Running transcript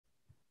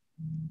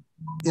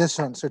Yes,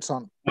 Shans, it's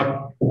on.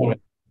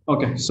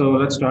 Okay, so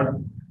let's start.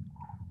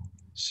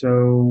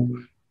 So,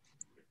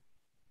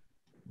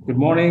 good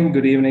morning,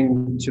 good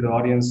evening to the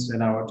audience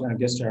and our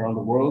guests around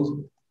the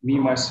world. Me,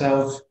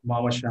 myself,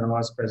 Mama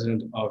Shanawaz,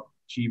 President of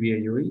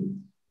GBA UAE.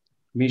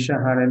 Misha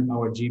Hanan,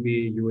 our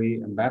GBA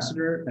UAE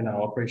Ambassador, and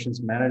our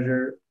Operations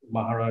Manager,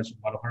 Maharaj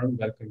Manoharan,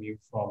 welcome you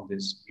from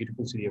this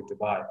beautiful city of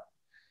Dubai.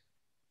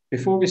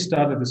 Before we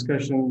start the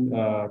discussion,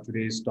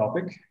 today's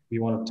topic, we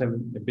want to tell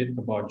a bit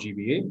about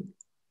GBA.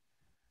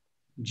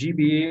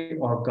 GBA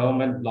or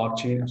Government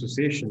Blockchain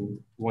Association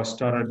was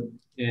started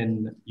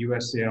in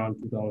USA around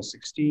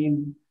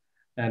 2016,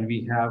 and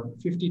we have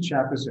 50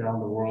 chapters around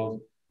the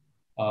world.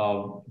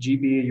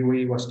 GBA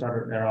UAE was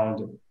started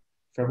around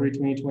February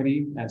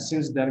 2020, and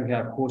since then we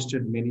have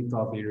hosted many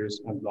thought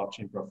leaders and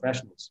blockchain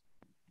professionals.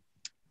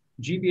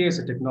 GBA is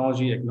a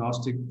technology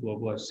agnostic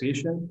global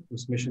association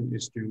whose mission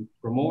is to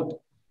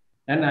promote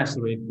and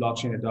accelerate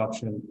blockchain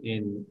adoption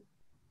in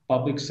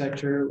public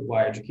sector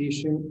via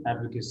education,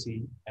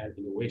 advocacy, and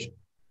innovation.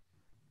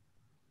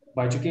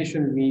 By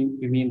education, we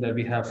mean that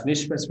we have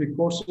niche-specific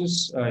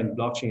courses in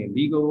blockchain and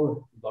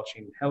legal,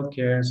 blockchain in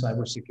healthcare,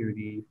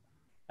 cybersecurity,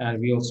 and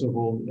we also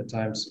hold at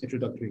times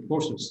introductory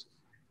courses.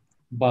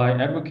 By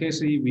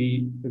advocacy,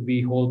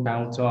 we hold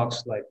panel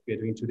talks like we're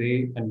doing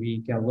today, and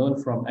we can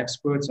learn from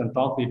experts and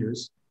thought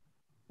leaders.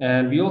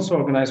 And we also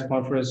organize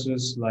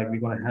conferences like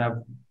we're going to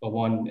have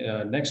one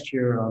next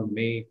year on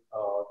May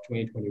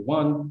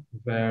 2021,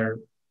 where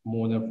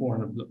more than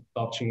 400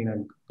 blockchain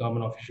and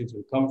government officials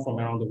will come from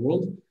around the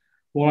world.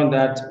 More on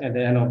that at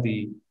the end of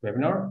the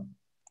webinar.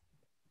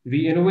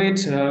 We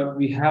innovate,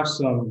 we have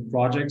some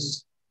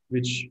projects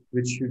which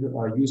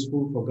are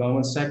useful for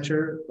government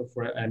sector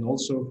and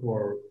also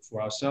for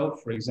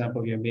ourselves. For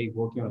example, we are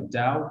working on a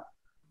DAO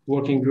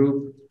working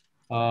group,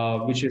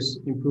 which is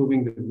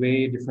improving the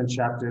way different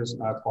chapters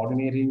are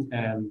coordinating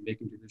and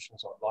making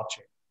decisions on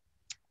blockchain.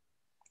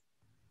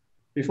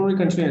 Before we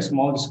continue, a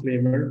small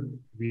disclaimer,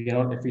 we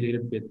are not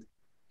affiliated with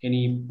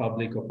any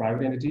public or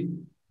private entity.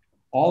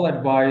 All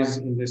advice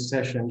in this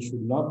session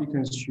should not be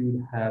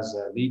construed as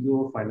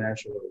legal,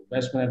 financial, or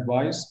investment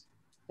advice,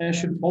 and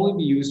should only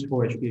be used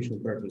for educational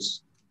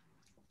purpose.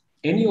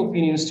 Any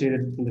opinion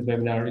stated in the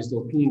webinar is the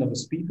opinion of the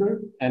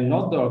speaker and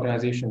not the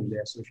organization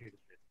they're associated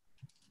with.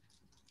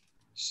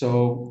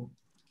 So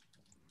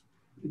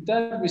with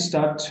that, we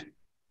start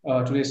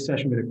today's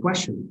session with a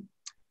question.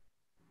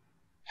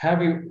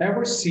 Have you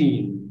ever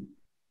seen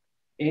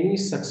any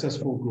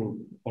successful group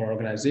or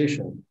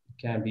organization,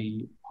 it can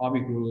be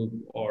hobby group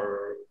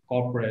or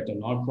corporate or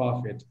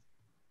nonprofit,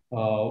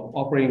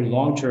 operating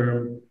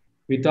long-term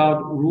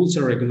without rules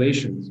or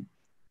regulations?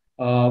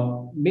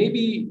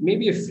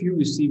 Maybe a few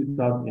you see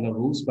without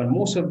rules, but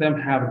most of them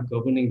have a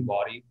governing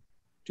body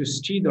to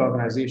steer the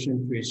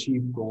organization to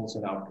achieve goals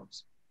and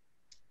outcomes.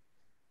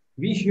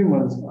 We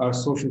humans are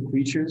social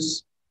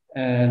creatures,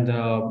 and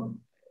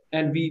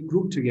we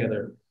group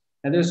together.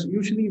 And there's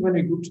usually when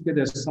we group together,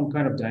 there's some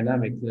kind of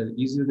dynamic that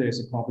either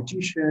there's a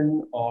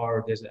competition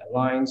or there's an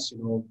alliance,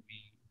 we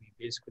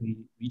basically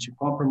reach a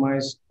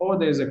compromise, or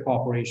there's a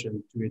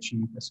cooperation to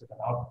achieve a certain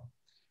outcome.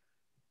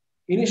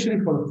 Initially,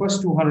 for the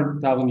first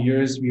 200,000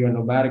 years, we are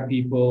nomadic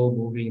people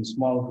moving in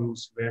small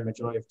groups where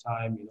majority of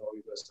time, it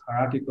was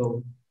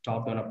hierarchical,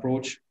 top-down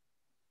approach,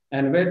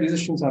 and where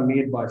decisions are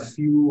made by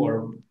few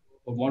or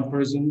one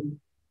person.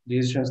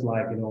 Decisions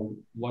like,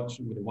 what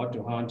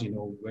to hunt,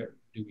 where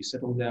do we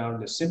settle down?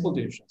 The simple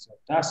decisions.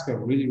 Tasks are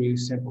really, really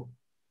simple.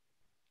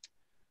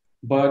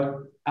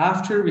 But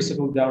after we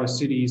settled down in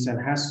cities and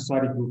as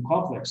society grew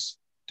complex,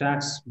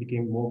 tasks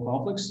became more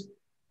complex.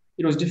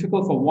 It was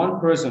difficult for one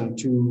person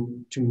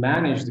to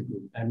manage the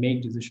group and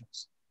make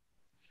decisions.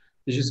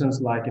 Decisions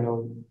like,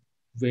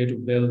 where to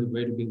build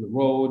the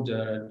road,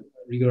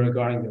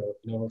 regarding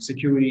the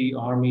security,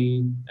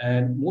 army,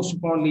 and most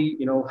importantly,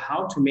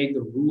 how to make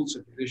the rules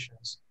of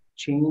decisions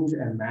change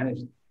and manage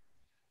them.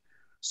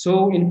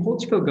 So in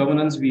political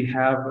governance, we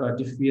have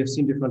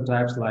seen different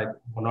types like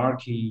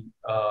monarchy,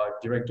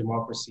 direct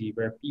democracy,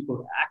 where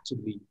people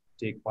actively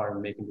take part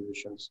in making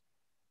decisions,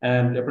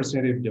 and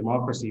representative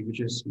democracy, which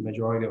is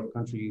majority of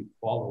countries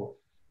follow,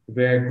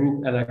 where a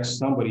group elects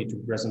somebody to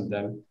represent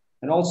them,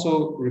 and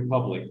also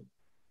republic.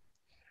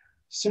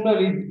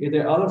 Similarly,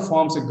 there are other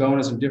forms of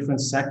governance in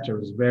different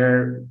sectors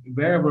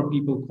wherever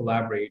people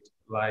collaborate,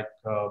 like,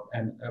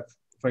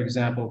 for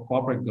example,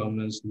 corporate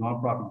governance,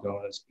 nonprofit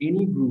governance,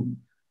 any group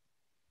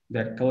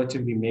that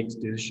collectively makes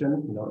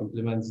decisions,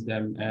 implements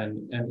them,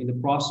 and in the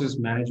process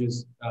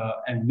manages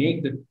and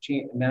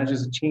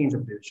manages the change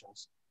of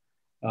decisions,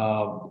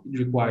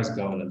 requires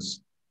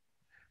governance.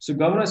 So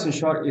governance, in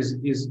short, is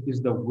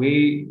the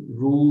way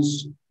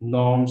rules,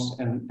 norms,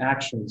 and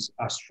actions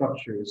are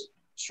structured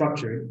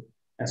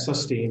and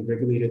sustained,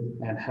 regulated,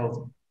 and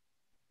held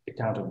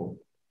accountable.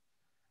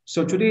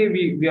 So today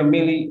we are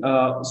mainly,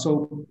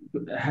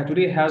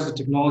 today has the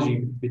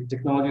technology, with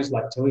technologies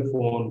like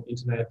telephone,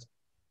 internet,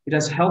 it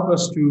has helped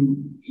us to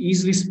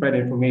easily spread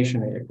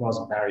information across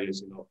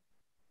barriers.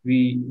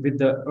 With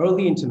the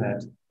early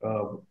internet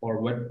or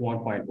Web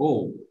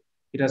 1.0,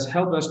 It has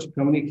helped us to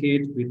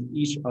communicate with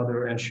each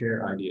other and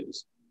share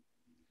ideas.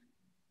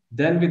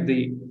 Then with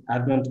the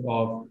advent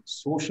of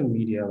social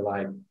media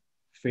like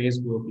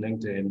Facebook,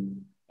 LinkedIn,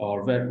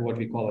 or what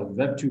we call a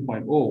Web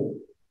 2.0,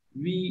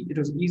 it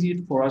was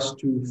easy for us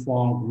to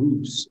form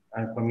groups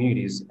and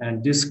communities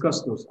and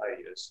discuss those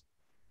ideas.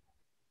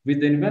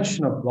 With the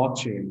invention of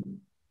blockchain,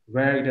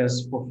 where it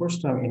has for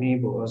first time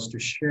enabled us to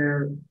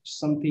share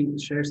something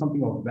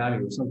of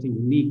value, something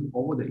unique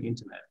over the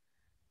internet.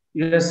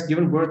 It has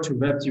given birth to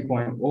Web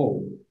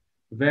 2.0,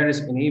 where it's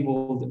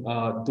enabled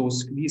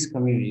these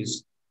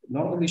communities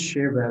not only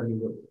share value,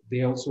 but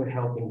they also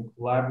help in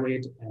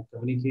collaborate and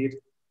communicate,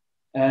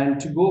 and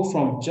to go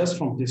from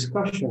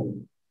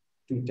discussion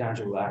to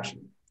tangible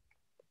action.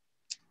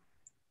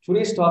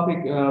 Today's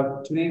topic,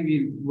 today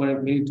we want to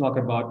really talk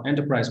about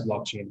enterprise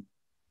blockchain.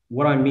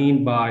 What I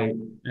mean by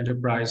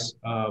enterprise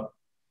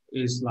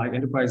is like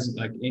enterprise,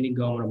 like any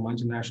government or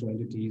multinational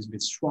entities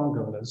with strong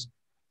governance.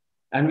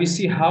 And we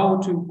see how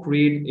to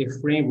create a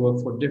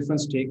framework for different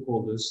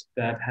stakeholders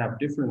that have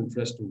different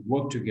interests to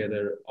work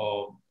together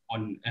on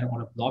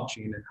a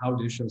blockchain, and how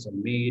decisions are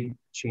made,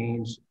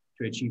 changed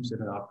to achieve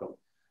certain outcomes.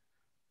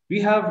 We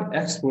have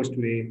experts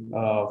today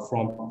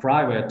from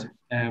private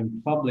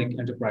and public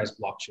enterprise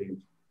blockchain.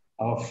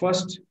 Our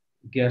first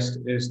guest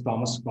is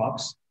Thomas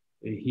Cox.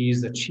 He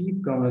is the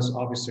Chief Governance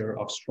Officer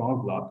of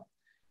StrongBlock,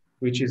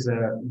 which is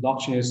a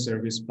blockchain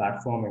service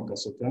platform and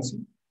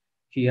consultancy.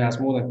 He has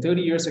more than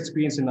 30 years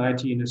experience in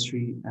IT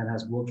industry and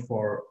has worked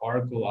for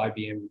Oracle,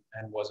 IBM,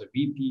 and was a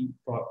VP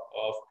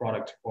of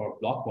product for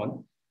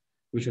Block1,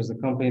 which was the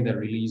company that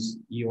released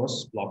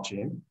EOS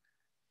blockchain.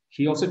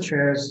 He also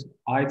chairs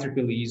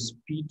IEEE's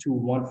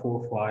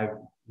P2145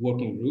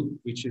 working group,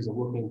 which is a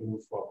working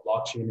group for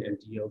blockchain and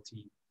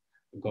DLT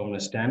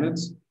governance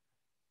standards,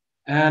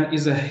 and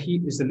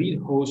he is the lead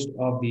host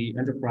of the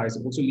enterprise,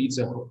 also leads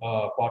a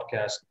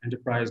podcast,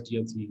 Enterprise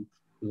DLT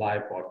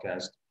Live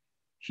podcast.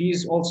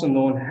 He's also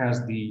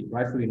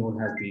rightfully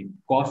known as the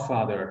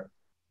godfather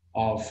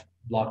of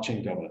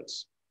blockchain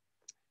governance.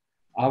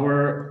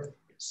 Our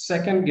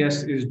second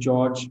guest is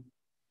George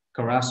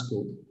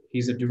Carrasco.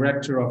 He's a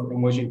director of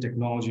emerging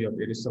technology of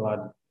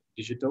Etisalat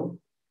Digital,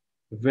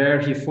 where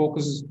he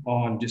focuses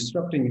on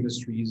disrupting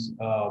industries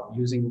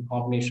using a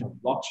combination of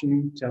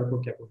blockchain,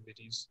 telco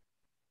capabilities,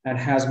 and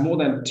has more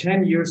than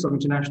 10 years of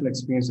international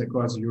experience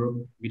across Europe,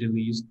 Middle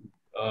East,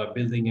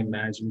 building and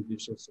managing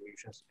digital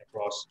solutions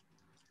across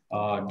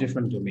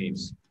different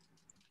domains.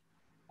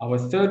 Our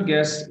third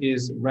guest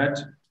is Rhett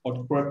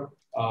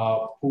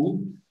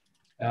Otkerk-Poole.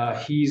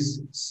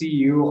 He's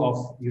CEO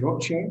of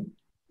EuropeChain,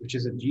 which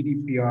is a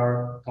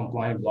GDPR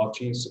compliant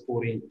blockchain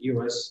supporting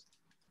US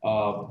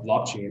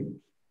blockchain.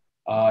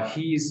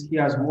 He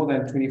has more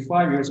than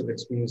 25 years of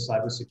experience in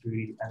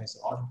cybersecurity and is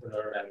an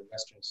entrepreneur and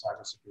investor in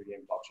cybersecurity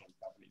and blockchain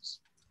companies.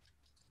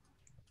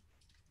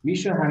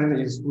 Misha Hannan,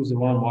 who's the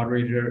one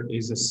moderator,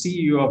 is the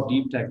CEO of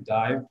Deep Tech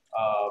Dive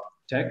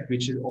Tech,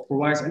 which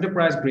provides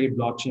enterprise-grade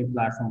blockchain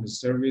platform as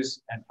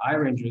service, and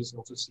iRangers,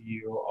 also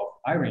CEO of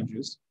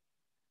iRangers,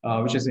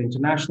 which is an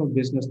international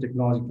business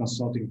technology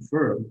consulting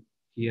firm.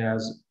 He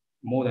has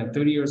more than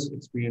 30 years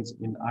experience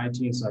in IT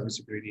and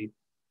cybersecurity,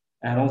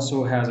 and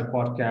also has a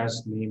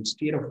podcast named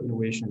State of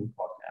Innovation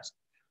Podcast.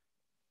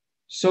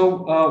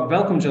 So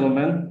welcome,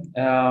 gentlemen.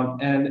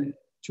 And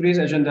today's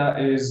agenda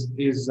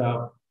is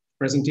a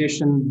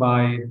presentation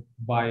by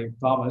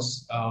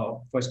Thomas,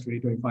 first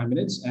 25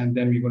 minutes, and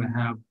then we're going to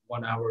have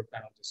 1 hour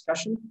panel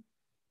discussion.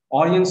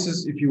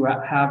 Audiences, if you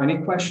have any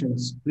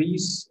questions,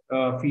 please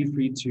feel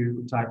free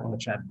to type on the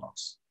chat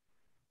box.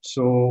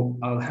 So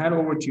I'll hand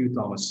over to you,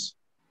 Thomas,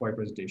 for your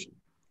presentation.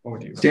 Over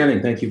to you.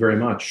 Standing, thank you very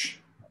much.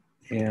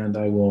 And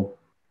I will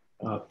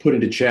put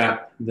into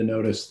chat the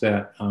notice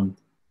that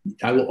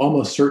I will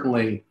almost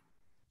certainly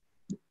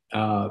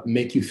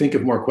make you think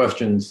of more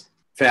questions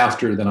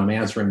faster than I'm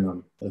answering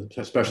them,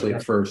 especially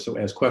at first. So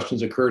as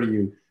questions occur to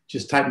you,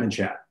 just type them in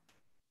chat.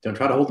 Don't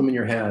try to hold them in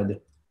your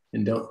head,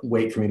 and don't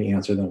wait for me to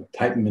answer them.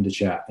 Type them into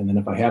chat. And then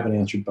if I haven't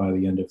answered by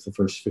the end of the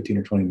first 15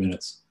 or 20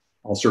 minutes,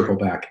 I'll circle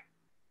back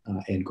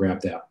and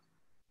grab that.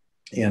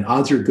 And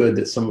odds are good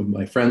that some of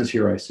my friends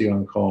here I see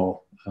on the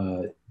call,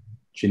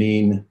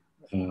 Janine,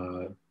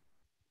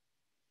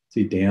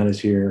 see Dan is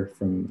here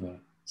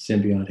from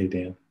Symbiont. Hey,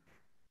 Dan.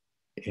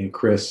 And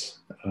Chris,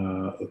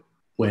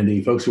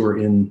 Wendy, folks who are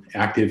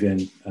active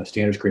in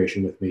standards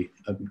creation with me.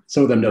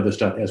 Some of them know this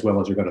stuff as well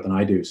as or better than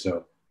I do.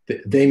 So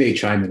they may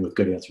chime in with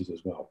good answers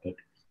as well. But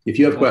if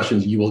you have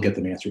questions, you will get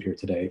them answered here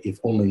today, if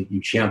only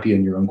you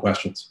champion your own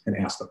questions and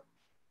ask them.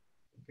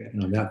 Okay.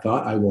 And on that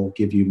thought, I will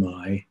give you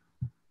my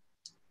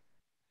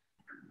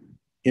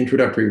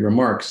introductory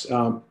remarks. I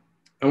want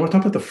to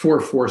talk about the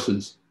four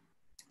forces.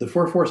 The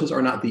four forces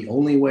are not the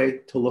only way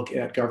to look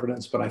at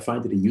governance, but I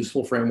find it a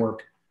useful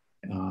framework,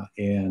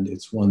 and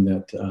it's one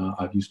that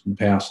I've used in the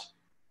past.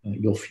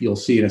 You'll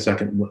see in a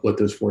second what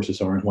those forces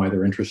are and why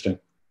they're interesting.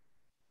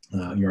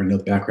 You already know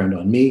the background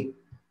on me.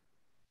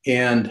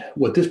 And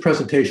what this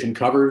presentation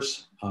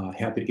covers,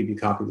 happy to give you a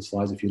copy of the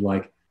slides if you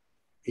like,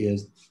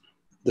 is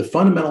the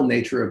fundamental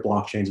nature of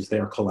blockchains is they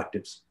are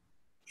collectives.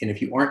 And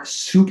if you aren't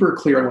super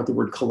clear on what the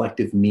word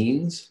collective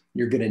means,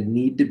 you're going to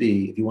need to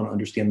be if you want to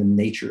understand the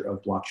nature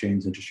of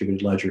blockchains and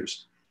distributed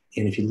ledgers.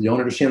 And if you don't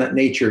understand that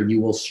nature,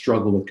 you will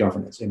struggle with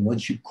governance. And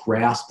once you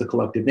grasp the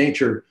collective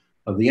nature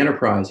of the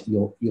enterprise,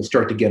 you'll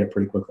start to get it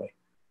pretty quickly.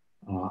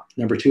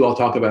 Number two, I'll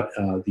talk about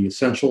the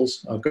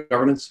essentials of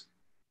governance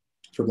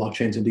for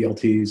blockchains and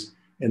DLTs.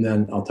 And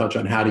then I'll touch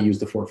on how to use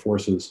the four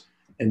forces.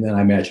 And then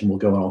I imagine we'll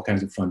go in all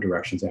kinds of fun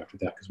directions after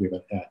that because we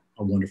have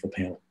a wonderful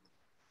panel.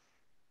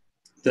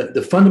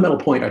 The fundamental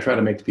point I try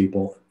to make to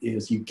people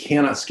is you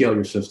cannot scale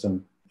your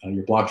system,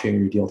 your blockchain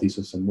or your DLT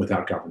system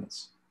without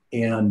governance.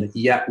 And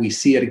yet we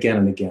see it again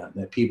and again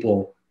that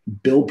people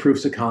build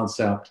proofs of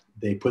concept,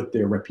 they put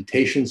their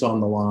reputations on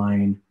the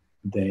line,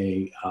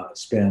 they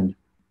spend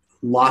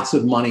lots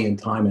of money and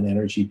time and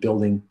energy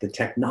building the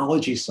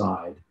technology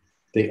side.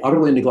 They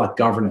utterly neglect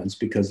governance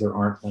because there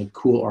aren't like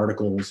cool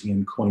articles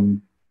in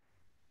Coin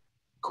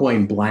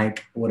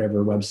Blank,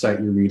 whatever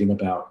website you're reading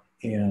about,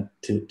 and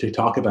to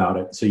talk about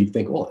it. So you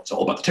think, well, it's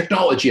all about the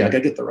technology. I got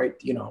to get the right,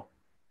 I got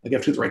to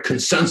get the right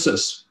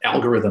consensus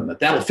algorithm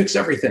that'll fix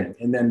everything.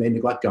 And then they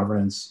neglect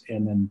governance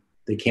and then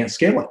they can't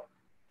scale it.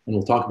 And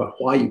we'll talk about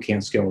why you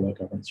can't scale without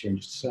governance here in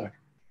just a sec.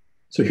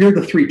 So here are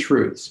the three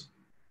truths.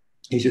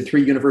 These are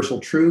three universal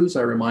truths.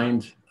 I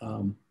remind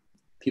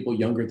people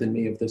younger than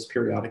me of this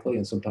periodically,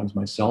 and sometimes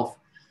myself.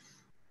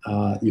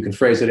 You can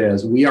phrase it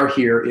as, we are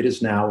here, it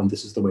is now, and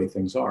this is the way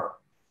things are.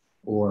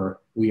 Or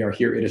we are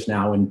here, it is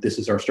now, and this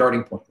is our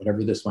starting point,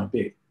 whatever this might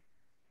be.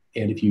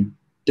 And if you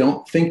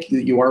don't think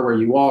that you are where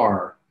you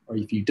are, or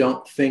if you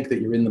don't think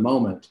that you're in the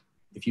moment,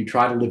 if you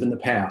try to live in the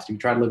past, if you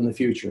try to live in the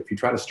future, if you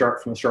try to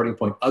start from a starting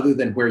point other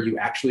than where you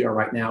actually are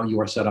right now, you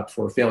are set up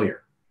for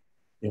failure.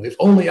 If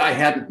only I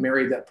hadn't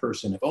married that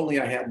person, if only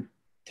I hadn't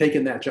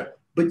taken that job,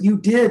 but you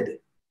did,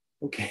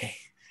 okay?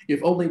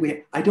 If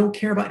only I don't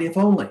care about if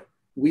only.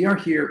 We are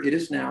here, it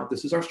is now,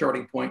 this is our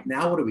starting point.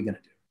 Now what are we gonna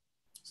do?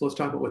 So let's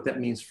talk about what that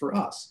means for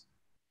us.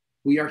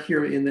 We are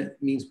here in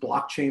that means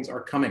blockchains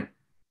are coming.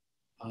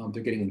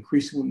 They're getting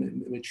increasingly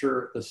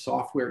mature. The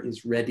software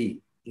is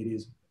ready. It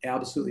is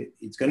absolutely,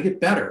 it's going to get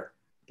better,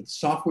 but the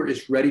software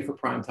is ready for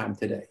prime time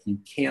today. You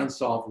can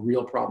solve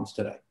real problems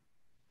today.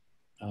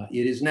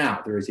 It is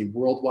now. There is a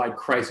worldwide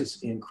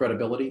crisis in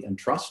credibility and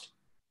trust.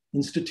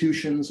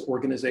 Institutions,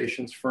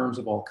 organizations, firms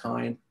of all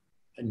kind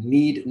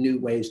need new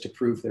ways to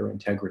prove their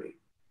integrity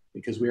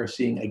because we are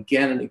seeing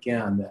again and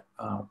again that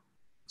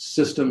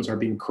systems are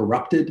being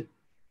corrupted.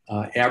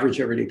 Average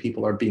everyday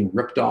people are being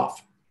ripped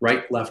off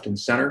right, left, and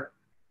center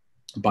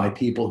by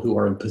people who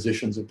are in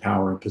positions of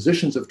power and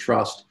positions of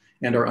trust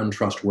and are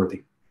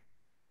untrustworthy.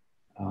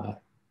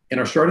 And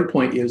our starting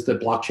point is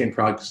that blockchain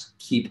products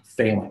keep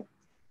failing.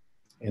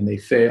 And they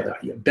fail.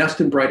 Best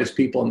and brightest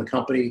people in the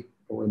company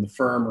or in the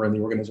firm or in the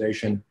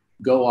organization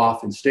go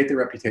off and stake their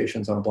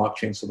reputations on a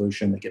blockchain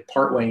solution. They get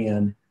partway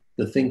in,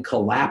 the thing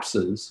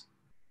collapses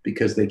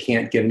because they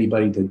can't get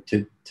anybody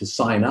to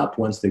sign up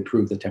once they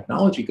prove the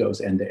technology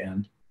goes end to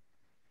end.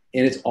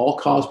 And it's all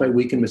caused by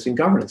weak and missing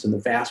governance in the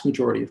vast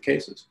majority of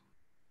cases.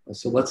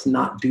 So let's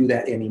not do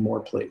that anymore,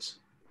 please.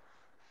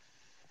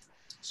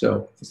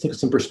 So let's look at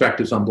some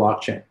perspectives on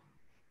blockchain.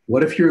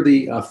 What if you're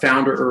the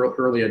founder or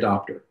early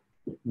adopter?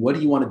 What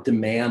do you want to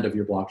demand of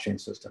your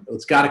blockchain system?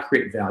 It's got to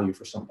create value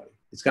for somebody.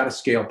 It's got to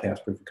scale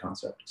past proof of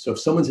concept. So if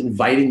someone's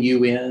inviting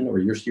you in or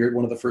you're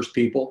one of the first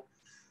people,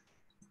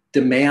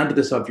 demand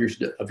this of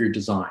your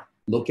design.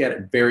 Look at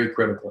it very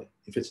critically.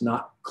 If it's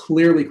not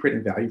clearly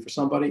creating value for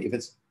somebody, if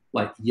it's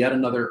like yet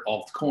another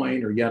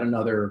altcoin or yet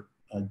another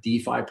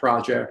DeFi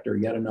project or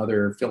yet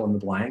another fill in the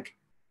blank,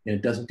 and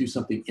it doesn't do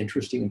something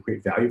interesting and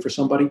create value for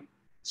somebody,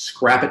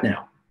 scrap it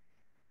now.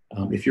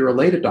 If you're a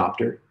late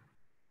adopter,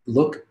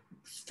 look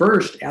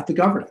first at the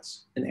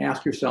governance and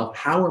ask yourself,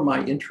 how are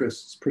my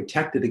interests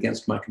protected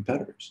against my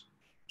competitors?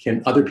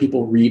 Can other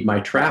people read my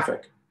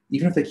traffic?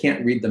 Even if they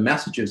can't read the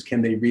messages,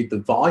 can they read the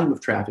volume of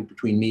traffic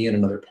between me and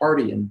another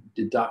party and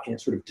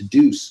sort of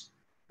deduce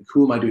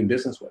who am I doing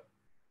business with?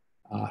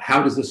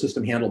 How does the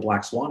system handle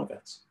black swan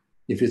events?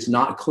 If it's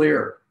not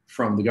clear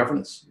from the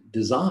governance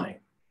design,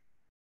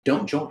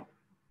 don't join.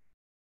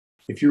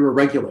 If you're a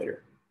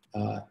regulator,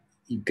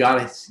 you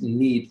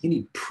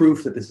need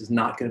proof that this is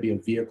not going to be a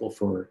vehicle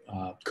for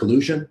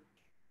collusion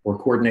or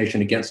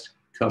coordination against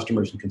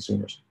customers and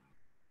consumers.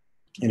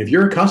 And if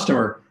you're a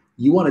customer,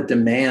 you want to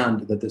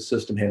demand that the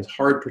system has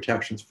hard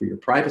protections for your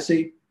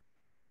privacy,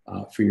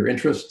 for your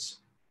interests.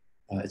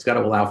 It's got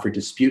to allow for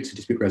disputes and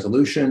dispute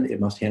resolution. It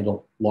must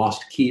handle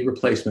lost key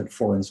replacement,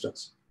 for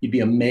instance. You'd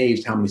be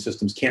amazed how many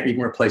systems can't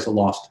even replace a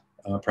lost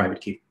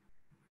private key.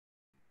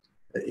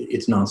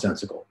 It's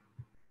nonsensical.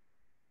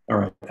 All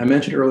right, I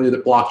mentioned earlier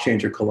that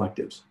blockchains are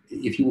collectives.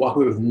 If you walk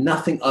away with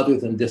nothing other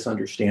than this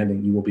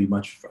understanding, you will be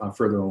much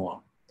further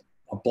along.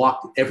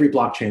 Every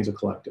blockchain is a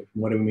collective.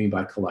 What do we mean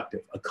by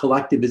collective? A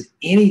collective is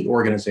any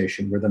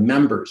organization where the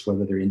members,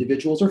 whether they're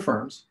individuals or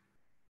firms,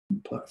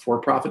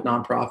 for-profit,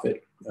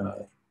 nonprofit,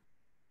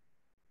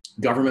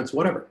 governments,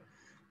 whatever,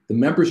 the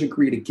members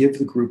agree to give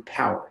the group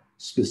power,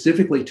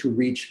 specifically to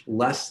reach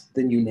less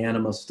than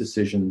unanimous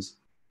decisions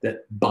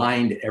that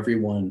bind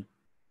everyone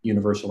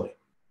universally.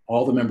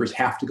 All the members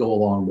have to go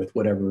along with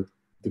whatever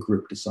the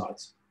group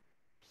decides.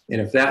 And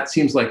if that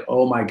seems like,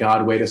 oh my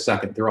God, wait a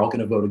second, they're all going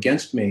to vote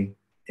against me,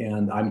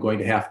 and I'm going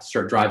to have to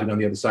start driving on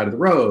the other side of the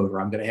road, or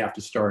I'm going to have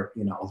to start,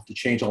 I'll have to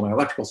change all my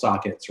electrical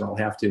sockets, or I'll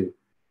have to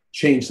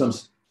change some.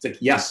 It's like,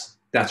 yes,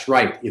 that's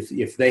right. If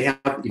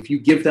you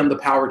give them the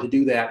power to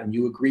do that, and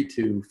you agree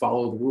to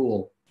follow the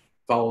rule,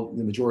 follow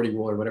the majority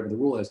rule, or whatever the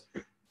rule is,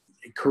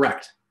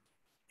 correct.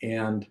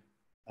 And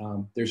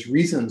there's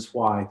reasons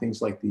why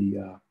things like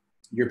the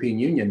European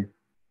Union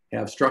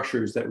have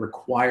structures that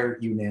require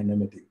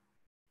unanimity.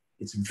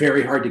 It's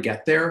very hard to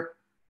get there,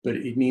 but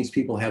it means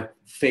people have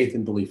faith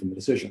and belief in the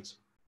decisions.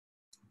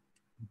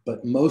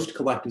 But most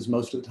collectives,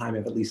 most of the time,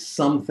 have at least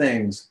some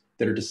things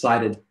that are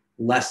decided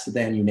less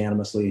than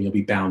unanimously, and you'll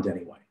be bound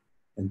anyway.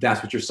 And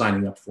that's what you're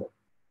signing up for.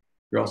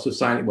 You're also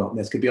signing, well,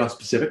 this could be on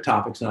specific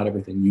topics, not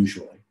everything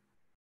usually.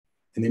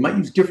 And they might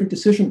use different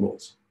decision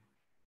rules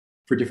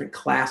for different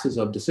classes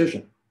of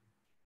decision.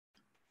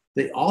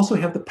 They also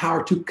have the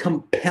power to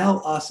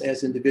compel us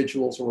as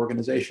individuals or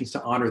organizations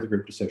to honor the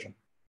group decision.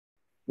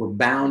 We're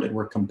bound and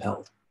we're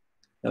compelled.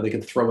 Now they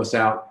can throw us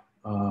out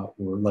or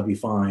levy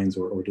fines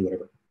or do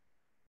whatever.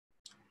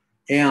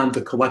 And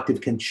the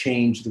collective can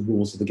change the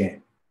rules of the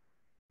game.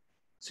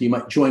 So you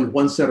might join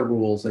one set of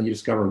rules and you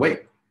discover,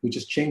 wait, we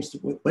just changed,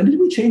 when did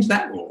we change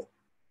that rule?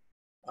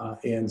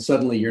 And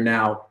suddenly you're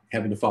now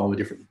having to follow a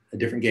different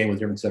game with a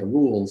different set of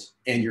rules,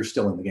 and you're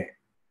still in the game.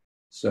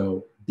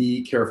 So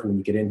be careful when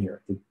you get in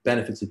here. The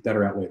benefits that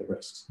better outweigh the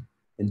risks.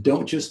 And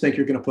don't just think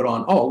you're going to put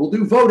on, oh, we'll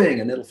do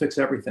voting and it'll fix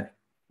everything.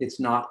 It's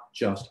not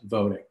just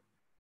voting.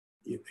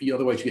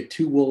 Otherwise, you get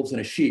two wolves and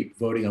a sheep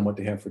voting on what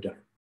to have for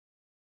dinner.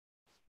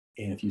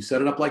 And if you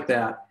set it up like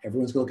that,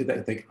 everyone's going to look at that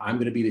and think, I'm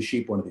going to be the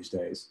sheep one of these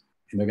days,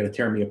 and they're going to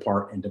tear me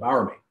apart and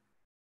devour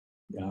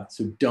me.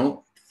 So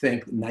don't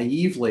think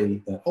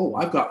naively that, oh,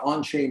 I've got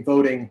on-chain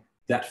voting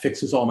that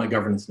fixes all my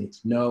governance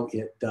needs. No,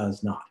 it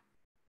does not.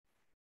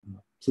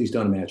 Please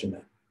don't imagine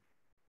that.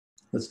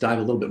 Let's dive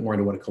a little bit more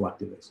into what a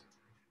collective is.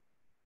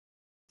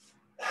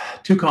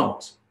 2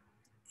 columns.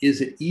 Is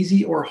it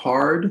easy or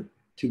hard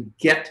to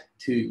get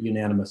to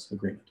unanimous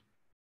agreement?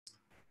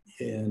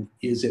 And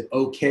is it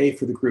okay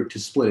for the group to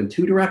split in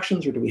 2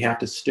 directions, or do we have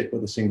to stick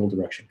with a single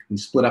direction? Can we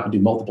split up and do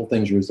multiple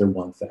things, or is there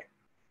one thing?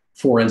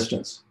 For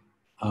instance,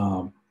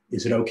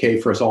 is it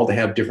okay for us all to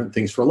have different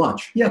things for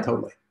lunch? Yeah,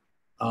 totally.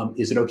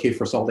 Is it okay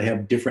for us all to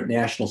have different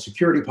national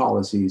security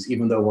policies,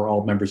 even though we're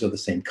all members of the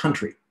same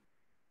country?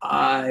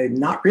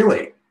 Not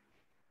really.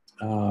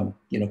 Can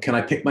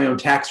I pick my own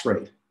tax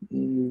rate?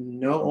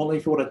 No, only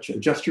if you want to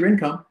adjust your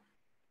income.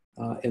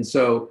 And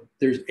so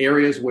there's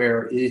areas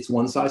where it's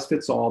one size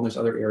fits all, and there's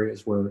other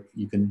areas where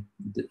you can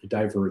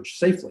diverge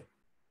safely.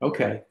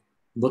 Okay,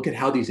 look at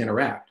how these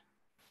interact.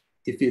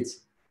 If it's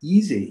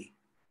easy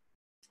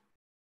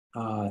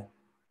to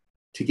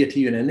get to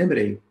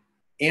unanimity,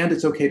 and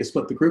it's okay to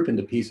split the group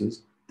into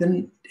pieces,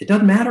 then it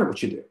doesn't matter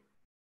what you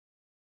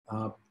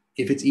do.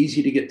 If it's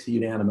easy to get to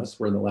unanimous,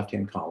 we're in the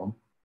left-hand column,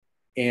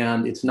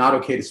 and it's not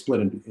okay to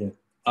split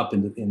up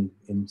in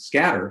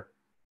scatter,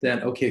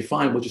 then okay,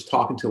 fine, we'll just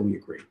talk until we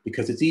agree,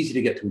 because it's easy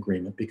to get to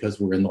agreement because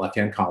we're in the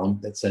left-hand column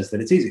that says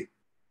that it's easy.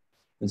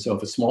 And so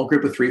if a small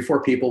group of 3 or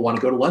 4 people want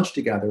to go to lunch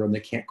together and they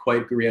can't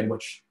quite agree on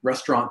which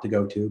restaurant to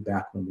go to,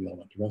 back when we all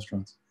went to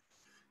restaurants,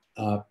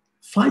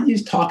 fine, you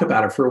just talk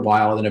about it for a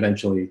while, and then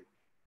eventually,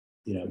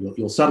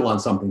 you'll settle on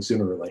something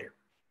sooner or later.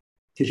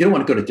 Because you don't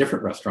want to go to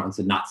different restaurants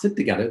and not sit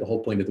together. The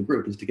whole point of the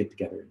group is to get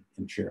together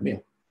and share a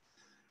meal.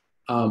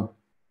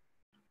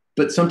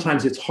 But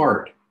sometimes it's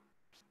hard.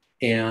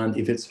 And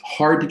if it's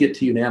hard to get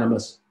to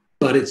unanimous,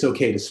 but it's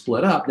okay to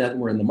split up, then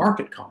we're in the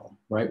market column,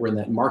 right? We're in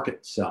that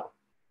market cell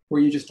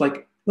where you just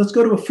like, let's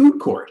go to a food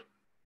court.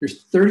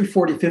 There's 30,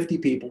 40, 50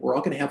 people. We're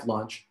all going to have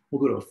lunch.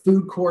 We'll go to a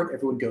food court.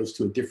 Everyone goes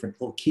to a different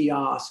little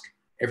kiosk.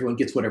 Everyone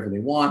gets whatever they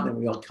want. And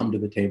we all come to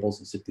the tables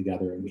and sit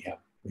together, and we have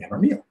our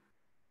meal,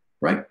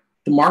 right?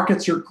 The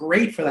markets are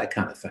great for that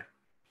kind of thing.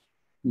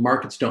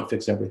 Markets don't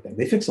fix everything.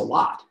 They fix a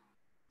lot,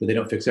 but they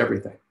don't fix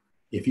everything.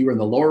 If you were in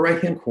the lower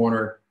right-hand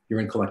corner, you're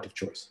in collective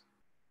choice.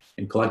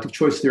 And collective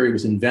choice theory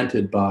was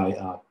invented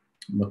by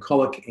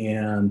McCulloch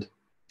and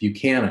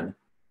Buchanan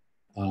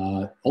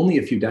only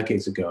a few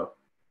decades ago.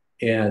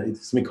 And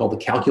it's something called The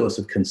Calculus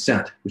of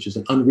Consent, which is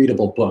an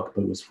unreadable book,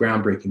 but it was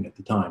groundbreaking at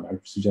the time. I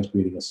suggest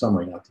reading a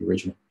summary, not the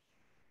original.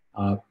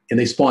 And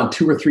they spawned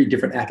 2 or 3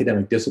 different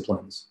academic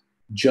disciplines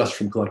just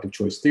from collective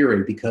choice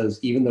theory, because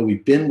even though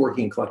we've been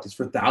working in collectives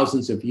for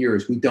thousands of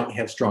years, we don't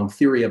have strong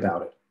theory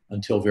about it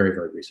until very,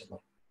 very recently.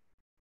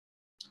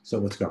 So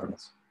what's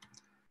governance?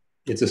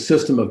 It's a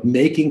system of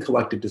making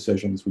collective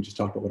decisions. We just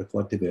talked about what a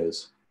collective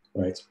is,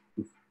 right?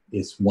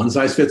 It's one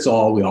size fits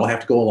all. We all have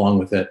to go along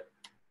with it.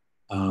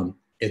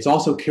 It's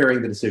also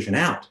carrying the decision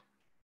out.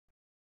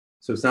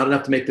 So it's not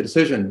enough to make the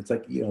decision. It's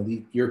like,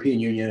 the European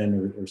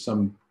Union or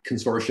some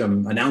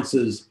consortium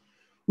announces,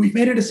 we've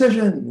made a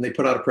decision, and they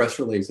put out a press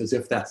release as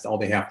if that's all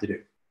they have to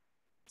do.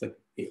 It's like,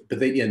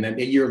 and then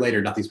a year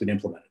later, nothing's been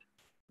implemented,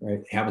 right?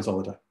 It happens all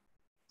the time.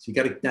 So you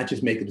got to not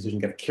just make the decision,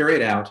 you got to carry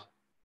it out.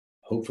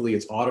 Hopefully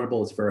it's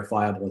auditable, it's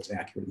verifiable, it's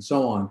accurate, and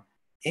so on.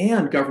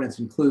 And governance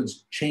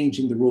includes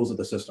changing the rules of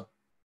the system.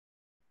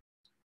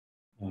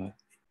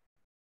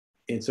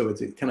 And so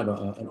it's kind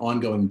of an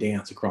ongoing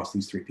dance across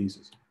these three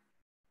pieces.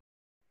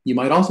 You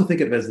might also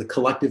think of it as the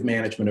collective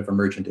management of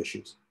emergent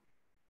issues.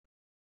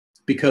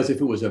 Because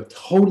if it was a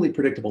totally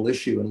predictable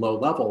issue and low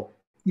level,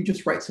 you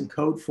just write some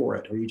code for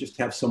it, or you just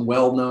have some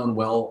well-known,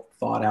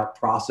 well-thought-out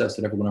process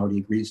that everyone already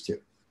agrees to.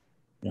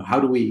 You know,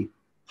 how do we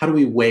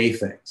weigh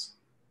things?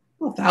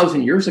 Well,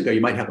 1,000 years ago,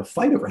 you might have a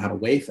fight over how to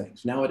weigh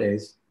things.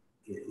 Nowadays,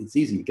 it's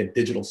easy. You get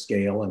digital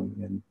scale,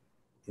 and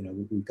you know,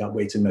 we've got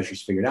weights and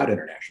measures figured out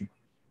internationally.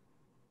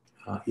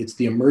 It's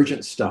the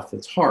emergent stuff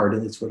that's hard,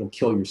 and it's what'll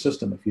kill your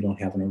system if you don't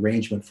have an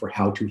arrangement for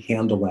how to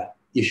handle that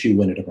issue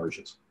when it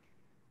emerges.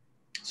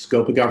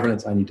 Scope of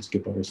governance, I need to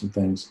skip over some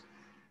things.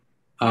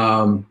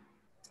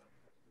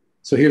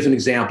 So here's an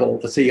example.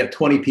 Let's say you got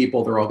 20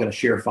 people, they're all gonna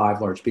share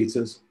 5 large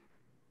pizzas.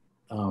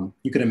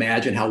 You can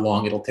imagine how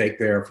long it'll take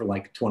there for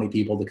like 20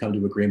 people to come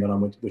to agreement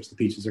on which the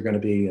pizzas are gonna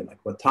be and like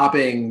what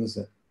toppings.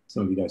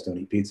 Some of you guys don't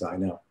eat pizza, I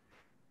know.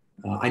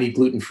 I need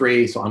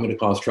gluten-free, so I'm gonna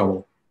cause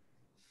trouble.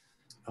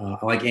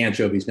 I like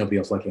anchovies, nobody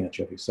else likes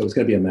anchovies, so it's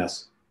gonna be a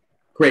mess.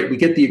 Great, we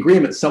get the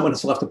agreement, someone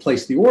still has to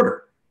place the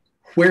order.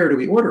 Where do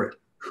we order it?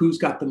 Who's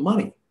got the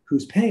money?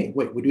 Who's paying?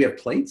 Wait, do we have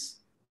plates?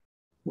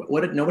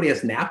 What, nobody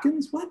has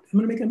napkins? What? I'm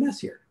gonna make a mess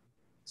here.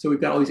 So we've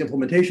got all these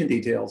implementation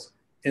details,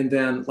 and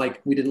then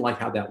like we didn't like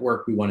how that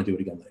worked, we wanna do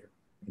it again later,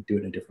 and do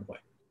it in a different way.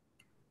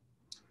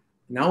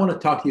 Now I wanna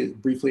talk to you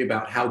briefly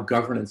about how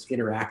governance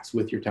interacts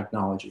with your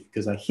technology,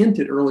 because I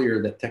hinted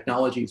earlier that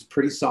technology is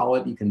pretty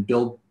solid. You can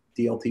build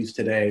DLTs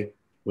today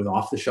with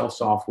off-the-shelf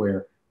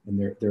software, and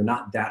they're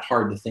not that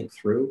hard to think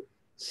through.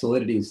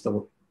 Solidity is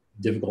still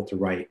difficult to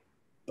write,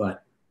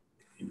 but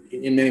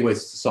in many ways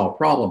it's a solved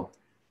problem.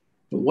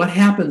 But what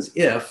happens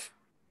if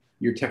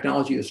your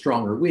technology is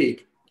strong or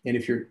weak, and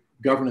if your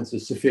governance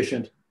is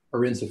sufficient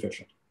or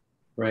insufficient,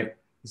 right?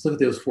 Let's look at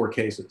those 4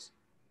 cases.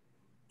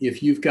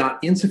 If you've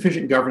got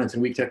insufficient governance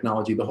and weak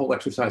technology, the whole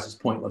exercise is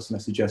pointless, and I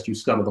suggest you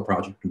scuttle the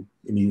project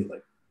immediately.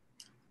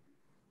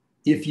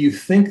 If you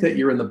think that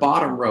you're in the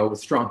bottom row with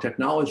strong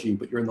technology,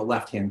 but you're in the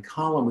left-hand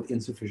column with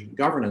insufficient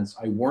governance,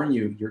 I warn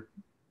you, your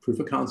proof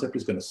of concept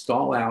is going to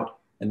stall out,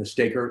 and the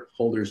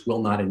stakeholders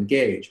will not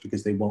engage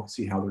because they won't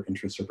see how their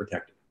interests are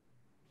protected.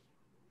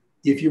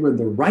 If you're in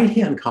the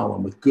right-hand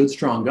column with good,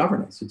 strong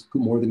governance, it's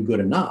more than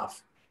good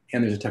enough,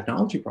 and there's a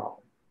technology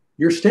problem,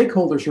 your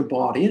stakeholders are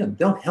bought in.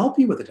 They'll help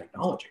you with the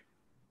technology.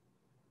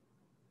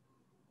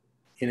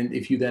 And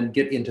if you then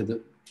get into the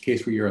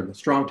case where you're in the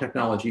strong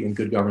technology and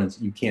good governance,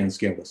 you can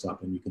scale this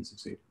up and you can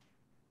succeed.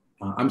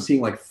 I'm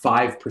seeing like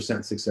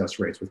 5% success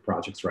rates with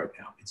projects right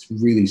now. It's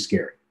really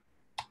scary.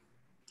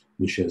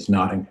 Misha is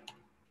nodding.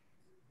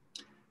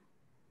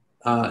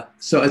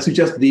 So I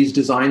suggest these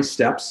design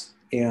steps,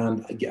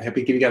 and I'm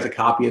happy to give you guys a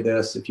copy of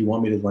this if you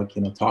want me to, like,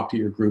 you know, talk to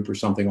your group or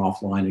something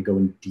offline and go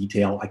in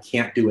detail. I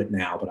can't do it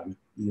now, but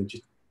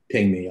just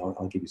ping me.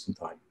 I'll give you some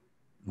time.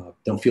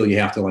 Don't feel you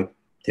have to like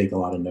take a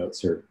lot of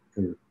notes or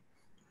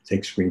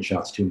take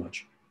screenshots too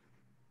much.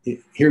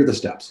 Here are the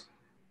steps.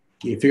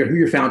 You figure out who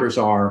your founders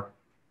are,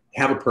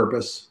 have a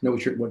purpose, know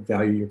what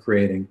value you're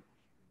creating,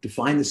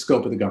 define the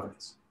scope of the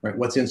governance, right?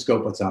 What's in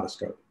scope, what's out of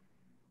scope.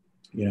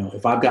 You know,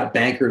 if I've got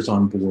bankers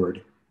on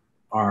board,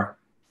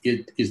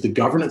 is the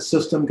governance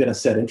system going to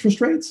set interest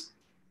rates,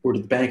 or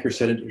do the bankers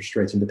set interest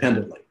rates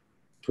independently?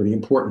 Pretty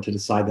important to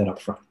decide that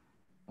up front.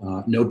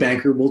 No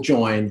banker will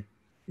join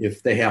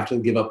if they have to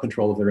give up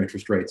control of their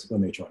interest rates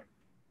when they join.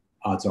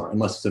 Odds are,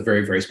 unless it's a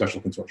very, very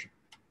special consortium,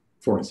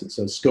 for instance.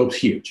 So scope's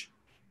huge.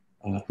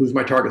 Who's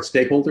my target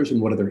stakeholders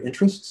and what are their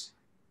interests?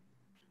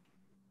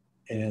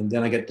 And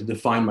then I get to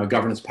define my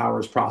governance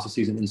powers,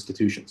 processes, and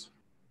institutions.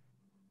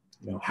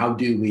 You know, how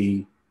do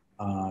we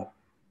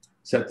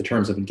set the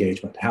terms of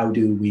engagement? How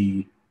do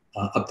we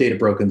update a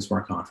broken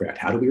smart contract?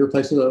 How do we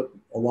replace a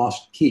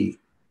lost key?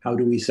 How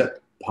do we set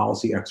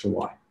policy X or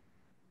Y?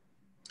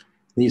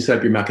 Then you set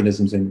up your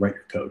mechanisms and write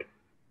your code.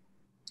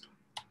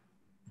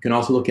 You can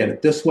also look at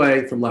it this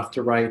way, from left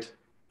to right.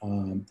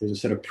 There's a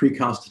set of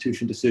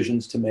pre-constitution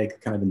decisions to make,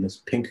 kind of in this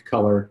pink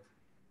color.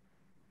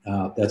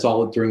 That's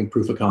all during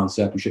proof of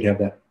concept. You should have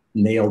that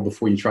nailed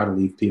before you try to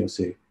leave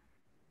POC.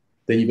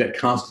 Then you've got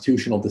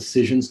constitutional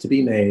decisions to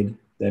be made.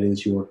 That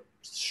is your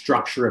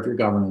structure of your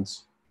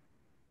governance.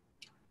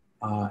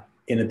 And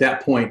at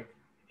that point,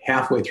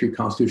 halfway through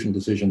constitutional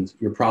decisions,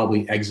 you're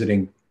probably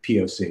exiting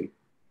POC.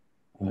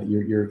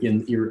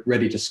 You're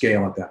ready to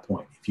scale at that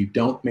point. If you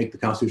don't make the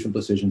constitutional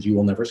decisions, you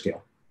will never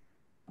scale.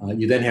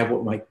 You then have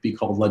what might be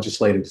called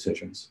legislative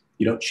decisions.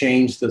 You don't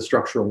change the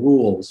structural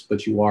rules,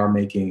 but you are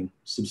making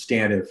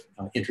substantive,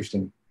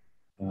 interesting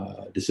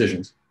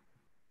decisions.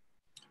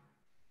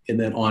 And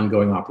then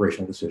ongoing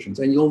operational decisions.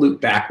 And you'll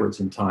loop backwards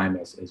in time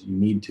as you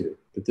need to,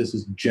 but this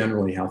is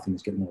generally how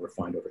things get more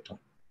refined over time.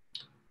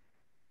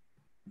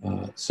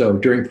 So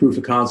during proof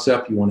of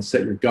concept, you want to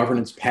set your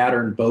governance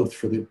pattern both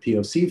for the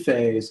POC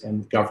phase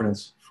and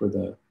governance for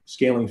the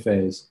scaling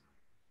phase.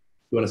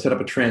 We want to set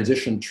up a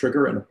transition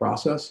trigger in a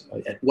process.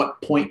 At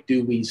what point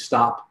do we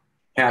stop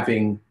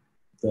having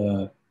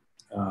the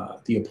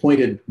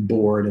appointed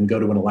board and go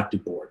to an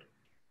elected board?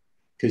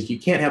 Because you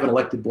can't have an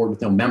elected board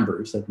with no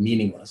members. That's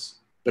meaningless.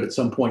 But at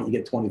some point you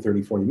get 20,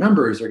 30, 40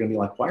 members, they're going to be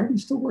like, why are we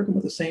still working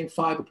with the same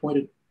 5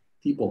 appointed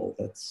people?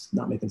 That's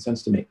not making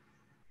sense to me.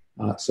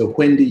 So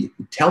when do you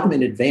tell them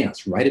in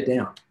advance, write it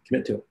down,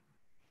 commit to it.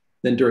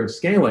 Then during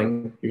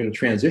scaling, you're going to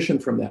transition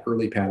from that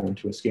early pattern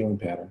to a scaling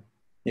pattern.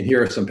 And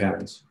here are some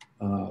patterns.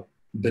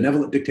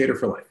 Benevolent dictator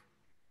for life.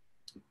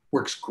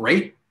 Works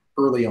great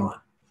early on.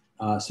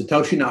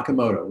 Satoshi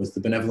Nakamoto was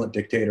the benevolent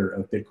dictator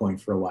of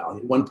Bitcoin for a while.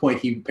 At one point,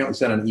 he apparently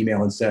sent an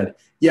email and said,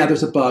 yeah,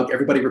 there's a bug.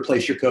 Everybody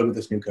replace your code with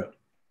this new code.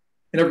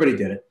 And everybody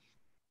did it.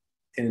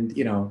 And,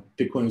 you know,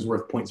 Bitcoin was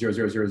worth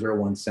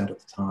 0.00001 cent at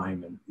the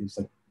time. And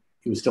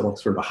it was still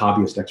sort of a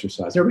hobbyist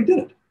exercise. Everybody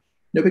did it.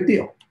 No big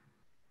deal.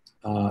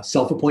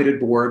 Self-appointed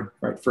board,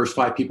 right? First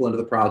 5 people into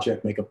the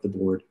project make up the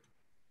board.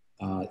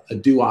 A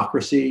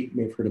doocracy, you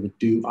may have heard of a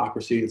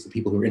doocracy. It's the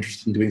people who are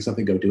interested in doing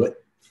something, go do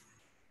it.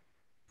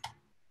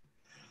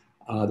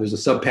 There's a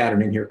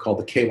sub-pattern in here called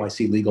the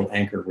KYC legal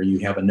anchor, where you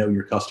have a know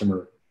your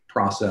customer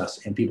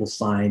process and people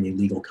sign a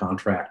legal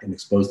contract and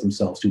expose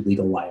themselves to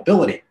legal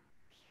liability,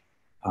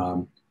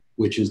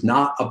 which is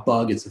not a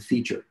bug, it's a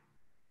feature.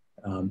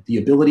 The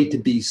ability to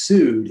be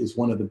sued is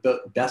one of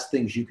the best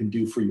things you can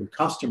do for your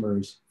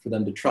customers for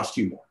them to trust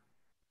you more.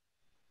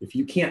 If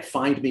you can't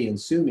find me and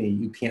sue me,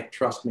 you can't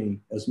trust me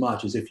as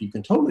much as if you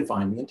can totally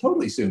find me and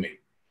totally sue me.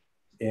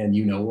 And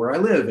you know where I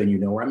live, and you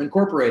know where I'm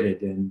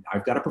incorporated, and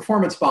I've got a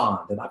performance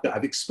bond, and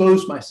I've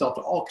exposed myself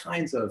to all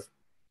kinds of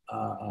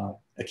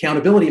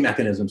accountability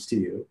mechanisms to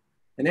you.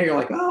 And now you're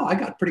like, oh, I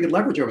got pretty good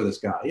leverage over this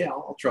guy. Yeah,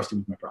 I'll trust him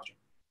with my project.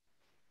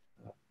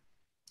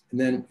 And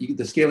then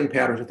the scaling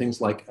patterns are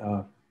things like,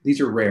 these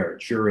are rare: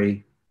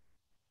 jury,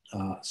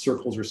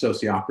 circles, or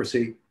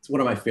sociocracy. It's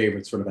one of my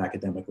favorites sort of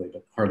academically,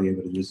 but hardly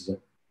anybody uses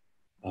it.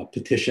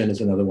 Petition is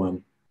another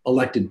one.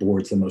 Elected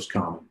board's the most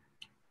common.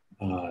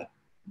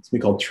 It's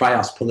something called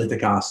trias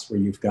politicas, where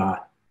you've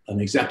got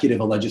an executive,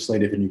 a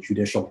legislative, and a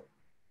judicial.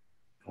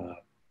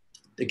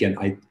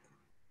 Again,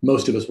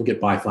 most of us will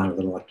get by fine with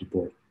an elected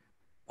board.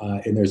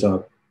 And there's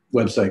a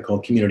website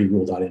called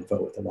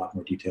communityrule.info with a lot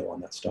more detail on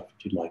that stuff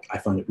if you'd like. I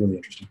find it really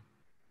interesting.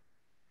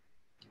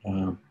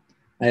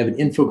 I have an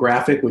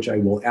infographic, which I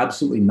will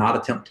absolutely not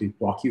attempt to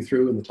walk you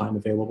through in the time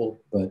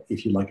available, but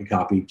if you'd like a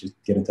copy, just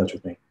get in touch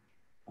with me.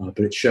 But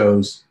it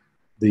shows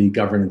the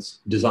governance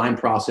design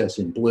process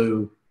in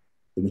blue,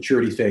 the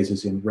maturity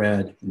phases in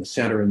red, in the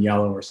center in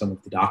yellow are some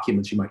of the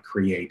documents you might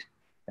create,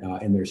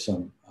 and there's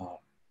some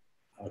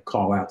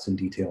call outs and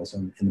details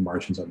in the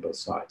margins on both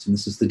sides. And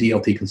this is the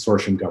DLT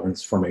consortium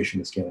governance formation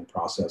and scaling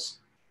process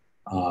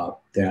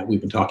that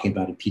we've been talking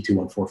about in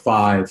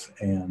P2145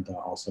 and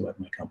also at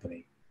my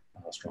company,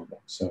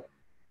 Strongbox. So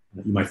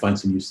you might find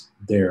some use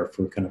there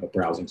for kind of a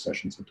browsing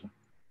session sometime.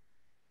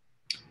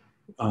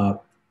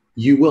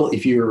 You will,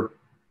 if you're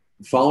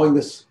following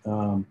this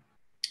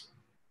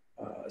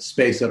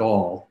space at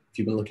all, if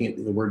you've been looking at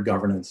the word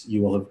governance,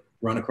 you will have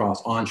run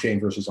across on-chain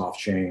versus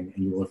off-chain,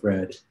 and you will have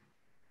read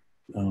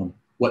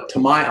what to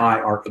my eye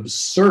are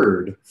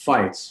absurd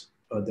fights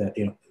that,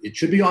 you know, it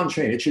should be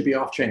on-chain, it should be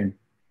off-chain.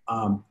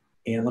 And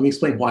let me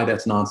explain why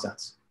that's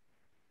nonsense.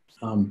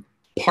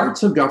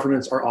 Parts of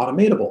governance are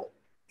automatable.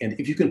 And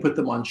if you can put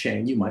them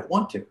on-chain, you might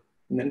want to.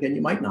 And then again,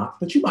 you might not,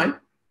 but you might.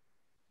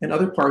 And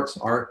other parts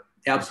are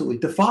absolutely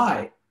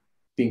defy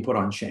being put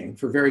on-chain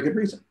for very good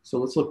reason. So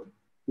let's look.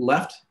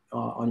 Left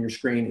on your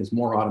screen is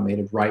more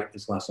automated, right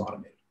is less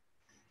automated.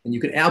 And you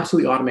can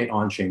absolutely automate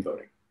on-chain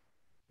voting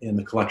in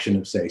the collection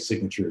of, say,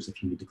 signatures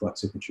if you need to collect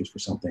signatures for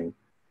something.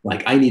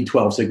 Like, I need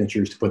 12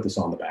 signatures to put this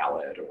on the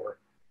ballot, or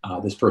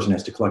this person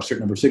has to collect a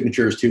certain number of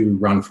signatures to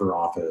run for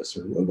office,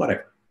 or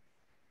whatever.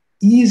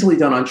 Easily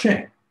done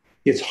on-chain.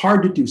 It's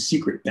hard to do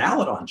secret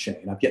ballot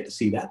on-chain. I've yet to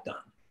see that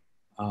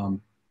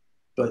done.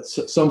 But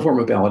some form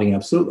of balloting,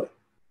 absolutely.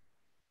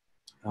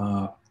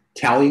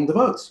 Tallying the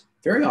votes,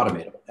 very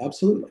automatable,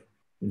 absolutely.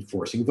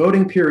 Enforcing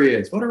voting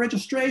periods, voter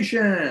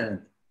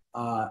registration,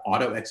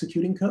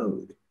 auto-executing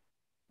code.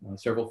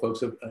 Several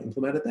folks have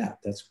implemented that.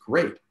 That's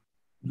great.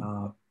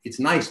 It's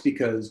nice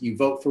because you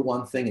vote for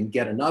one thing and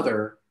get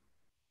another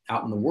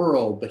out in the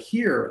world, but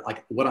here,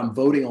 like, what I'm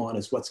voting on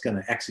is what's going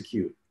to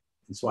execute.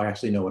 And so I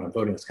actually know what I'm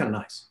voting on. It's kind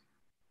of nice.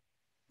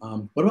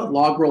 What about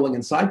log rolling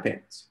and side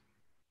payments?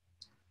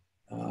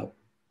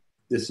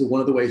 This is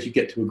one of the ways you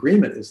get to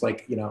agreement. Is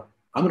like, you know,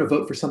 I'm going to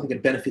vote for something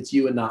that benefits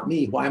you and not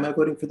me. Why am I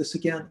voting for this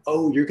again?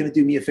 Oh, you're going to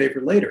do me a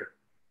favor later.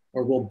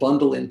 Or we'll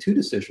bundle in 2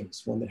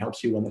 decisions, one that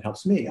helps you, one that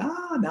helps me.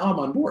 Ah, now I'm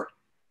on board.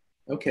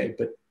 Okay,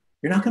 but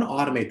you're not going to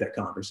automate that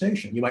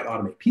conversation. You might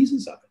automate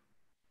pieces of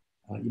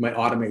it. You might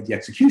automate the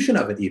execution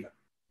of it even.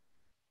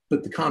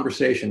 But the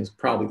conversation is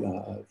probably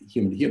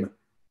human to human.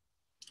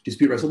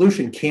 Dispute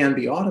resolution can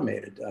be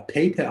automated.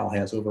 PayPal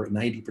has over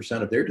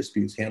 90% of their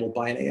disputes handled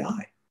by an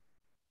AI.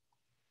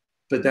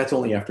 But that's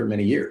only after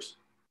many years.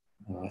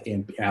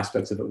 And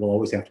aspects of it will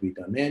always have to be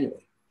done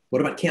manually.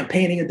 What about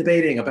campaigning and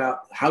debating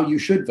about how you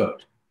should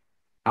vote?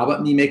 How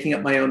about me making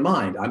up my own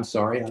mind? I'm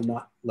sorry, I'm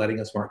not letting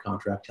a smart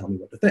contract tell me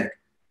what to think.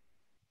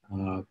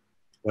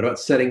 What about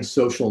setting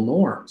social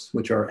norms,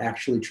 which are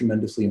actually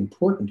tremendously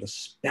important,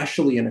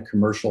 especially in a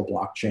commercial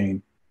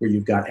blockchain where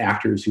you've got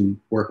actors who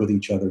work with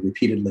each other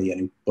repeatedly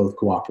and who both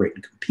cooperate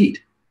and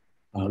compete.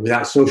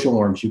 Without social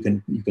norms, you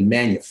can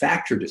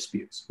manufacture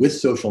disputes. With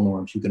social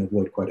norms, you can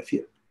avoid quite a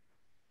few.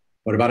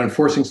 What about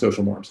enforcing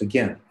social norms?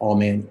 Again, all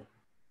manual.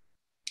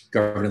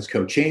 Governance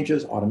code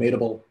changes,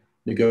 automatable,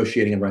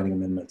 negotiating and writing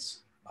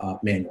amendments,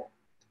 manual.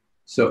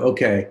 So,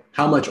 okay,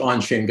 how much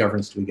on-chain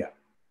governance do we get?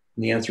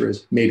 And the answer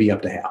is maybe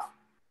up to half.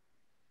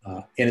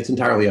 And it's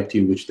entirely up to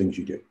you which things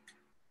you do.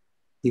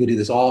 You can do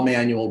this all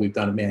manual. We've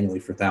done it manually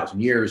for 1,000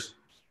 years,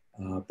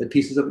 but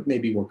pieces of it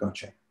maybe work on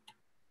chain.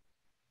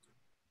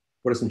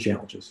 What are some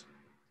challenges?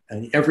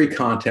 In every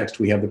context,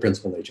 we have the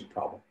principal agent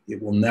problem.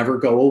 It will never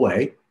go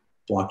away.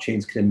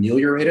 Blockchains can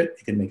ameliorate it.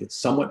 It can make it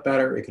somewhat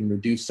better. It can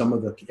reduce some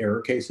of the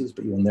error cases,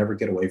 but you will never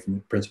get away from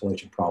the principal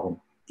agent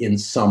problem in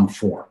some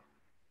form.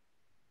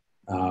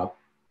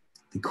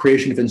 The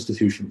creation of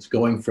institutions,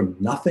 going from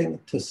nothing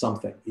to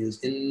something,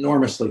 is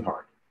enormously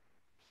hard.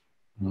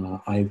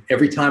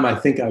 Every time I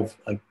think I've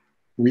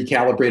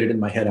recalibrated in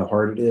my head how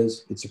hard it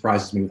is, it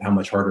surprises me with how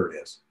much harder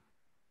it is.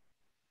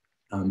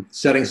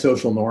 Setting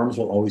social norms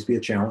will always be a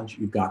challenge.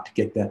 You've got to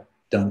get that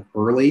done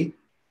early.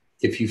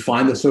 If you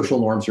find the social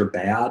norms are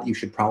bad, you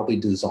should probably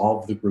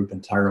dissolve the group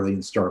entirely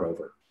and start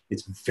over.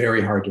 It's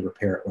very hard to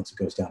repair it once it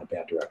goes down a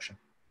bad direction.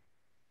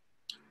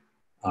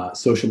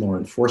 Social norm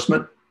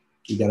enforcement,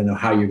 you got to know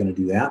how you're going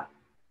to do that.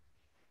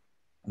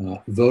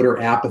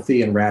 Voter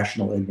apathy and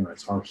rational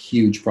ignorance are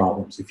huge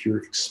problems. If you're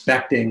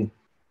expecting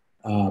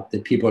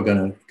that people are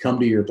going to come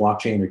to your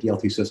blockchain or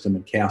DLT system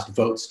and cast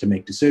votes to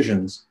make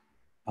decisions,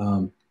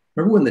 remember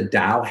when the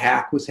DAO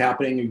hack was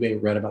happening? You may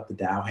have read about the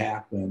DAO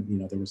hack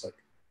when there was like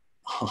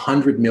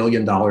 $100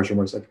 million or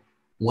more. It's like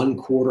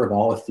 1/4 of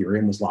all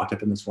Ethereum was locked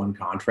up in this one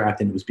contract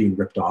and it was being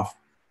ripped off.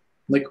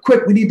 Like,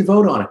 quick, we need to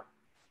vote on it.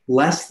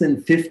 Less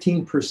than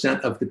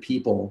 15% of the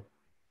people,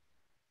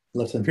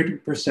 less than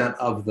 50%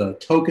 of the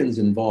tokens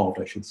involved,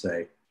 I should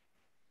say,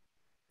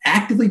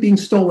 actively being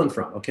stolen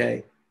from,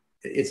 okay?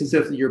 It's as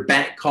if your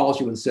bank calls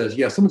you and says,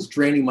 yeah, someone's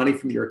draining money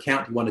from your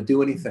account. Do you want to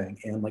do anything?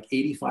 And like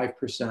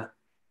 85%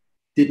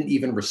 didn't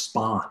even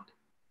respond.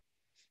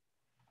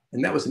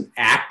 And that was an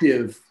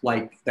active,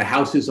 like the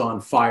house is on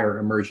fire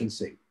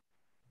emergency.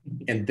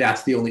 And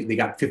that's they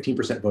got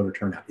 15% voter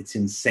turnout. It's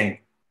insane.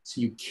 So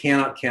you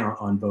cannot count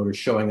on voters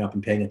showing up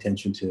and paying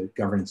attention to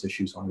governance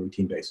issues on a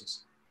routine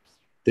basis.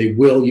 They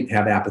will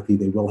have apathy.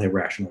 They will have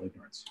rational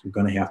ignorance. You're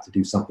going to have to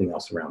do something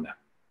else around that.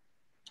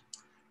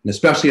 And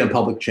especially on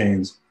public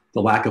chains,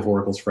 the lack of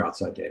oracles for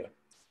outside data.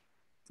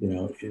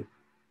 And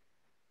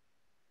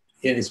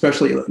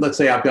especially, let's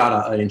say I've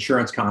got an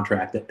insurance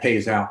contract that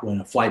pays out when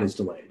a flight is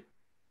delayed.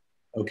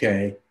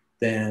 Okay,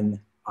 then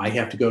I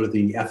have to go to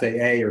the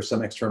FAA or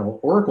some external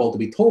oracle to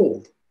be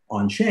told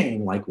on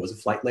chain, like, was a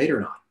flight late or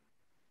not?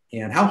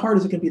 And how hard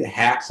is it going to be to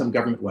hack some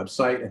government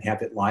website and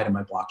have it lie to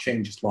my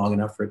blockchain just long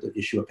enough for it to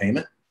issue a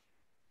payment?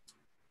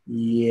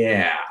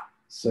 Yeah.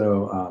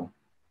 So,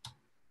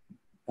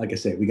 like I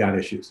say, we got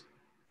issues.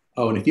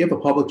 Oh, and if you have a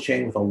public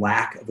chain with a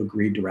lack of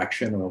agreed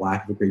direction or a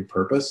lack of agreed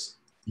purpose,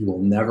 you will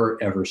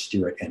never, ever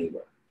steer it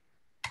anywhere.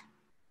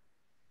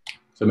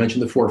 So I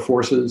mentioned the 4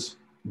 forces.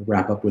 We'll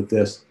wrap up with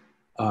this.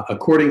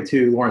 According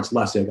to Lawrence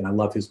Lessig, and I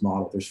love his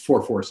model, there's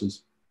 4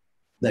 forces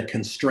that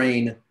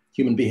constrain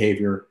human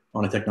behavior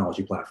on a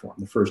technology platform.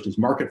 The first is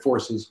market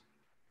forces,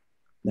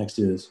 next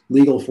is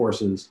legal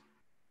forces,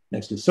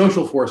 next is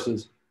social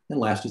forces, and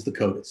last is the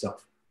code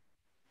itself.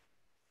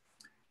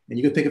 And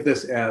you can think of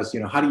this as,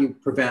 how do you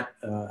prevent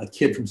a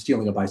kid from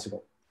stealing a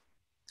bicycle?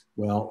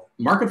 Well,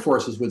 market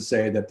forces would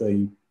say that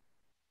the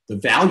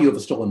value of a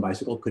stolen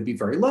bicycle could be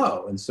very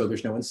low, and so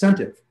there's no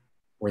incentive.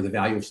 Or the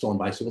value of stolen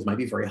bicycles might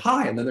be very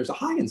high, and then there's a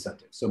high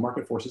incentive. So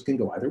market forces can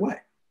go either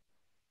way.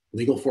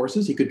 Legal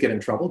forces, he could get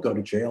in trouble, go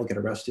to jail, get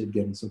arrested,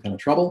 get in some kind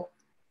of trouble.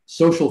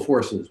 Social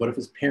forces, what if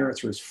his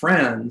parents or his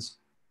friends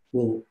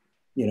will,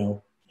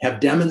 have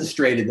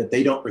demonstrated that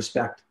they don't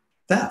respect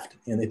theft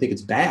and they think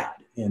it's bad.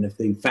 And if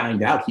they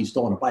find out he's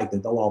stolen a bike,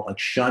 that they'll all like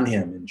shun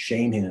him and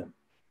shame him.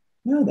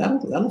 Well,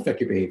 that'll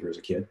affect your behavior as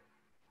a kid.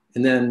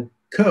 And then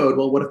code,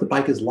 well, what if the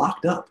bike is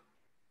locked up?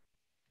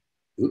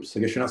 Oops,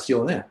 I guess you're not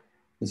stealing that.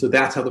 And so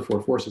that's how the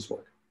 4 forces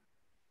work.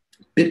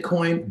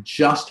 Bitcoin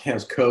just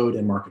has code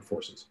and market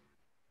forces.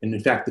 And in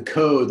fact, the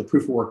code, the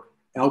proof of work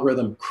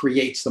algorithm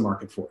creates the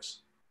market force.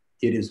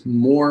 It is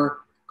more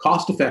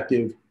cost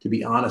effective, to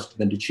be honest,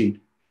 than to cheat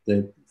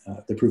the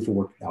proof of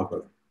work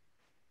algorithm.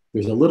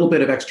 There's a little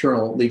bit of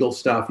external legal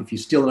stuff. If you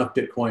steal enough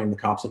Bitcoin, the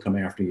cops will come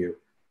after you.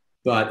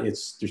 But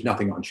there's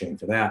nothing on chain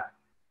for that.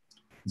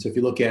 And so if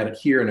you look at it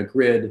here in a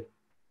grid,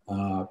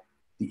 the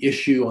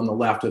issue on the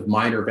left of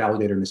minor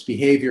validator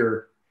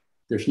misbehavior,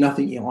 there's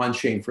nothing on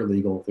chain for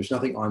legal. There's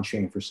nothing on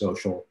chain for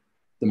social.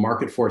 The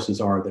market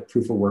forces are that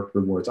proof of work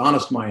rewards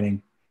honest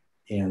mining,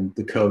 and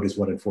the code is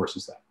what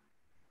enforces that.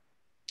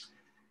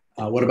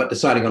 What about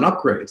deciding on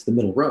upgrades, the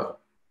middle row?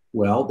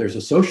 Well, there's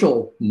a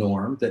social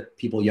norm that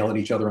people yell at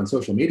each other on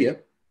social media.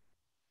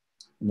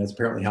 And that's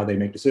apparently how they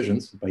make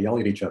decisions, by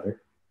yelling at each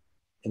other.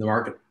 And the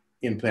market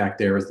impact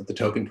there is that the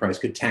token price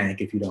could tank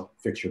if you don't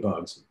fix your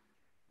bugs.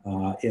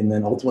 And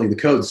then ultimately the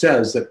code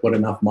says that what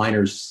enough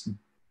miners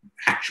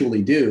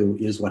actually do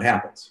is what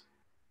happens.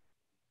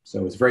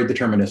 So it's very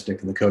deterministic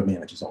and the code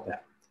manages all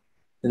that.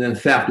 And then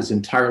theft is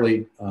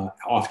entirely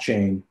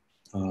off-chain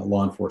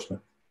law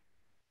enforcement.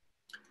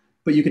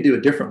 But you could do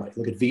it differently.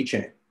 Look at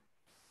VeChain.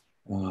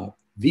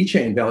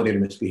 VeChain validator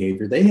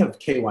misbehavior, they have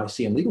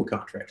KYC and legal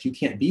contracts. You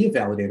can't be a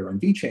validator on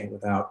VeChain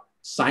without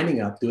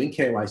signing up, doing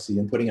KYC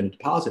and putting in a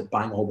deposit,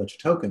 buying a whole bunch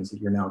of tokens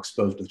that you're now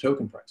exposed to the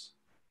token price.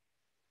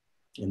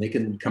 And they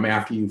can come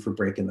after you for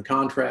breaking the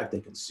contract. They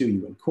can sue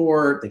you in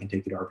court. They can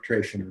take you to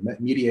arbitration or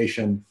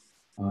mediation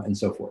and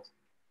so forth.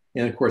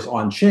 And of course,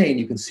 on chain,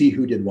 you can see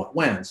who did what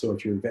when. So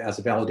if you're, as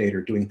a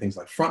validator, doing things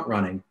like front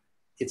running,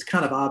 it's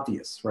kind of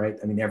obvious, right?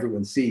 I mean,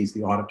 everyone sees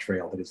the audit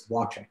trail that is the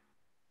blockchain.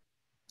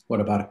 What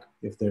about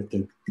if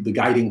the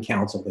guiding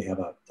council, they have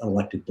an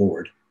elected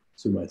board,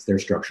 so that's their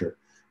structure.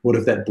 What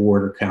if that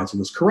board or council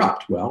is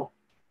corrupt? Well,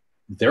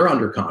 they're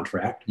under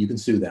contract. You can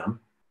sue them.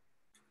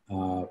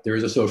 There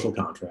is a social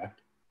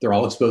contract. They're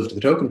all exposed to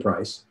the token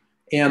price.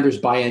 And there's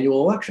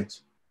biannual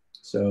elections.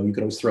 So you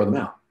can always throw them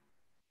out.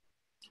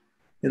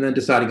 And then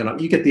deciding on,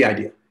 you get the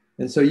idea.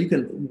 And so you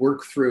can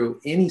work through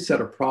any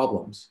set of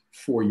problems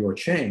for your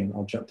chain.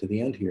 I'll jump to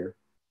the end here.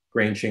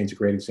 Grain chain's a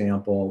great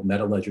example.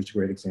 MetaLedger's a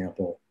great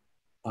example.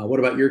 What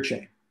about your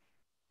chain?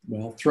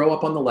 Well, throw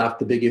up on the left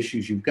the big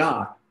issues you've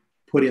got,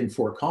 put in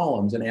 4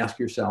 columns and ask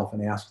yourself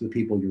and ask the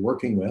people you're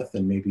working with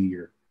and maybe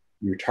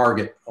your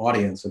target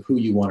audience of who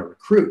you want to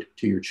recruit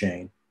to your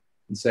chain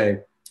and say,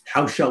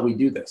 how shall we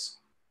do this?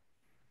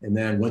 And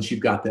then once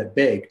you've got that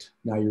baked,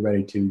 now you're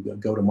ready to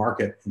go to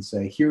market and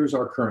say, here's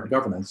our current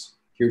governance.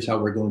 Here's how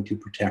we're going to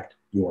protect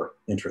your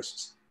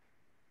interests.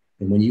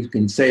 And when you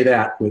can say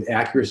that with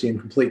accuracy and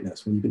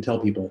completeness, when you can tell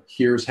people,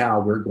 here's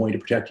how we're going to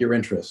protect your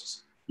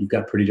interests, you've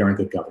got pretty darn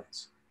good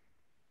governance.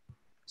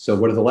 So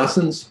what are the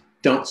lessons?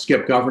 Don't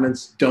skip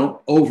governance.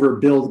 Don't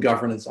overbuild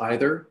governance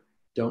either.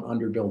 Don't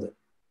underbuild it.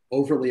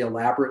 Overly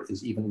elaborate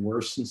is even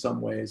worse in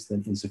some ways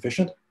than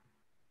insufficient.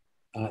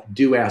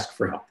 Do ask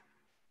for help.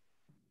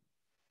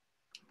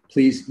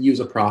 Please use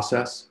a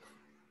process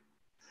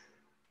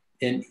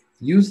and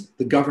use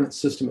the governance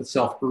system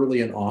itself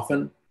early and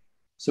often.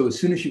 So as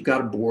soon as you've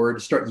got a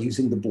board, start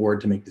using the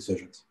board to make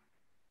decisions.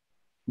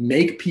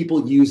 Make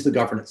people use the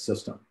governance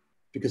system,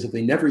 because if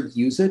they never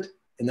use it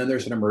and then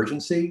there's an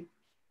emergency,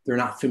 they're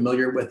not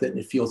familiar with it and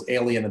it feels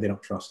alien and they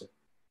don't trust it.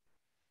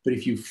 But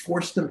if you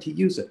force them to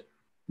use it,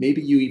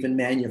 maybe you even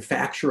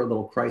manufacture a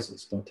little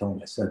crisis. Don't tell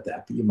them I said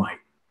that, but you might.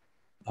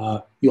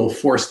 You'll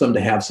force them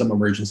to have some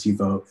emergency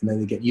vote and then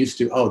they get used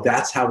to, oh,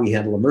 that's how we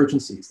handle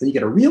emergencies. Then you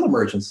get a real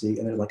emergency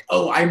and they're like,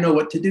 oh, I know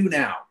what to do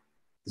now.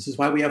 This is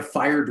why we have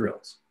fire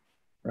drills,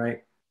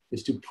 right?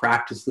 Is to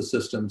practice the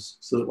systems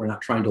so that we're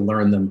not trying to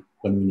learn them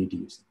when we need to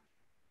use them.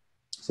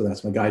 So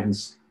that's my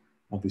guidance.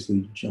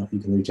 Obviously, you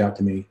can reach out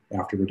to me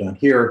after we're done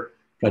here,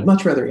 but I'd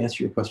much rather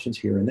answer your questions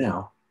here and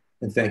now.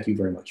 And thank you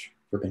very much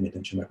for paying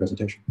attention to my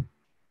presentation.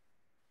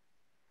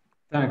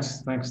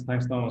 Thanks,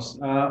 Thomas.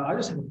 I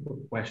just have a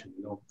quick question.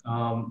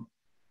 How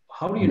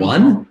do you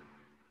know?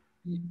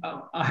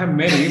 I have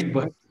many,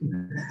 but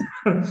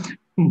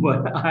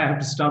but I have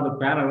to start the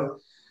panel.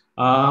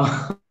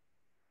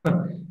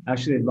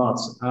 Actually,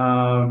 lots.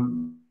 How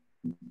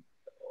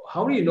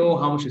do you know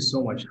how much is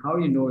so much? How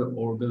do you know you're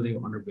overbuilding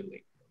or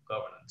underbuilding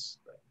governance?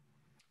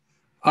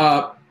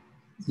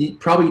 You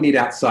probably need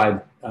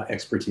outside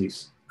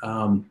expertise.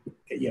 Have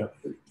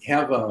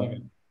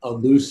a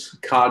loose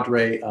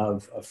cadre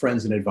of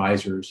friends and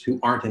advisors who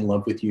aren't in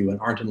love with you and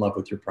aren't in love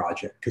with your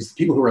project. Because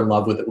people who are in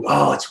love with it,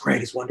 oh, it's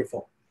great, it's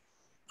wonderful.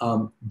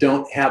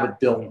 Don't have it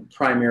built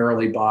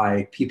primarily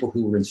by people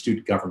who were in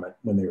student government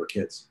when they were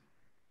kids.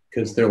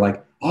 Because they're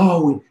like,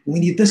 oh, we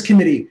need this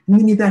committee,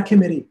 we need that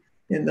committee.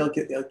 And they'll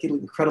get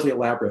incredibly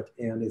elaborate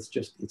and it's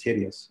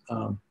hideous.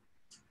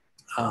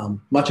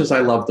 Much as I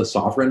love the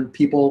sovereign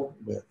people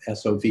with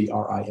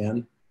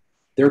SOVRIN,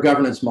 their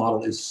governance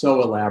model is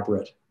so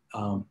elaborate.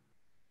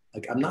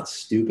 Like, I'm not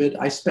stupid.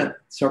 I spent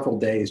several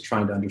days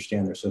trying to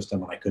understand their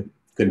system and I couldn't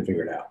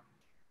figure it out.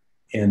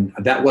 And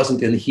that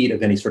wasn't in the heat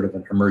of any sort of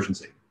an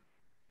emergency.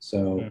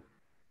 So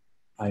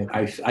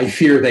I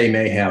fear they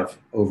may have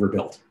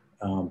overbuilt.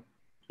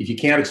 If you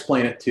can't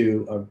explain it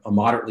to a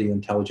moderately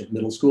intelligent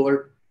middle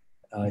schooler,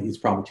 it's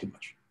probably too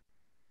much.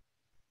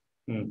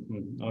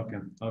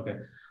 Okay.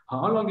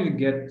 How long did you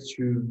get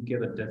to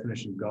get a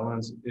definition?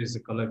 Governance is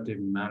the collective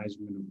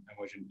management of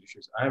emergent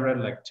issues. I read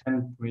like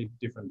 10, 20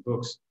 different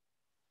books.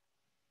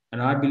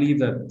 And I believe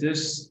that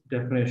this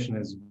definition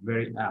is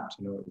very apt.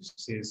 It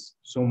says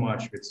so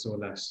much with so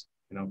less.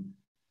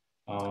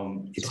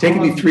 It's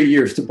taken me 3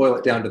 years to boil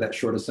it down to that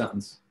short a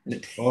sentence.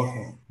 And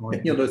okay.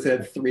 You'll notice it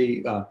had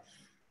three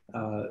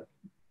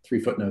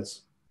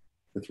footnotes,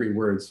 the 3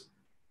 words.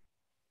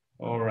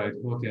 All right.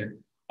 Okay.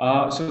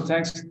 So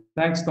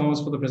thanks,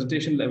 Thomas, for the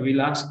presentation.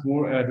 We'll ask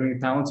more during the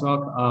panel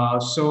talk.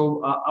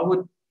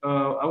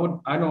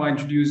 I know I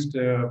introduced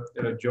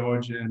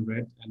George and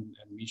Red and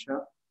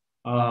Misha.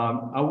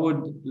 I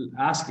would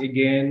ask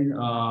again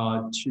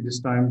this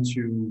time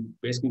to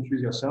basically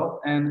introduce yourself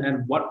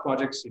and what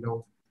projects,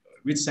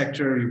 which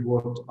sector you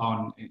worked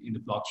on in the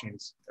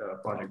blockchains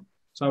project.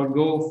 So I would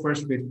go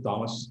first with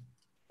Thomas.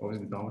 What was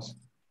it, Thomas?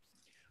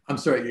 I'm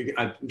sorry,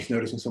 I was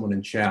noticing someone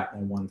in chat. I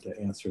wanted to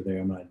answer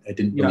there. I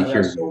didn't really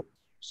hear you.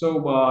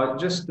 So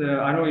just,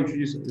 I know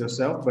introduce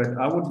yourself, but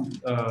I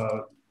would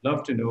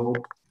love to know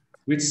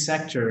which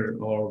sector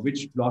or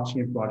which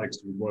blockchain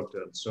projects you worked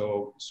on.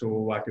 So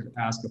I could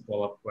ask a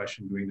follow-up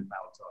question during the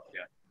panel talk.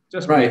 Yeah,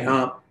 just right.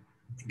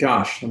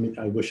 Gosh,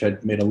 I wish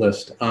I'd made a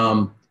list.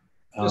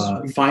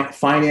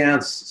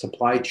 Finance,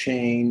 supply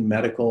chain,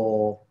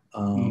 medical,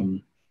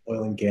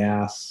 oil and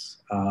gas.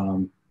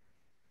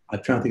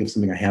 I'm trying to think of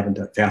something I haven't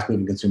done.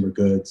 Fast-moving consumer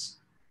goods,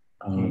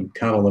 kind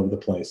of all over the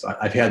place.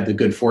 I've had the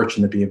good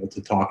fortune to be able to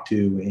talk to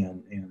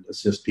and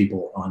assist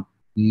people on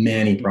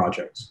many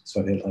projects. So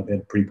I've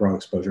had pretty broad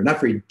exposure, not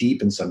very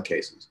deep in some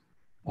cases,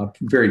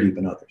 very deep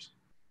in others.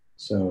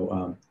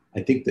 So I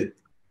think that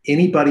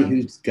anybody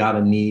who's got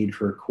a need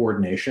for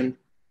coordination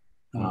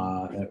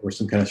or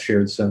some kind of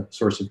shared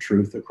source of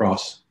truth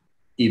across,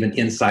 even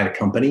inside a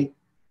company,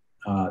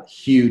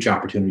 huge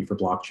opportunity for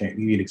blockchain. I'll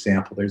give you an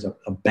example. There's a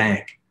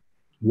bank.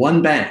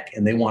 One bank,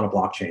 and they want a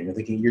blockchain. You're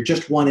thinking, you're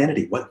just one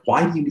entity.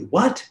 Why do you need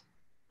what?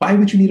 Why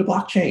would you need a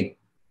blockchain?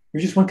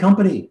 You're just one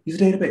company. Use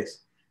a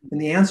database.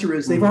 And the answer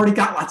is they've already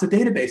got lots of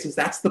databases.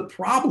 That's the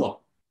problem.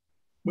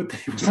 What they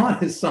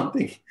want is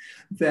something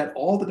that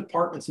all the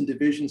departments and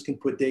divisions can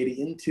put data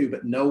into,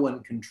 but no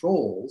one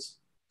controls.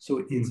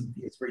 So it's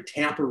very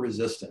tamper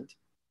resistant.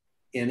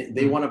 And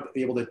they want to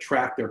be able to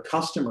track their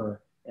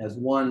customer as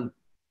one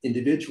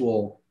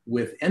individual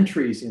with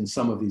entries in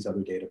some of these other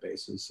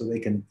databases. So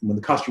they can, when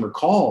the customer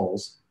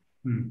calls,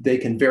 they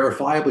can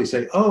verifiably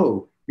say,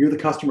 oh, you're the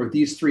customer of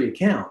these 3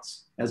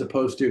 accounts, as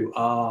opposed to,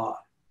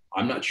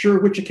 I'm not sure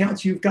which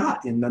accounts you've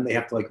got. And then they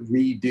have to like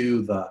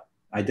redo the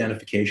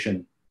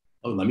identification.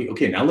 Oh, now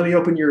let me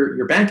open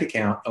your bank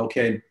account.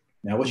 Okay,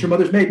 now what's your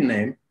mother's maiden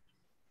name?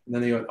 And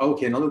then they go,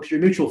 okay, now look at your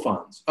mutual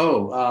funds.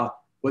 Oh,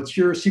 what's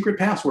your secret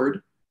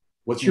password?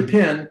 What's your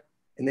PIN?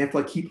 And they have to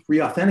like keep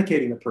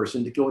re-authenticating the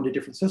person to go into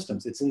different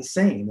systems. It's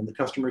insane, and the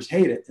customers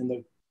hate it, and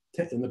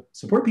the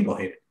support people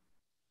hate it.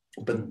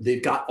 But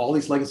they've got all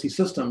these legacy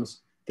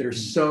systems that are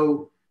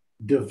so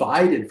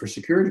divided for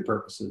security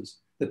purposes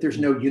that there's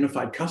no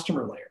unified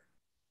customer layer.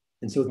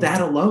 And so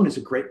that alone is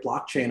a great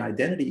blockchain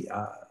identity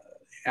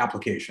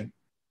application.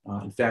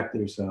 In fact,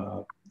 there's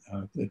a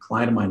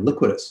client of mine,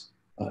 Liquidus,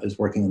 is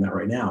working on that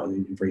right now. They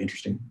do very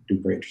interesting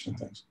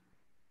things.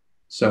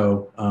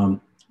 So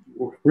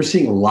we're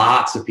seeing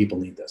lots of people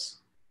need this,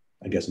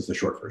 I guess is the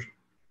short version.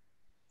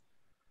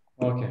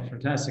 Okay,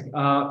 fantastic.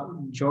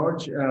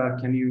 George,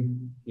 can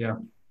you, yeah.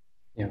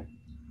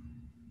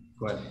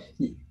 Go ahead.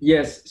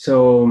 Yes,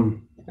 so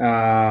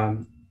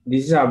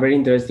this is a very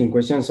interesting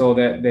question. So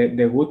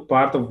the good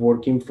part of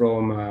working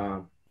from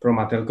a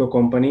telco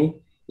company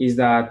is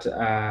that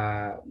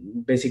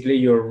basically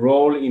your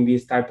role in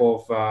this type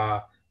of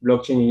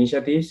blockchain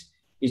initiatives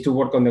is to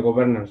work on the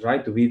governance,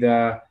 right? To be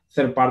the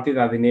third party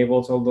that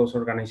enables all those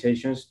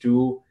organizations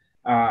to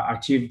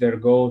achieve their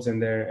goals and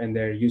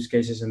their use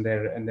cases and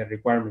their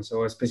requirements.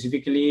 So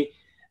specifically,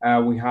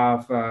 we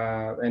have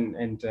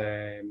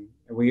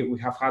we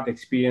have had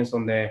experience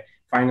on the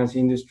finance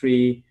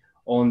industry,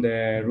 on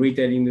the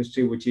retail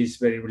industry, which is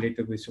very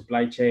related with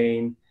supply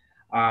chain,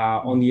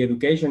 on the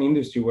education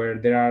industry, where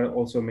there are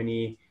also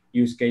many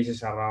use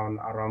cases around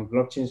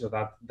blockchain. So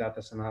that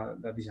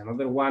is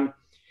another one.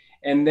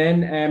 And then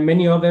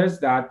many others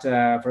that,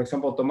 for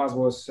example, Thomas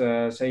was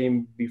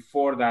saying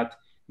before that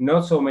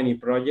not so many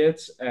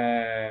projects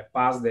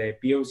pass the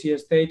POC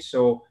stage.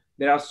 So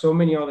there are so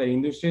many other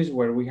industries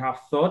where we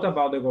have thought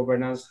about the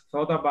governance,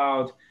 thought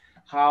about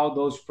how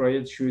those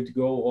projects should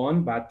go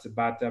on, but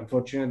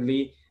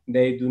unfortunately,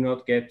 they do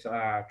not get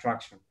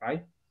traction,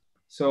 right?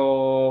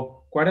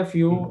 So quite a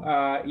few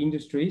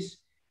industries,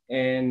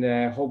 and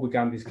hope we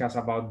can discuss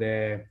about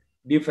the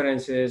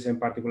differences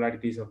and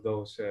particularities of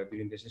those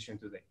during the session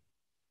today.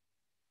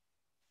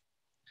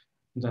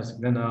 Fantastic.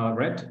 Then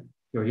Red,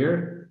 you're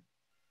here?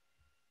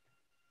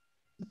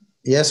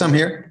 Yes, I'm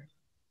here.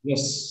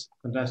 Yes,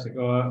 fantastic.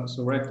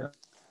 So Red,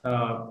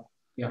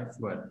 yeah,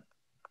 go ahead.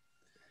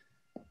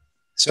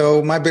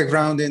 So my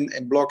background in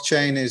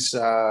blockchain is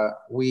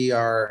we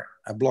are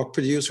a block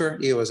producer.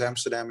 EOS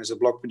Amsterdam is a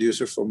block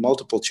producer for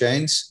multiple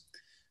chains.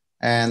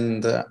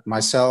 And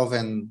myself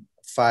and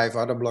four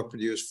other block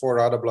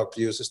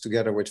producers,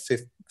 together with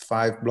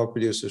 5 block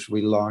producers,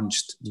 we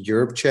launched the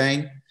Europe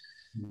chain.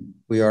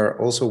 We are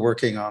also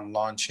working on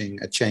launching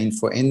a chain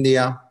for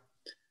India.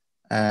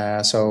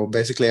 So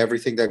basically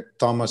everything that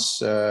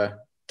Thomas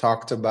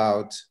talked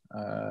about,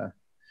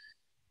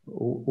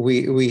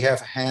 we have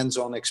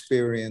hands-on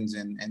experience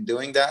in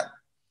doing that.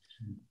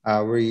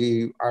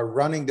 We are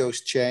running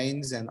those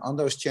chains, and on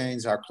those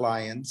chains are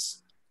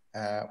clients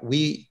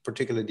we,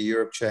 particularly the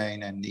Europe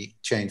chain and the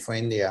chain for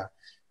India,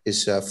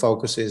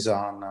 focuses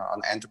on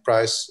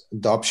enterprise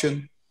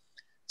adoption.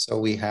 So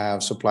we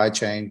have supply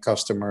chain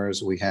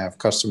customers, we have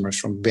customers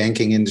from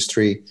banking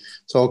industry,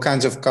 so all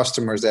kinds of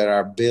customers that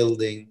are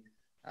building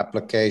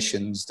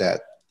applications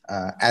that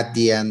at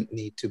the end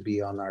need to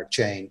be on our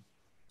chain.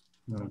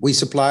 We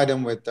supply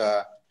them with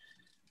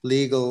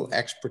legal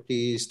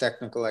expertise,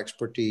 technical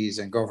expertise,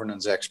 and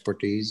governance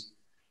expertise.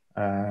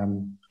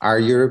 Our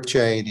Europe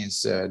chain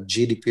is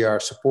GDPR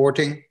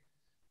supporting,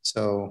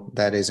 so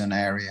that is an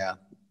area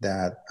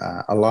that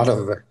a lot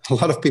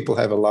of people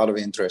have a lot of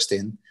interest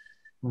in,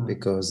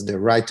 because the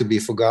right to be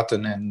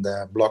forgotten and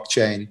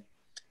blockchain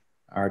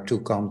are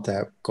two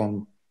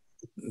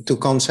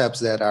concepts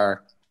that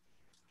are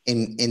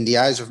in the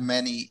eyes of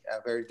many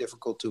very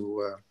difficult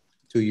to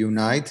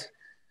unite.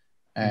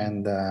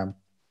 And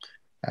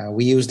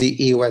we use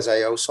the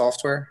EOS.io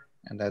software,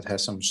 and that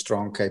has some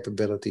strong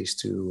capabilities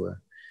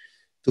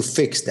to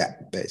fix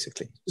that,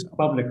 basically. So,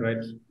 public, right?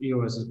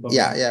 EOS is public.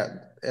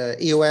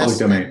 EOS. Public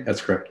domain,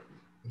 that's correct.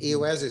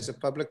 EOS is a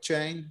public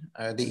chain.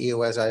 The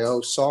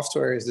EOS.io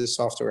software is the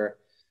software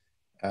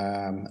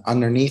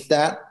underneath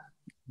that.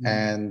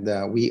 And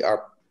we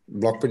are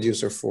block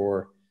producer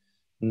for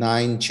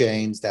 9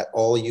 chains that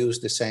all use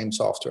the same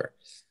software.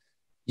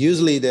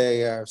 Usually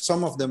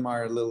some of them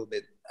are a little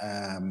bit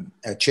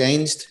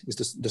changed.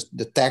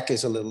 The tech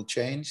is a little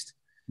changed.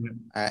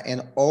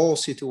 In all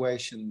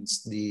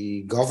situations,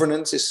 the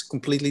governance is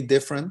completely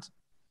different.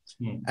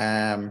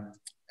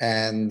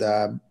 And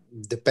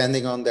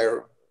depending on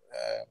their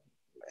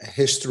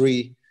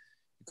history,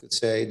 you could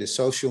say the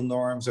social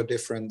norms are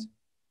different.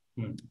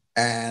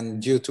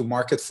 And due to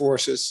market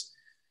forces,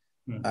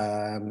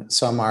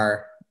 some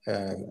are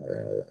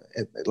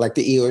like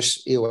the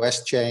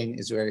EOS chain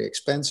is very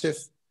expensive.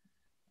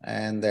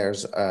 And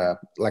there's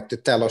like the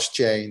Telos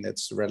chain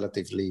that's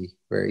relatively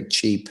very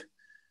cheap.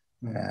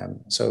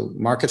 So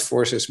market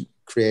forces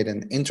create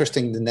an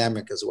interesting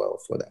dynamic as well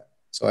for that.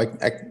 So I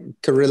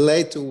can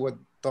relate to what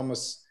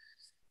Thomas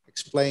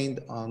explained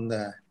on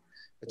the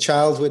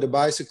child with a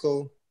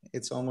bicycle.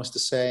 It's almost the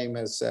same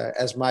as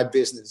my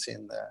business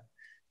in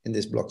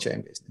this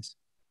blockchain business.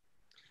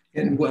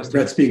 And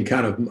Brett's being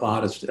kind of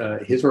modest.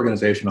 His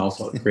organization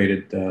also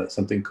created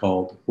something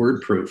called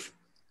WordProof,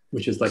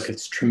 which is like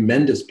this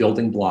tremendous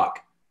building block.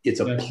 It's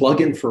a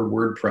plugin for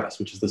WordPress,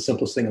 which is the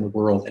simplest thing in the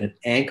world, and it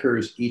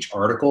anchors each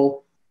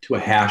article to a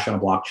hash on a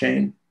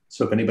blockchain.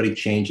 So if anybody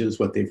changes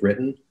what they've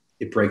written,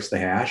 it breaks the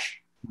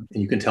hash, and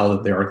you can tell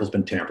that the article's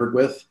been tampered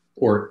with,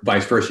 or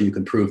vice versa. You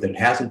can prove that it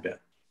hasn't been,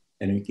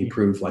 and you can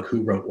prove like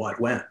who wrote what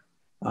when.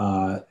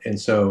 And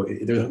so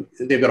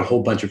they've got a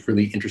whole bunch of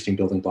really interesting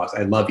building blocks.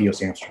 I love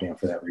EOS Amsterdam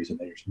for that reason.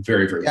 They're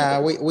very, very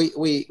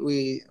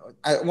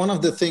one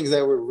of the things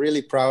that we're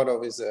really proud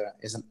of is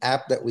an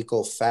app that we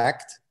call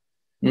Fact,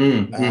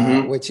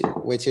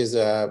 which is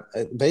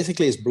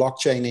basically is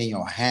blockchain in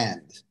your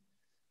hand.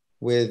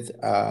 With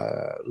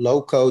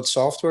low code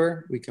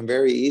software, we can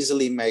very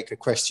easily make a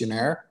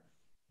questionnaire.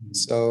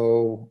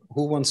 So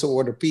who wants to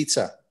order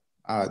pizza?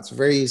 It's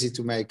very easy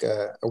to make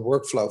a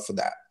workflow for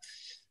that.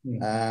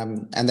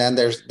 And then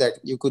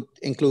you could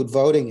include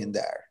voting in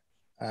there.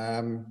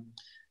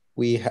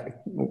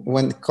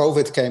 When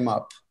COVID came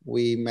up,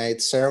 we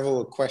made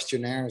several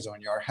questionnaires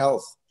on your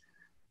health.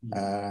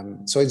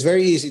 So it's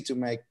very easy to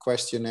make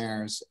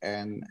questionnaires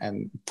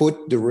and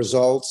put the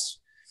results,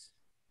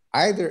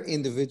 either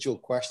individual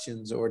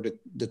questions or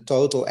the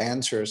total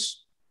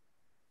answers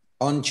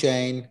on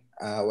chain,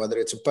 whether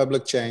it's a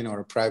public chain or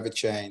a private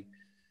chain.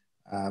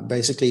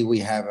 Basically, we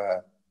have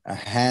a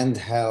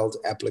handheld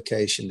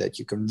application that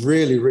you can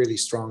really, really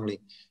strongly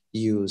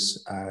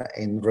use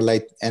in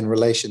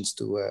relations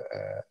to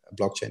a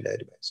blockchain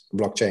database,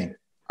 blockchain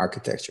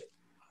architecture.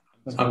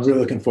 I'm really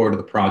looking forward to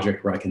the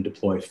project where I can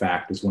deploy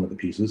Fact as one of the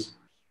pieces.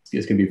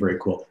 It's going to be very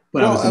cool.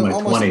 When I was in my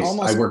 20s,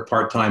 I worked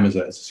part-time as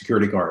a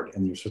security guard,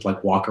 and you're supposed to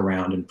like walk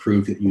around and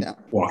prove that you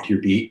walked your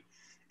beat.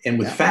 And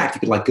with Fact, you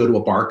could like go to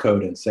a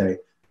barcode and say,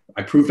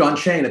 I proved on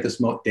chain at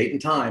this date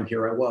and time,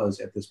 here I was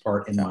at this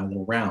part in my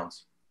little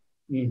rounds.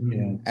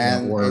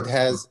 And it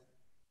has,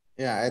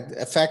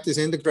 Fact is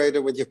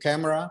integrated with your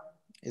camera.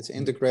 It's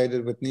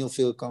integrated with near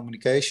field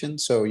communication.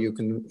 So you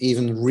can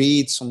even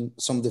read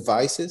some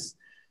devices.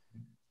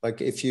 Like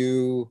if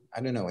you're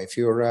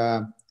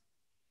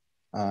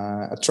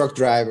a truck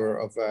driver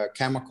of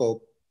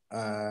chemical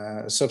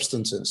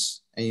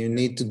substances, and you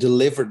need to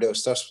deliver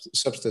those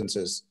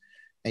substances,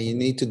 and you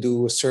need to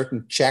do a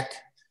certain check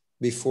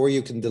before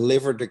you can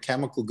deliver the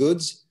chemical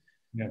goods.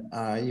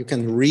 You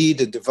can read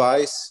the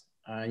device,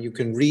 you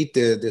can read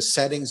the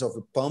settings of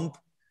a pump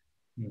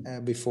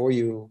before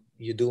you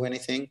do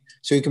anything.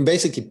 So you can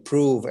basically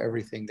prove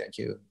everything that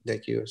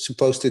you're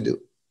supposed to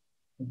do.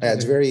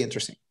 It's very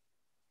interesting.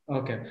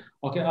 Okay.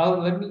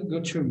 Let me go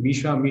to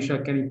Misha. Misha,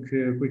 can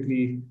you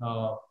quickly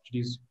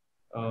introduce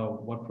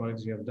what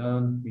projects you have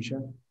done,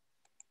 Misha?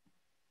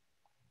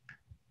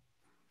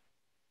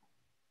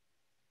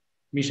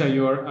 Misha,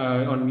 you're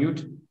on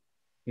mute.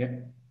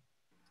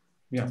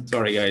 Yeah.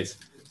 Sorry, guys.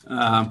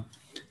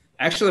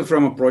 Actually,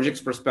 from a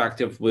project's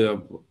perspective, we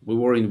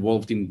were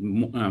involved in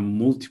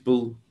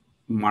multiple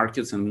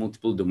markets and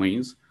multiple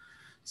domains: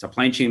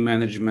 supply chain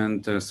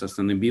management,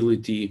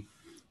 sustainability,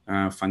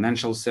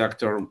 financial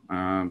sector,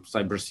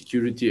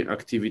 cybersecurity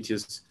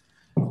activities,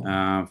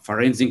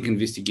 forensic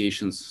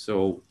investigations. So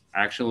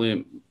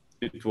actually,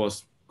 it was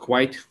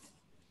quite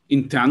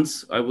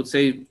intense, I would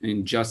say, in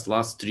just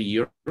last 3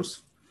 years.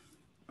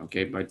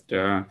 Okay, but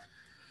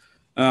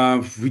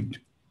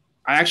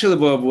I actually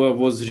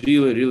was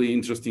really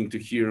interesting to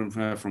hear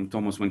from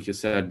Thomas when he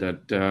said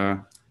that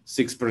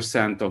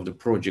 6% of the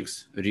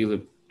projects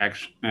really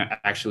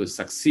actually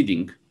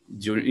succeeding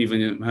during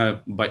even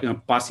by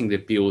passing the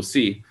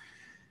POC.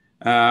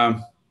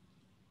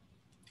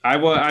 I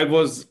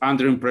was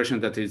under impression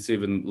that it's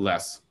even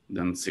less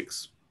than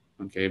 6.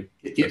 Okay,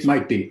 it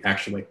might be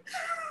actually.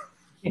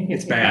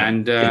 It's bad.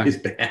 And it is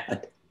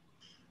bad.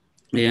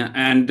 Yeah,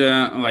 and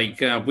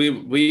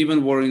we even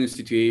were in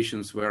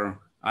situations where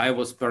I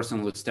was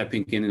personally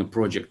stepping in a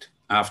project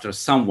after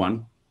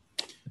someone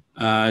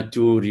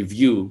to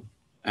review,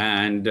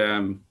 and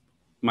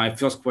my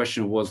first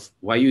question was,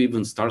 why you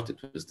even started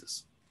with this?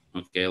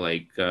 Okay,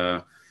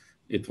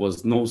 it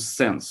was no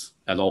sense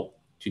at all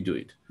to do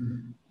it.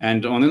 Mm-hmm.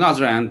 And on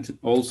another hand,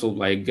 also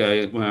we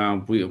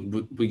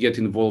get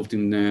involved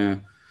in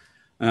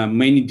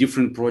many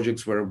different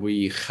projects where we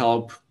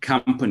help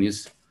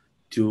companies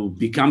to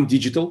become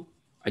digital.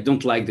 I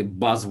don't like the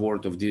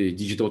buzzword of the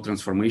digital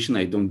transformation.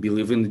 I don't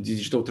believe in the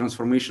digital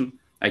transformation.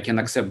 I can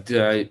accept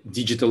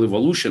digital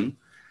evolution,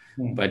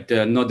 but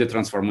not the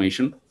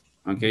transformation.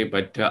 Okay,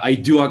 but I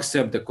do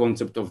accept the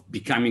concept of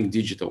becoming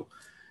digital.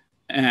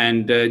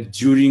 And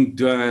during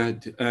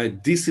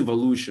this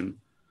evolution,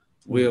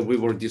 we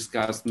were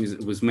discussing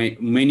with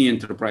many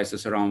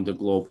enterprises around the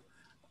globe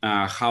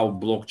how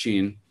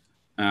blockchain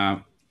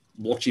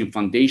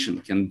foundation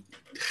can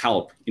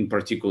help in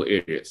particular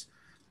areas.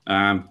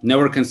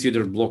 Never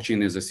considered blockchain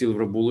as a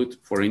silver bullet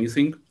for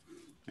anything.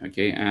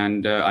 Okay,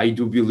 and I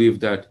do believe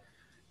that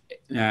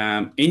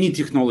any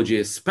technology,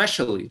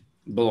 especially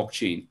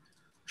blockchain,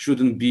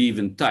 shouldn't be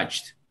even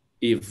touched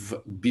if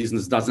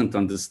business doesn't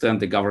understand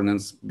the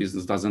governance,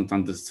 business doesn't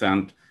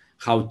understand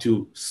how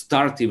to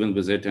start even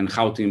with it and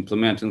how to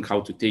implement and how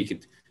to take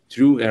it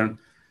through, and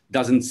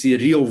doesn't see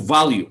real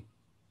value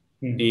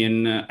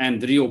in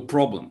and real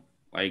problem.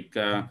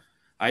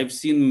 I've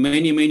seen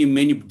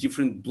many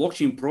different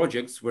blockchain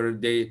projects where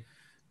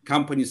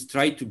companies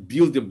try to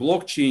build a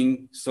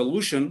blockchain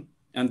solution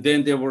and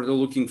then they were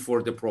looking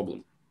for the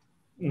problem.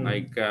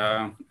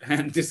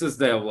 And this is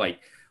the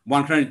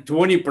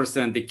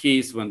 120% the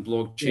case when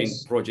blockchain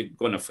project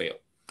gonna fail.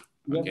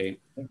 Okay.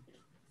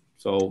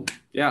 So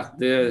yeah,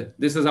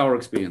 this is our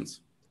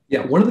experience.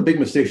 Yeah, one of the big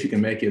mistakes you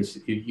can make is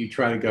you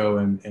try to go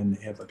and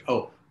have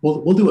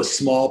we'll do a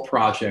small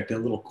project in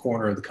a little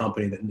corner of the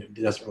company that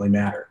doesn't really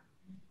matter.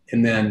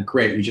 And then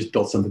great, you just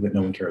built something that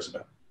no one cares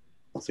about.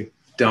 It's like,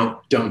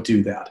 don't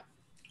do that.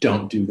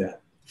 Don't do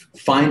that.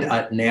 Find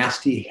a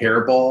nasty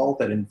hairball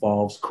that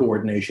involves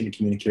coordination and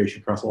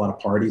communication across a lot of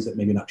parties that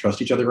maybe not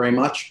trust each other very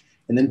much,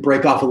 and then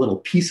break off a little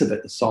piece of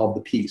it to solve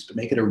the piece, but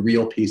make it a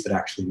real piece that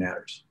actually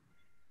matters.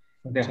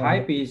 The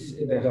hype is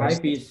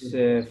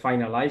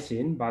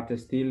finalizing, but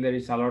still there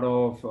is a lot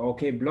of,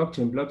 okay,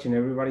 blockchain,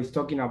 everybody's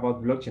talking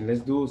about blockchain.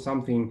 Let's do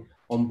something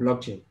on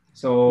blockchain.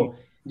 So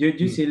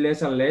you see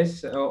less and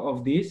less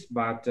of this,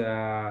 but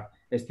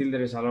still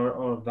there is a lot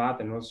of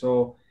that. And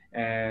also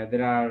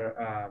there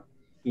are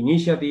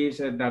initiatives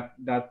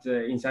that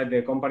inside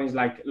the companies,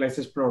 like, let's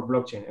explore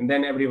blockchain. And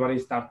then everybody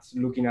starts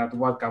looking at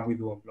what can we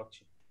do on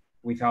blockchain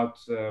without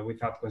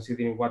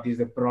considering what is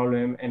the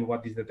problem and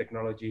what is the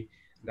technology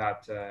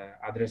that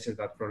addresses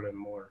that problem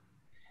more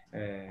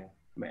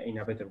in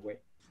a better way.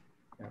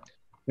 Yeah.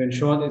 In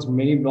short, it's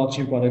many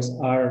blockchain products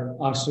are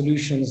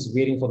solutions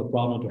waiting for the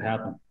problem to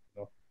happen.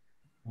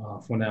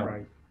 For now,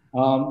 right.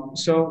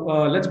 So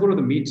let's go to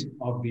the meat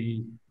of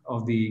the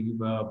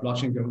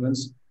blockchain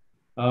governance.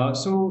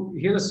 So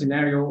here's a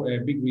scenario: a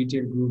big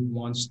retail group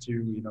wants to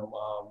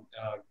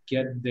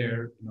get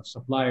their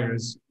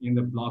suppliers in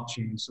the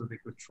blockchain so they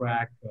could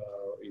track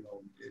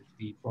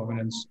the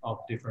provenance of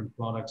different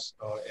products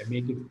and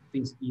make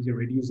things easier,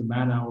 reduce the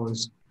man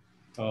hours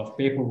of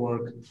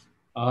paperwork.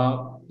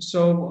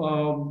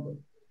 So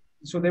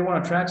they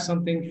want to track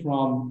something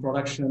from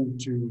production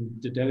to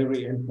the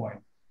delivery endpoint.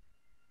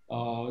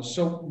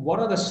 So what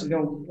are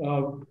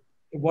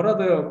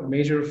the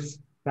major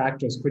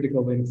factors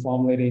critical in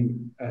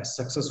formulating a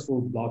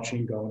successful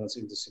blockchain governance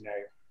in this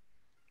scenario?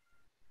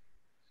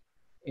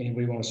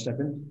 Anybody want to step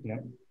in? Yeah.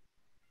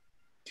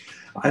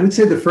 I would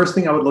say the first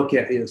thing I would look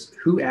at is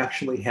who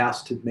actually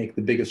has to make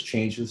the biggest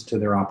changes to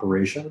their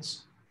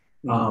operations,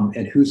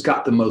 and who's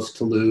got the most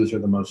to lose or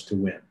the most to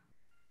win.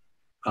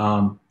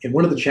 And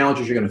one of the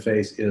challenges you're going to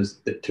face is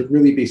that to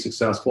really be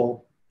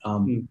successful,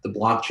 the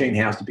blockchain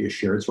has to be a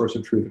shared source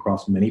of truth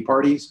across many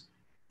parties.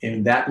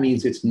 And that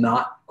means it's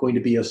not going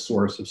to be a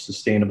source of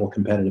sustainable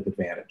competitive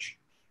advantage.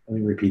 Let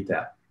me repeat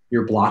that.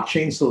 Your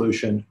blockchain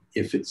solution,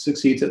 if it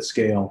succeeds at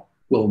scale,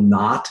 will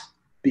not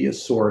be a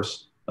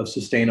source of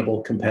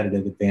sustainable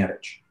competitive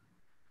advantage,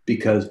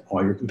 because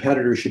all your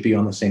competitors should be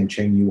on the same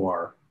chain you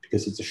are,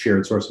 because it's a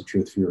shared source of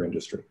truth for your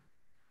industry.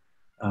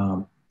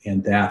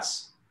 And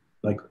that's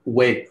like,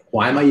 wait,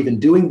 why am I even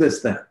doing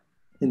this then?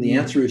 And the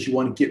answer is you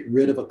want to get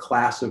rid of a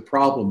class of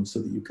problems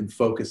so that you can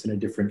focus in a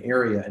different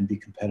area and be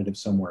competitive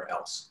somewhere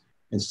else.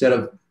 Instead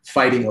of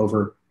fighting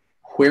over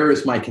where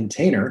is my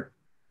container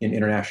in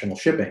international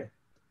shipping,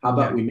 how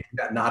about we make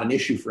that not an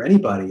issue for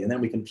anybody? And then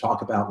we can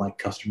talk about like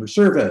customer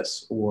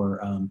service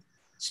or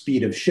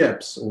speed of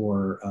ships,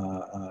 or,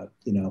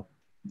 you know,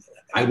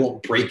 I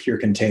won't break your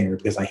container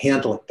because I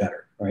handle it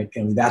better, right?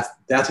 And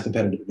that's a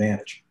competitive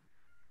advantage.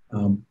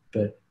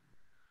 But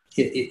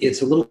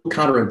it's a little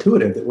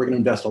counterintuitive that we're going to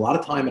invest a lot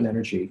of time and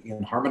energy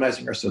in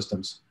harmonizing our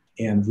systems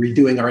and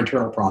redoing our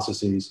internal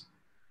processes,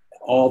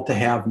 all to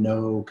have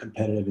no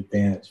competitive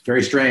advantage.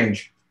 Very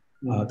strange.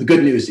 The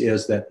good news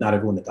is that not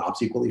everyone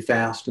adopts equally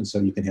fast, and so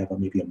you can have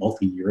maybe a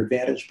multi-year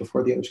advantage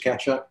before the others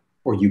catch up,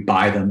 or you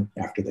buy them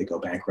after they go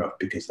bankrupt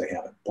because they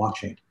haven't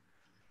blockchained.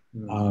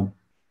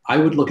 I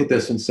would look at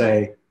this and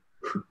say,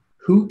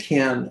 who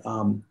can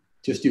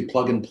just do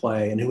plug and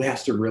play, and who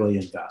has to really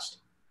invest?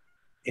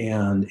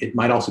 And it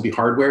might also be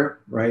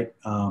hardware, right?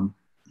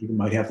 You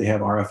might have to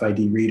have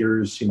RFID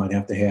readers. You might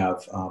have to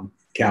have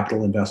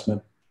capital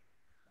investment.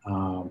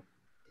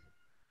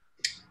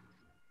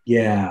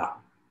 Yeah.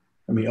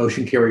 I mean,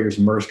 ocean carriers,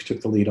 Maersk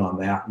took the lead on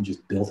that and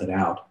just built it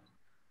out.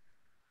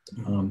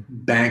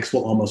 Banks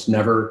will almost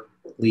never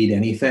lead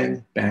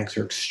anything. Banks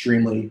are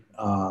extremely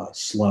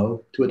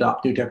slow to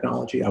adopt new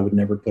technology. I would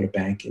never put a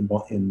bank in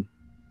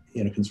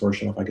a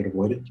consortium if I could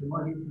avoid it.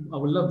 I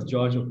would love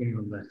George's opinion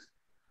on that.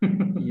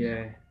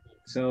 Yeah.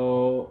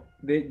 So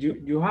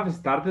you have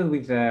started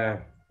with, I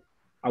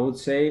would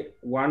say,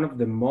 one of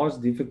the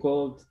most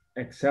difficult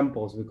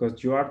examples,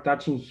 because you are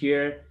touching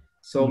here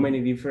so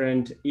many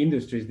different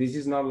industries. This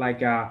is not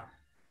like a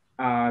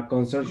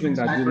consortium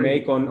that you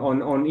make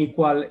on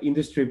equal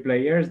industry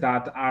players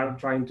that are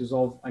trying to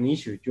solve an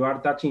issue. You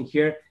are touching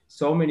here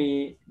so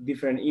many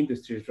different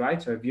industries,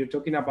 right? So if you're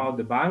talking about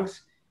the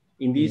banks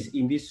in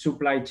this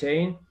supply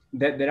chain,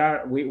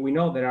 that we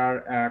know there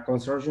are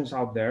consortiums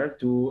out there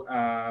to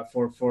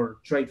for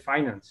trade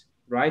finance,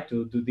 right?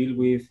 To deal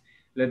with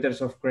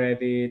letters of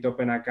credit,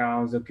 open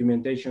accounts,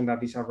 documentation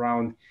that is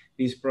around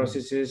these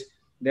processes.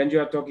 Then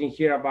you are talking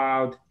here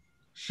about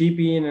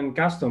shipping and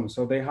customs,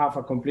 so they have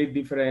a complete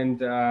different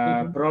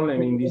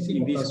problem in this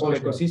whole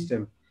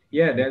ecosystem.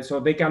 Yeah,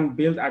 so they can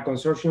build a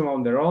consortium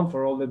on their own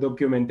for all the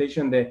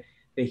documentation, the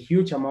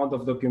huge amount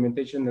of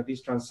documentation that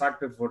is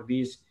transacted for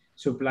these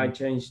supply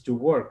chains to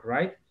work,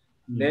 right?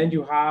 Then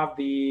you have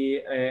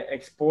the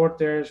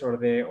exporters or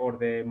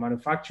the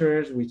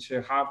manufacturers, which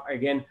have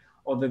again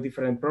all the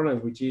different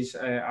problems, which is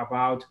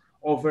about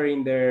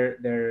offering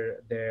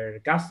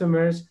their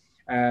customers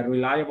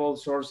reliable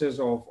sources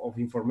of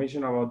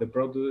information about the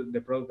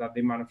product that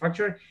they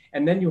manufacture.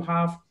 And then you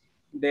have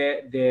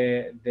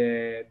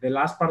the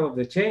last part of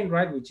the chain,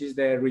 right, which is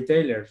the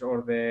retailers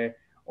or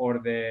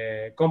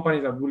the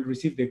companies that will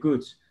receive the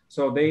goods.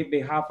 So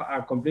they have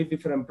a complete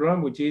different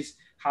problem, which is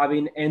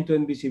having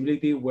end-to-end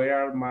visibility.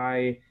 Where are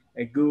my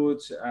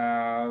goods?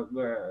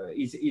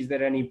 Is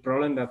there any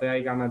problem that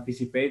I can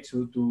anticipate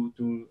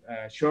to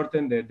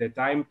shorten the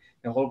time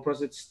the whole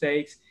process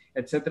takes,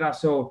 etc.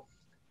 So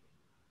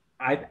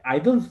I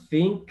don't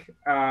think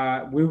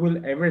we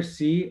will ever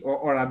see,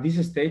 or at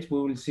this stage, we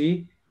will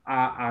see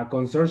a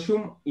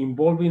consortium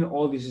involving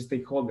all these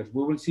stakeholders.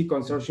 We will see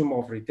consortium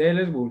of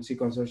retailers, we will see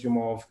consortium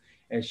of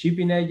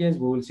shipping agents,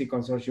 we will see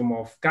consortium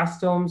of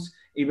customs,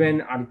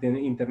 even at the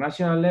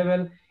international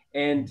level.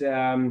 And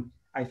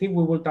I think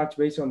we will touch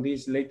base on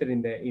this later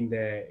in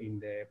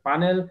the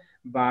panel,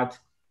 but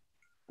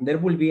there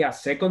will be a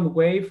second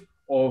wave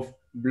of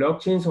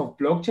blockchains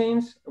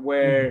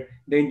where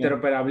the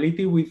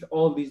interoperability with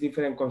all these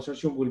different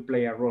consortium will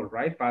play a role,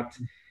 right? But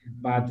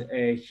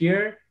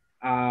here,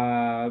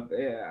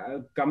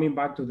 coming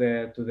back to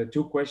the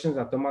two questions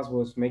that Thomas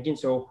was making,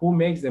 so who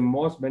makes the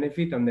most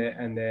benefit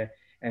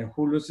and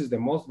who loses the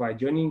most by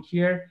joining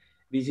here?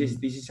 This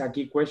is a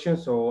key question.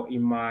 So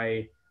in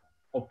my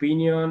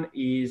opinion,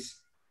 is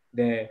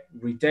the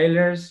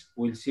retailers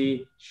will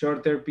see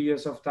shorter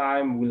periods of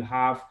time, will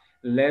have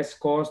less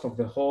cost of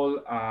the whole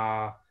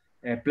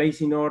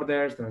placing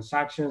orders,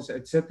 transactions,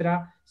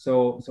 etc.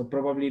 So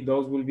probably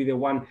those will be the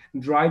one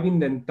driving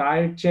the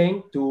entire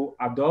chain to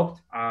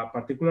adopt a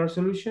particular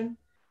solution,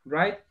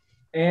 right?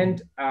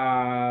 And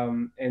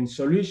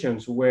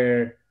solutions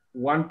where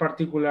one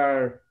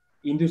particular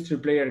industry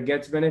player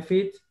gets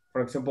benefit.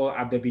 For example,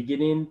 at the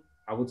beginning,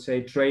 I would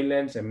say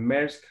TradeLens and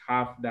Maersk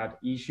have that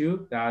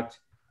issue, that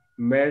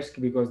Maersk,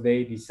 because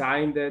they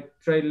designed the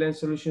TradeLens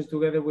solutions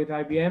together with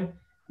IBM,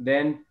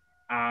 then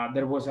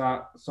there was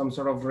some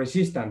sort of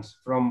resistance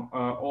from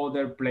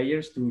other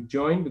players to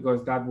join,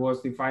 because that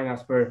was defined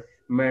as per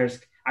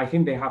Maersk. I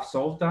think they have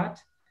solved that,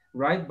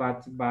 right?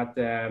 But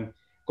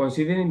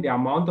considering the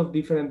amount of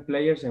different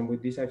players, and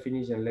with this I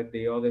finish and let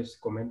the others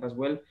comment as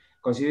well,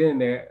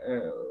 considering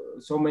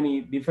so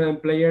many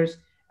different players,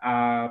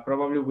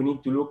 probably we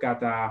need to look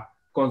at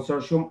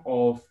consortium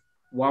of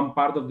one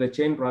part of the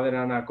chain rather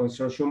than a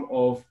consortium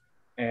of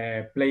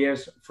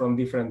players from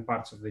different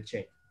parts of the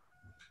chain.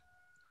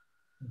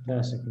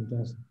 Fantastic,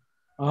 fantastic.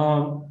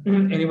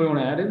 Anybody want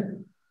to add it?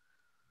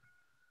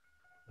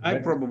 I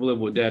probably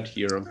would add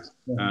here,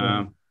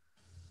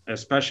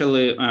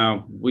 especially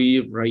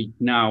we right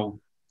now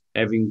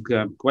having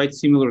quite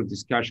similar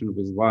discussion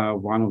with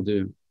one of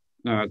the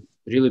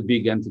really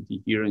big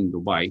entity here in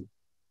Dubai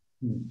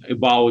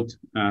about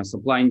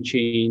supply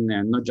chain,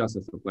 and not just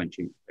a supply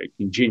chain, like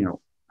in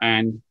general.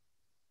 And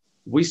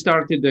we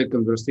started the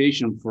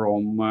conversation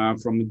from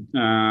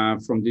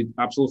the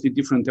absolutely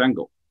different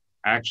angle.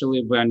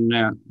 Actually,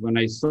 when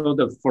I saw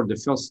that for the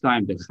first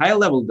time, the high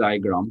level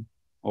diagram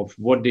of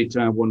what they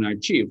want to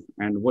achieve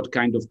and what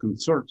kind of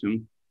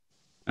consortium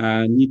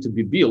need to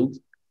be built,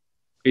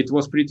 it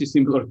was pretty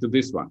similar to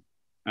this one.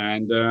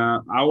 And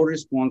our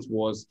response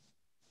was,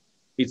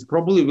 it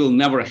probably will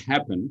never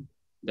happen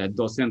that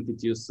those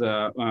entities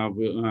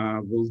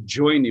will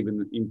join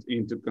even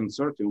into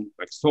consortium,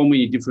 like so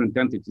many different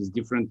entities,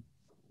 different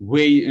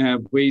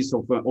ways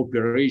of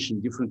operation,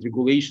 different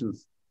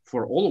regulations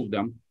for all of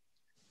them.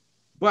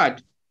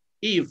 But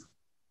if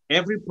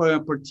every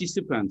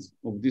participant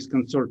of this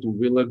consortium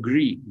will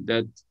agree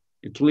that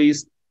at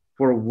least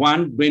for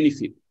one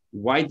benefit,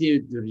 why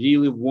they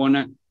really want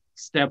to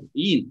step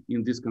in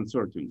this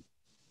consortium,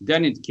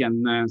 then it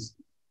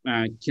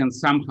can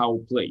somehow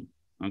play,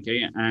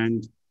 okay?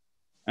 And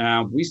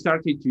we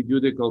started to do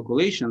the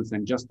calculations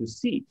and just to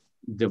see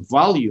the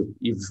value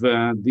if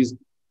this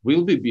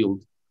will be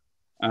built,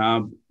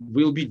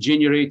 will be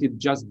generated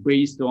just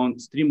based on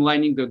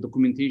streamlining the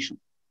documentation,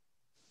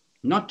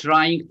 not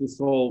trying to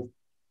solve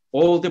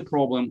all the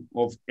problem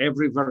of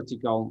every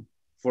vertical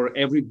for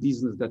every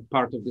business that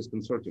part of this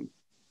consortium.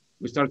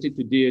 We started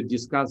to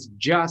discuss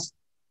just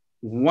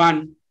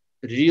one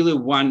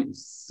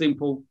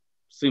simple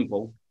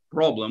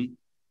problem.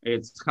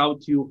 It's how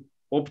to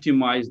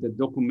optimize the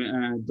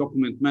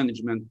document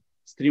management,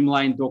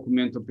 streamline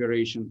document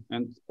operation,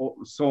 and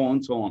so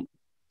on.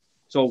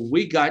 So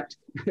we got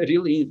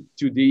really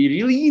to the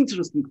really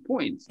interesting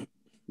points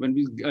when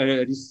we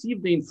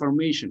received the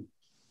information.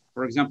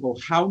 For example,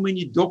 how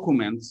many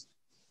documents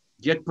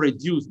get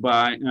produced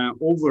by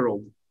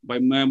overall by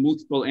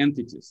multiple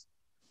entities.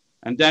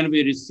 And then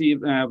we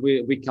received,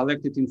 we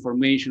collected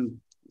information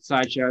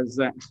such as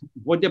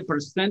what the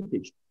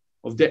percentage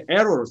of the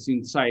errors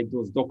inside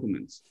those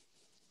documents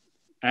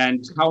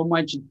and how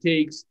much it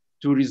takes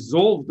to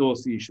resolve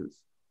those issues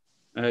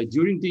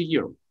during the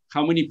year,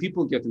 how many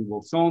people get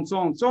involved, so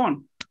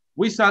on.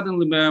 We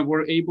suddenly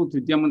were able to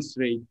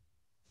demonstrate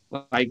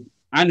like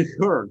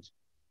unheard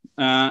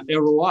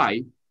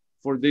ROI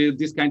for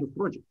this kind of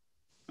project.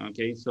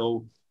 Okay,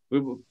 so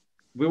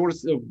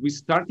we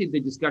started the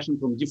discussion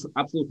from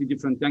absolutely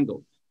different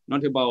angle,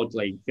 not about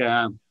like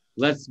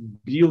let's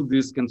build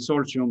this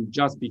consortium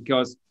just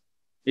because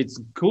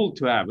it's cool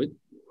to have it,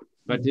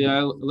 but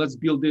let's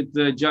build it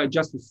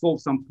just to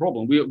solve some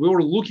problem. We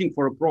were looking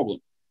for a problem,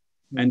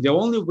 and the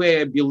only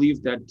way I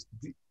believe that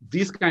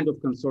this kind of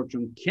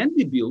consortium can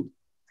be built,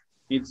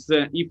 it's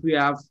if we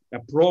have a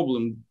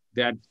problem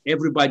that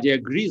everybody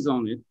agrees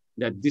on it,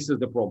 that this is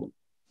the problem.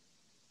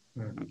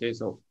 Okay,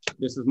 so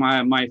this is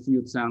my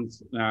few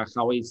cents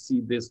how I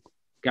see this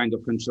kind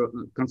of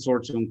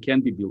consortium can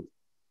be built.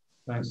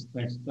 Thanks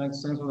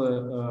for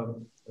the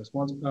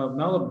response.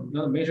 Now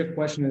the major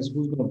question is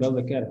who's going to build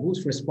the CAD?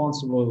 Who's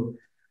responsible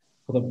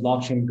for the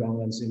blockchain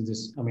governance in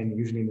this? I mean,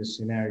 usually in this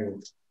scenario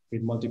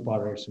with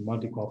multi-partners and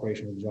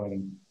multi-corporation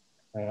joining,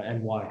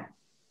 and why?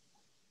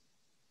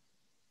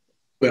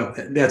 Well,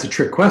 that's a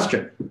trick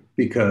question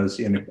because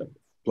in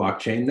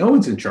blockchain, no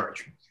one's in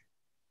charge,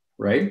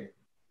 right?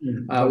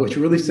 What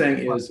you're really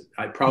saying is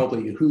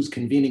probably who's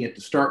convening it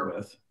to start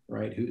with,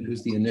 right?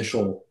 Who's the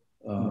initial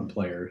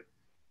player,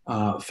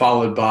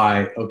 followed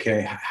by,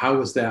 okay,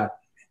 how is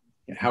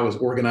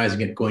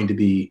organizing it going to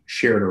be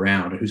shared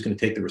around and who's going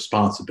to take the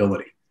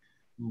responsibility?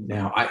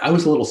 Now, I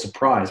was a little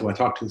surprised when I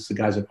talked to the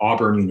guys at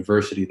Auburn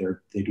University.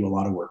 They do a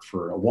lot of work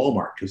for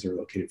Walmart because they're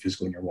located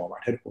physically near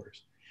Walmart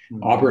headquarters.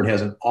 Auburn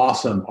has an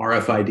awesome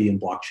RFID and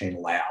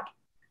blockchain lab.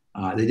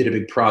 They did a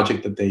big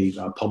project that they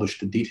published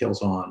the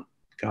details on,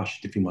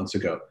 gosh, a few months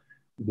ago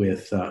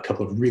with a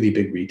couple of really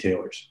big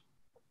retailers.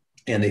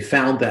 And they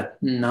found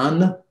that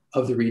none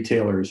of the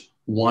retailers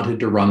wanted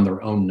to run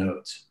their own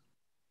nodes.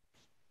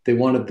 They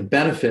wanted the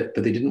benefit,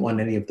 but they didn't want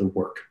any of the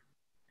work.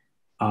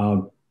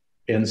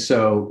 And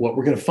so what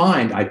we're going to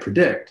find, I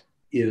predict,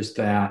 is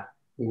that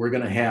we're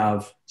going to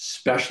have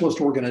specialist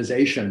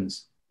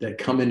organizations that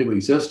come into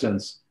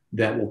existence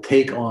that will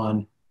take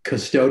on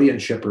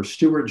custodianship or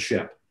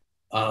stewardship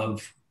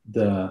of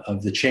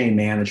the chain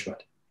management.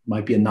 It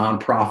might be a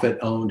nonprofit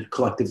owned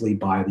collectively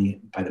by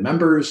the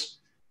members.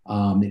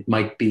 It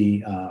might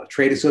be a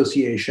trade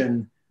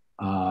association.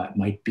 It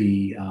might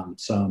be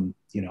some,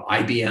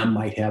 IBM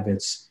might have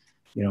its,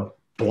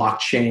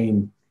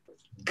 blockchain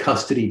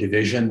custody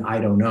division. I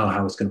don't know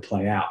how it's going to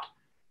play out.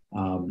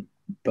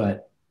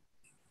 But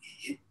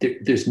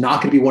there's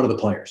not going to be one of the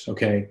players,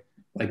 okay?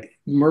 Like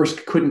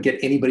Maersk couldn't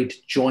get anybody to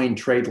join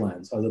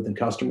TradeLens other than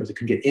customers. It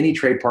couldn't get any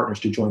trade partners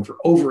to join for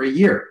over a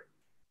year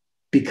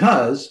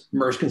because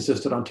Maersk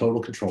insisted on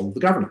total control of the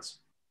governance.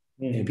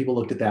 And people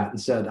looked at that and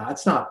said,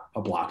 that's not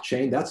a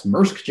blockchain, that's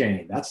Maersk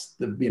chain. That's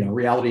the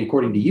reality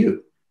according to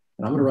you.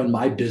 And I'm going to run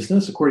my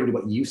business according to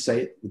what you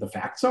say the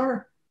facts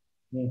are?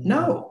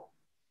 No.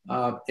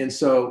 And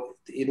so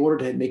in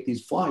order to make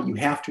these fly, you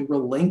have to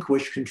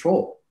relinquish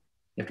control.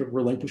 You have to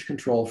relinquish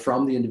control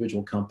from the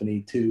individual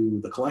company to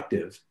the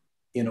collective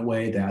in a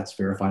way that's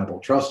verifiable,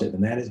 trusted.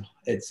 And that is,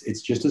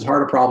 it's just as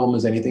hard a problem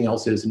as anything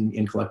else is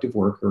in collective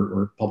work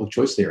or public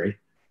choice theory.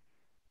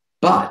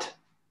 But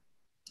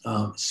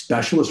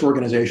specialist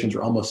organizations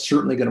are almost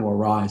certainly going to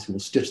arise who will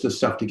stitch this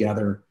stuff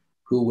together,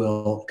 who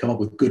will come up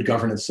with good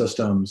governance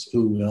systems,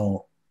 who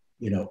will,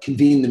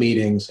 convene the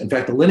meetings. In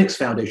fact, the Linux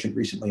Foundation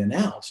recently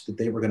announced that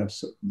they were going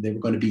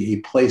to be a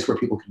place where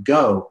people could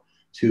go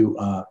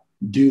to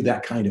do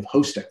that kind of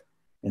hosting,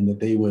 and that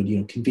they would,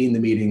 convene the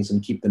meetings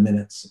and keep the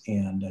minutes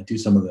and do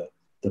some of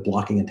the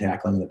blocking and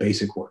tackling and the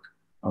basic work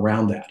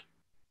around that.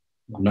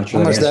 I'm not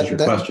sure that answers your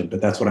question,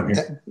 but that's what I'm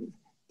hearing.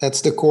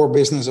 That's the core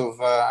business of,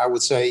 I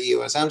would say,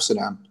 EOS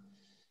Amsterdam.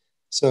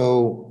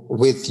 So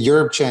with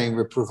Europe Chain,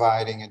 we're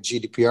providing a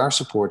GDPR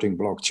supporting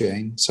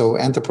blockchain so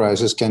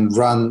enterprises can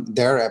run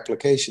their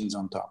applications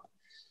on top.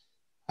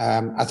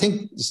 I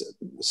think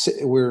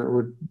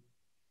we're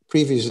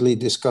previously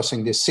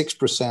discussing the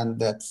 6%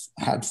 that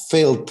had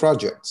failed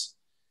projects.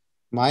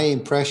 My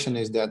impression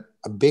is that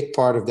a big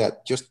part of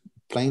that just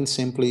plain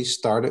simply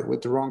started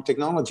with the wrong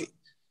technology.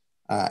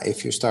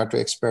 If you start to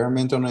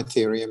experiment on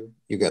Ethereum,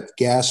 you get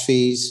gas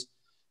fees.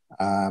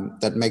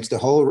 That makes the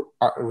whole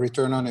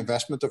return on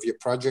investment of your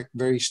project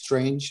very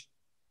strange.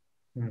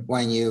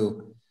 When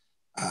you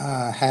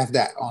have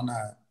that on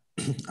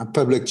a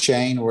public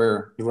chain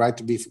where the right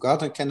to be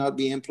forgotten cannot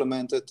be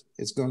implemented,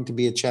 it's going to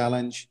be a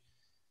challenge.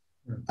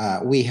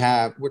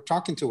 We're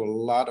talking to a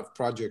lot of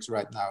projects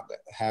right now that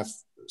have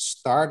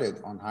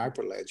started on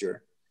Hyperledger,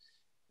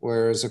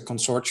 where it's a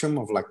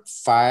consortium of like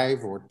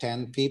 5 or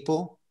 10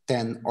 people,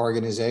 10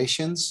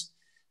 organizations,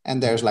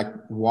 and there's like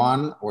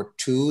 1 or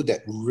 2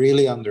 that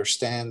really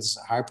understands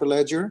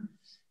Hyperledger.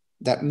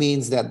 That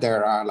means that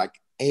there are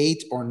like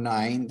 8 or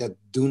 9 that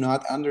do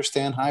not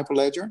understand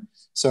Hyperledger.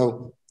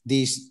 So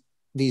these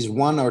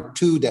 1 or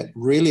 2 that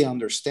really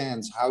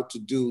understands how to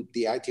do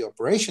the IT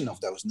operation of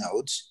those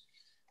nodes,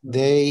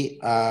 they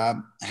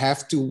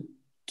have to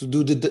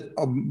do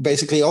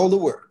basically all the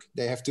work.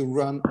 They have to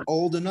run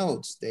all the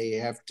nodes. They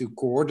have to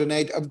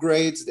coordinate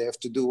upgrades. They have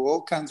to do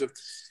all kinds of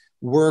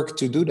work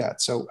to do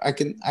that. So I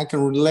can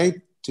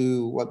relate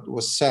to what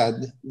was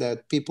said,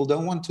 that people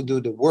don't want to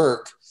do the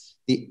work,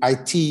 the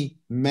IT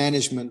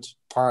management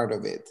part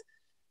of it.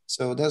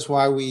 So that's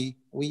why we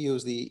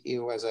use the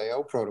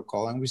EOS-IO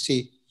protocol. And we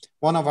see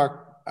one of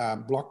our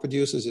block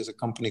producers is a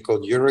company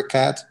called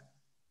Eurocat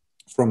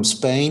from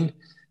Spain.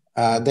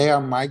 They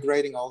are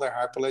migrating all their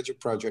Hyperledger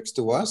projects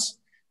to us.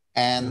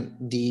 And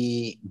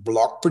the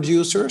block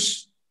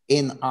producers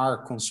in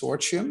our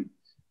consortium,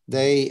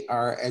 they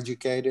are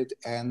educated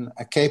and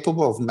are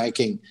capable of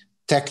making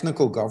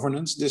technical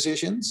governance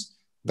decisions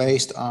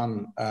based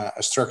on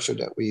a structure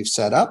that we've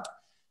set up.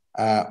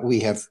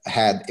 We have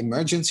had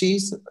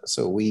emergencies,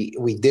 so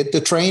we did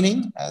the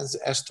training,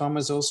 as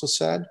Thomas also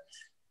said,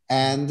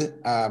 and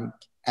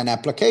an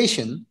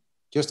application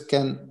just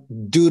can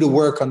do the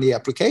work on the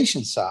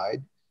application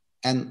side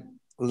and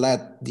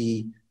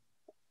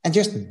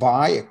just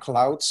buy a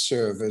cloud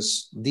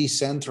service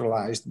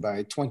decentralized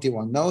by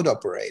 21 node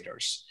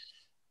operators.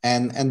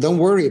 And don't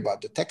worry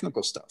about the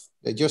technical stuff.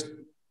 They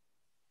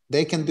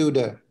can do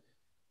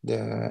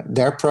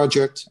their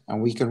project,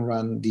 and we can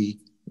run the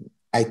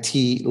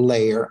IT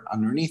layer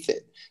underneath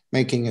it,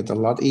 making it a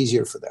lot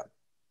easier for them.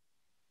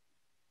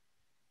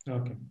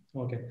 Okay.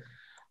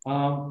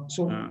 I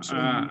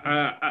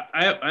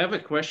have a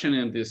question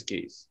in this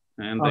case,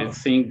 and I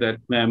think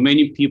that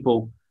many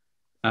people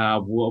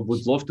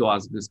would love to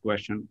ask this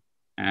question,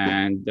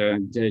 and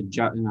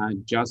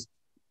just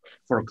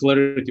for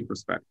clarity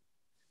perspective.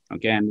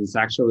 Okay, and this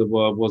actually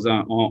was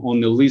on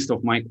the list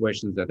of my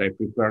questions that I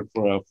prepared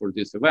for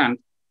this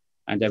event,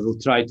 and I will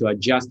try to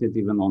adjust it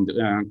even on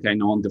the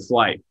kind of on the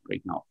fly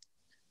right now.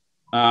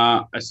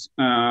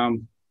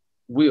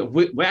 We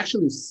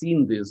actually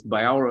seen this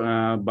by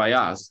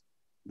us,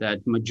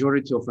 that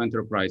majority of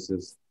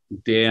enterprises,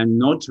 they are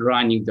not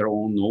running their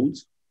own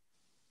nodes.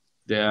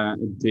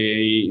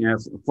 They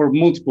have, for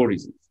multiple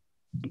reasons.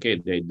 Okay,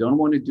 they don't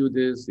want to do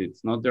this.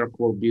 It's not their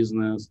core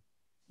business.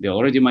 They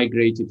already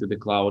migrated to the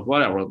cloud,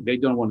 whatever. They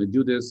don't want to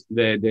do this.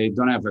 They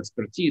don't have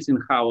expertise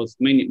in-house,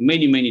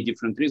 many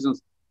different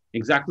reasons,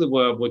 exactly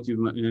what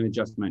you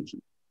just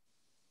mentioned.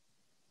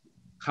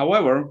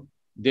 However,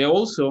 they're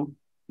also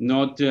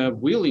not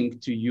willing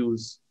to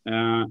use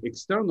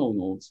external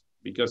nodes,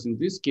 because in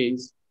this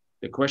case,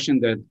 the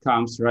question that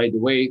comes right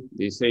away,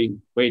 they say,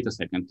 wait a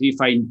second, if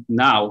I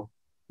now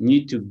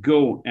need to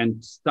go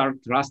and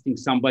start trusting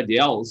somebody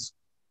else,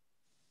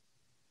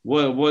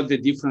 what the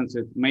difference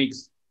it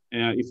makes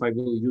if I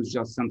will use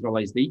just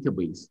centralized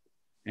database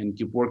and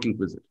keep working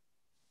with it.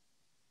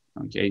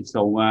 Okay,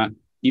 so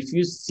if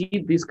you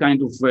see this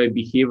kind of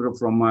behavior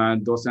from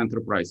those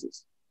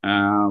enterprises,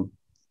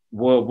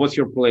 what's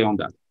your play on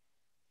that?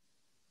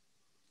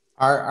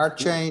 Our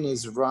chain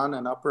is run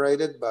and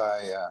operated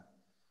by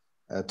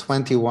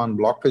 21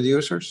 block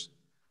producers.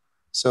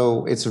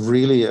 So it's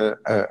really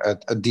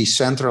a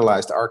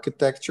decentralized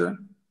architecture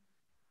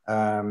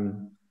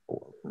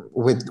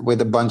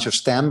with a bunch of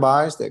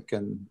standbys that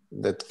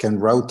can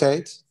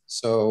rotate.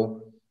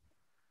 So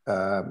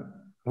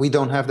we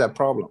don't have that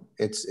problem.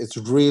 It's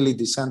really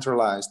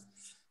decentralized.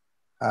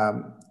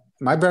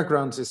 My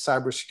background is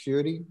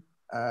cybersecurity.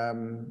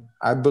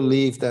 I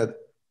believe that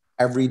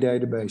every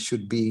database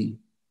should be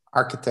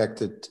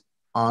architected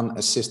on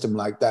a system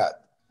like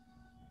that.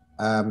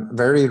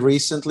 Very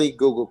recently,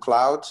 Google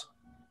Cloud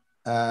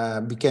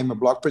became a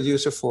block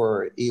producer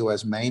for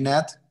EOS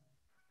mainnet.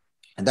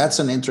 And that's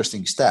an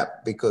interesting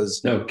step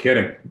because... No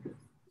kidding.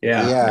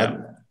 Yeah.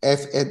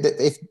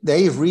 If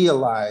they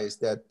realize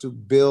that to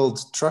build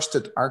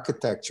trusted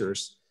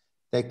architectures,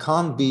 they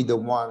can't be the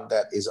one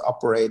that is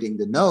operating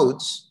the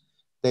nodes.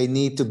 They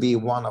need to be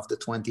one of the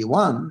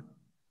 21.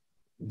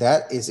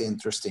 That is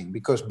interesting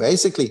because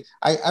basically,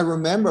 I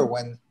remember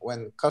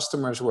when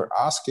customers were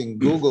asking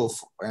Google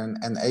and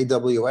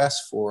AWS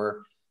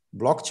for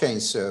blockchain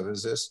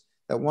services,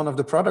 that one of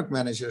the product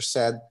managers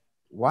said,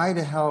 why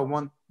the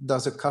hell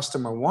does a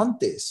customer want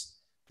this?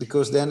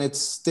 Because then it's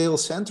still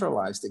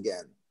centralized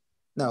again.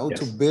 No, yes.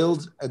 To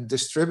build a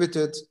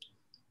distributed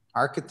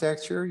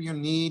architecture, you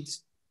need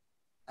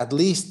at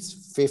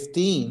least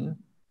 15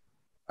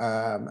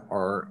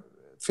 or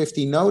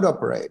 50 node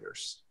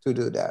operators to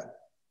do that.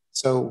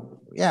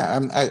 So yeah,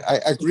 I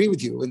agree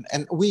with you,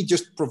 and we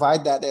just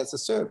provide that as a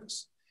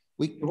service.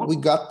 We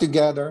got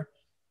together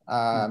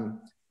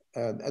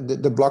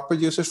the block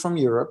producers from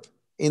Europe,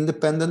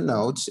 independent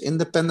nodes,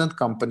 independent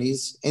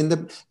companies,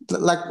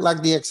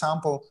 like the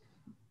example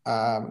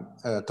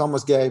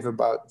Thomas gave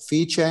about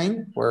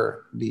VeChain,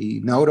 where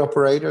the node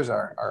operators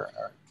are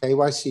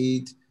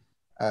KYC'd,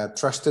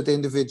 trusted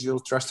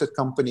individuals, trusted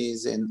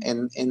companies in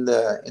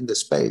the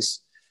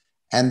space,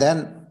 and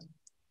then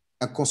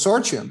a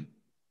consortium,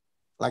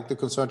 like the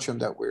consortium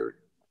that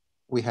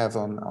we have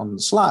on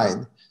the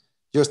slide,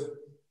 just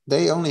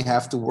they only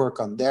have to work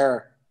on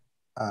their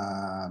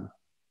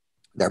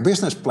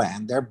business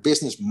plan, their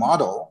business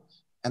model,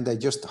 and they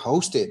just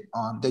host it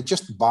on. They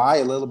just buy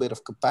a little bit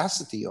of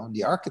capacity on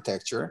the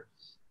architecture,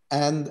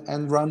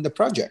 and run the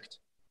project.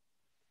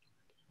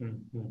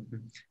 Mm-hmm.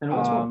 And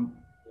also,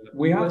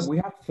 we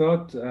have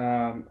thought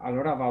a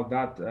lot about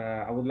that.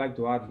 I would like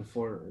to add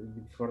before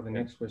the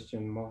next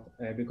question,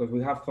 because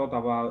we have thought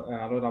about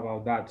a lot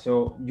about that.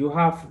 So you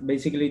have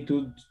basically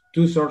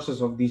two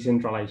sources of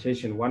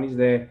decentralization. One is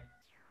the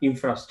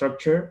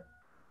infrastructure,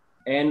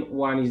 and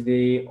one is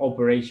the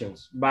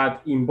operations.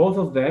 But in both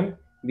of them,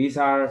 these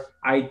are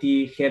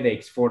IT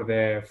headaches for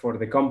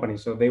the company.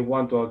 So they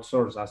want to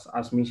outsource,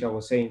 as Misha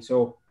was saying.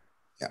 So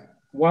yeah,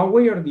 one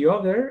way or the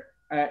other,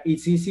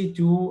 it's easy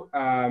to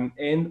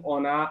end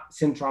on a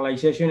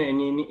centralization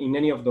in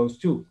any of those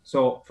two.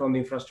 So from the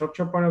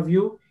infrastructure point of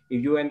view,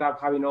 if you end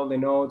up having all the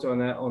nodes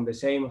on the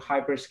same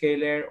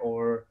hyperscaler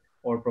or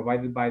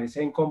provided by the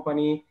same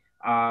company,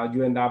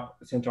 you end up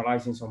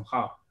centralizing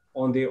somehow.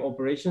 On the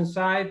operation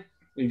side,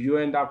 if you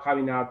end up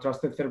having a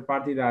trusted third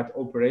party that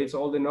operates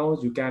all the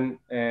nodes, you can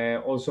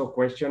also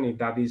question if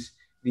that is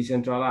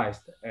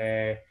decentralized.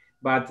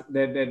 But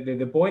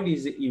the point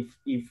is,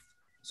 if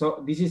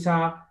so, this is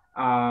a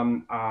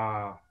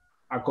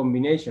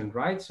combination,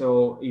 right?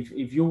 So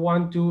if you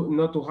want to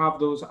not to have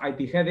those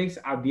IT headaches,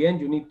 at the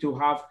end you need to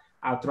have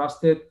a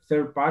trusted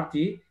third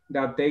party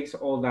that takes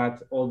all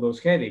those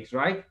headaches,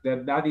 right?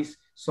 That is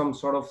some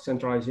sort of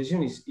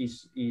centralization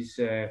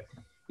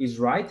is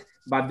right.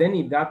 But then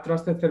if that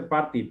trusted third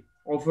party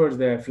offers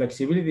the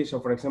flexibility,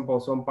 so for example,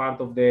 some part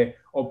of the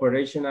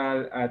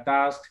operational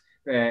tasks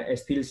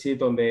still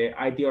sit on the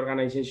IT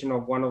organization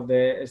of one of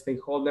the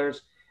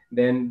stakeholders,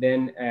 then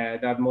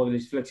that model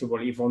is flexible.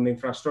 If on the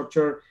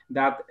infrastructure,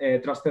 that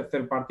trusted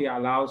third party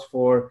allows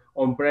for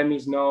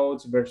on-premise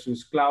nodes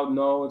versus cloud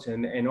nodes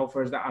and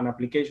offers an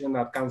application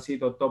that can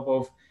sit on top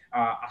of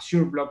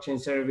Azure blockchain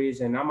service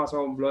and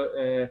Amazon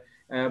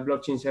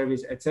blockchain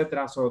service,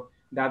 etc. So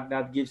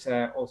that gives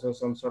also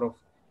some sort of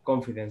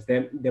confidence.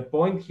 Then the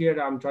point here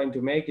I'm trying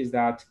to make is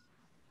that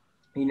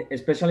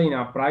especially in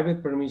a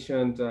private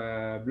permissioned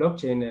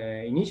blockchain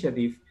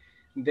initiative,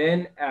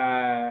 then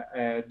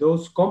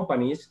those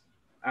companies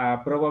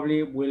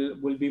probably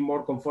will be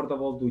more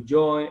comfortable to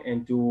join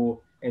and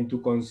to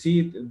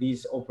concede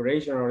this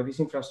operation or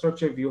this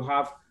infrastructure if you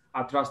have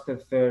a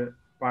trusted third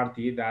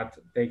party that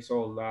takes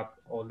all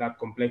that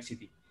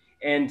complexity.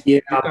 And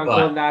you can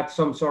call that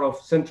some sort of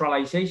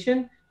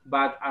centralization,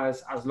 but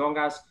as long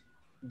as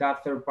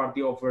that third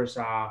party offers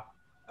a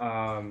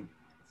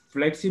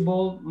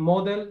flexible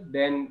model,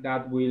 then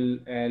that will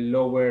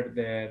lower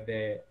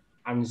the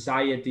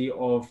anxiety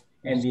of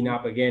ending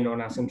up again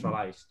on a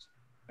centralized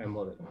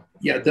model?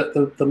 Yeah,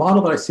 the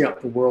model that I see out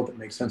in the world that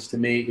makes sense to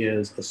me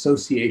is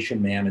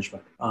association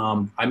management.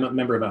 I'm a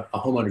member of a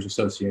homeowners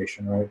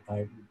association, right?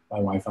 My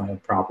wife and I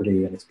have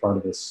property, and it's part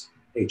of this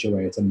HOA.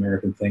 It's an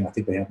American thing. I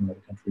think they have in other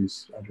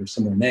countries under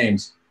similar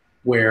names,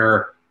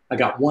 where I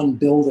got one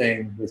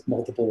building with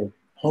multiple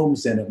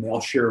homes in it, and they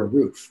all share a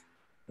roof.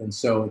 And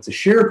so it's a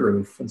shared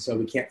roof, and so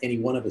we can't any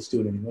one of us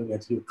do it anymore. We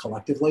have to do it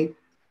collectively.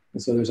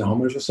 And so there's a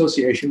homeowners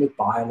association with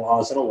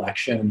bylaws and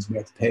elections. We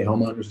have to pay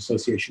homeowners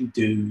association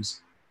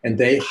dues. And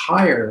they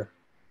hire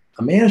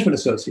a management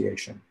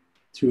association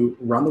to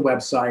run the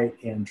website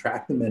and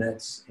track the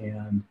minutes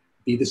and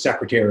be the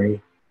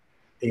secretary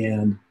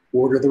and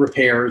order the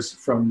repairs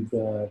from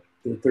the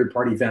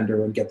third-party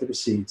vendor and get the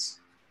receipts.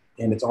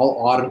 And it's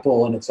all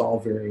auditable and it's all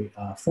very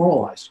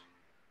formalized.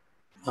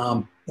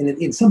 And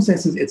in some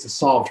senses, it's a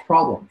solved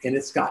problem. And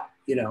it's got,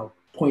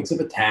 points of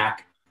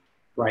attack,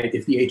 right?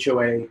 If the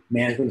HOA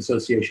management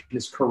association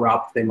is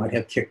corrupt, they might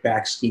have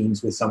kickback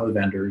schemes with some of the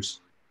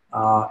vendors.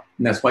 And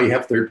that's why you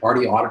have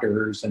third-party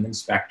auditors and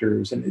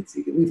inspectors, and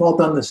we've all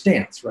done this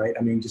dance, right?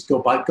 I mean, just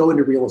go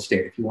into real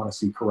estate if you want to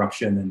see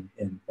corruption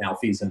and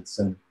malfeasance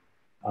and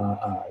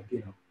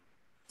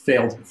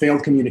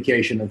failed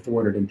communication and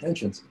thwarted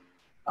intentions.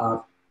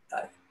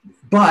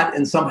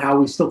 And somehow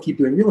we still keep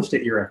doing real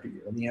estate year after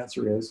year. And the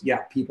answer is,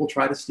 yeah, people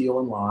try to steal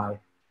and lie,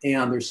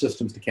 and there's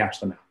systems to catch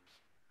them out.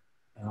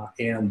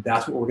 And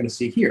that's what we're going to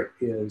see here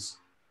is,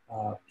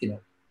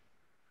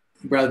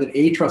 rather than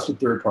a trusted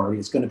third party,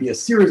 it's going to be a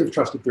series of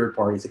trusted third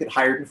parties that get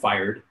hired and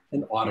fired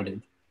and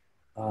audited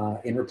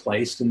and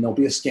replaced, and there'll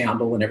be a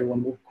scandal and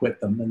everyone will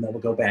quit them and they'll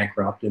go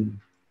bankrupt. And,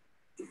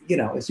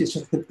 it's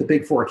just the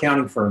big four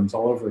accounting firms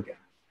all over again,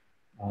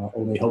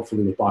 only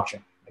hopefully with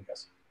blockchain, I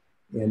guess.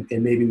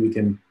 And maybe we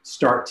can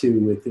start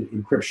with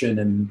encryption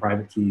and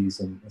private keys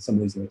and some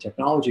of these other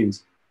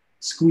technologies,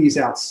 squeeze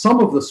out some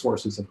of the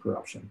sources of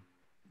corruption,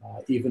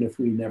 even if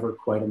we never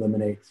quite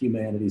eliminate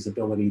humanity's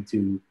ability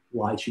to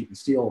lie, cheat, and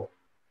steal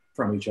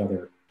from each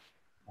other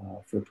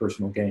for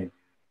personal gain.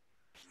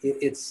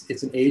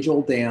 It's an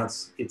age-old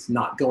dance. It's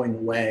not going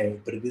away,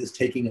 but it is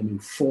taking a new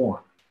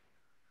form.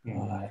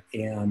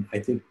 And I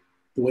think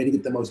the way to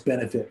get the most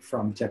benefit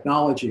from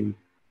technology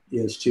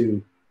is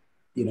to,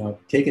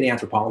 take an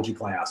anthropology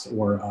class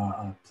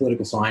or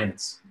political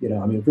science,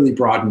 really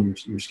broaden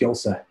your skill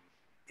set.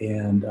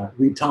 And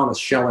read Thomas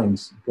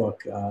Schelling's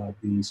book,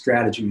 The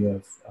Strategy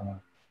of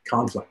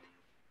Conflict.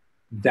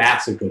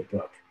 That's a good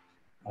book.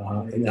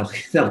 And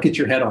that'll get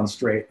your head on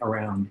straight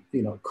around,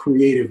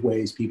 creative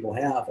ways people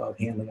have of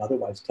handling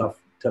otherwise tough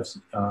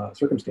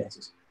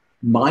circumstances.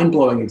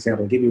 Mind-blowing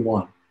example, I'll give you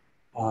one.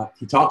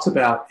 He talks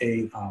about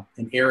an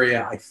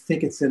area, I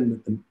think it's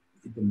in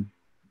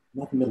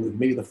not the Middle East,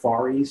 maybe the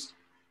Far East,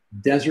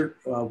 desert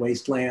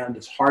wasteland.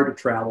 It's hard to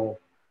travel.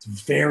 It's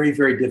very,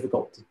 very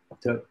difficult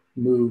to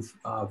move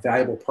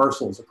valuable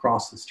parcels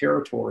across this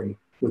territory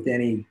with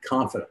any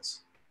confidence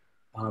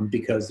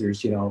because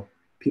there's,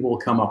 people will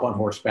come up on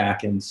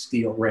horseback and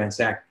steal,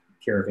 ransack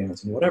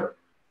caravans and whatever.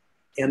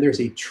 And there's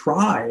a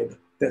tribe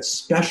that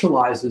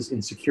specializes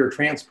in secure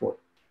transport.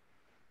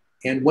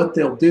 And what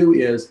they'll do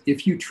is,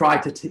 if you try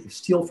to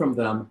steal from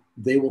them,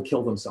 they will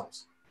kill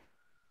themselves.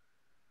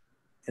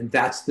 And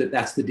that's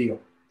the deal.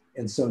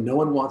 And so no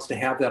one wants to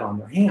have that on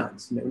their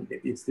hands.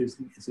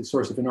 It's a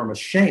source of enormous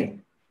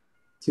shame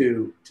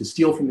to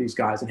steal from these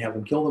guys and have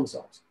them kill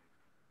themselves.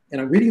 And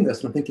I'm reading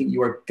this and I'm thinking,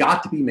 you are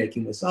got to be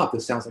making this up.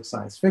 This sounds like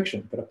science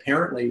fiction, but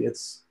apparently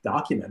it's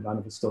documented. I don't know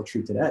if it's still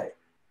true today.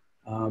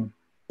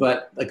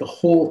 But like a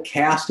whole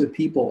cast of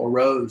people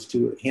arose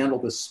to handle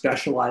this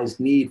specialized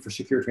need for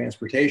secure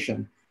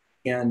transportation.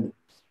 And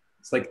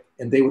it's like,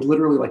 and they would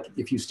literally like,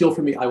 if you steal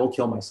from me, I will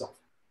kill myself.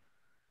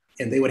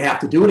 And they would have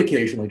to do it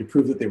occasionally to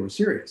prove that they were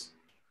serious.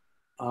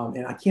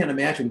 And I can't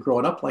imagine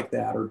growing up like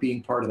that or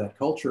being part of that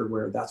culture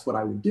where that's what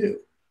I would do.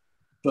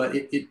 But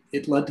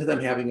it led to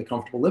them having a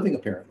comfortable living,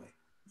 apparently,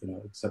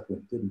 except that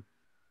it didn't.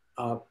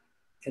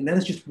 And that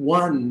is just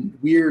one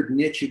weird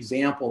niche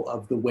example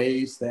of the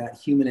ways that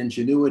human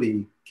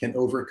ingenuity can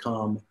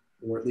overcome,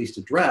 or at least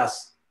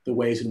address, the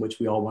ways in which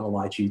we all want to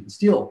lie, cheat, and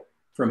steal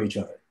from each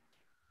other.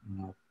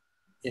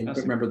 And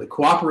remember, the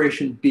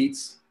cooperation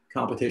beats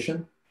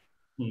competition,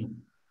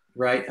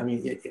 right? I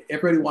mean,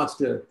 everybody wants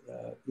to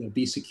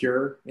be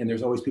secure, and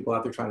there's always people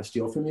out there trying to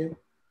steal from you.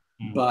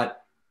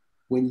 But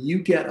when you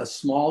get a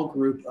small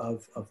group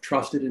of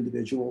trusted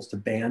individuals to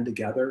band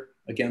together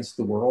against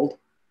the world,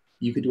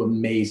 you can do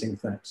amazing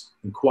things.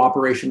 And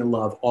cooperation and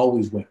love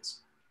always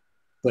wins.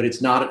 But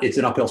it's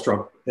an uphill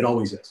struggle. It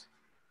always is.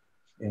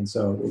 And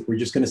so we're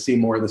just going to see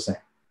more of the same.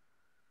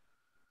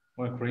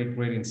 What great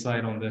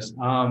insight on this.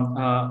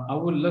 I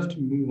would love to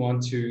move on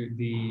to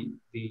the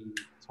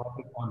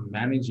topic on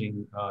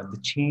managing the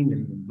change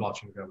in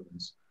blockchain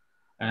governance.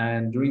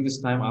 And during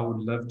this time, I would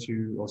love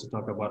to also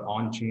talk about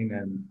on-chain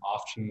and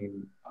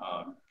off-chain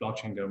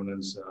blockchain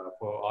governance.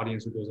 For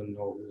audience who doesn't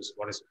know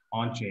what is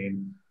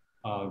on-chain,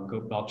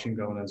 blockchain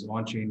governance.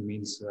 On-chain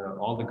means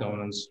all the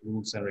governance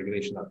rules and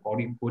regulations are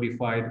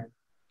codified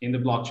in the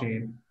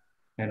blockchain.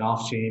 And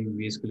off-chain,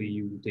 basically,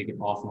 you take it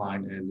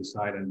offline and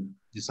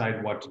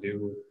decide what to do,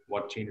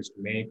 what changes to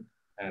make,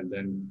 and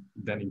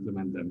then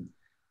implement them.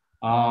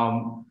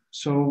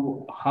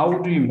 So how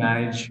do you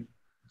manage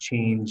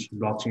change,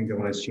 blockchain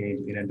governance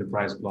change in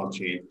enterprise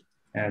blockchain?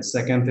 And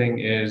second thing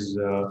is,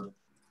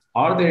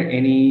 are there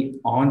any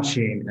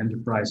on-chain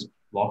enterprise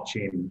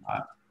blockchain?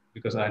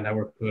 Because I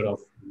never heard of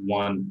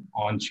one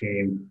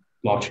on-chain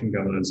blockchain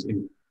governance.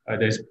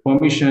 There's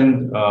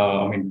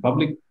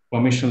public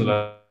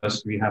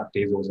permissionless. We have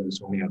Tezos and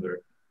so many other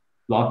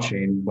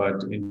blockchain,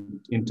 but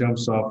in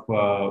terms of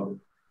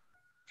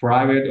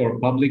private or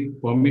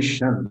public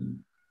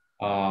permission,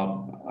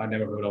 I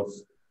never heard of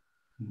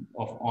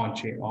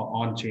on-chain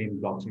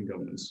blockchain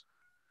governance.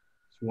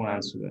 So one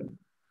answer that.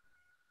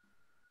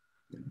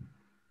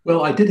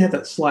 Well, I did have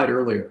that slide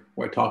earlier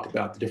where I talked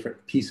about the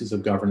different pieces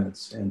of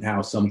governance and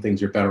how some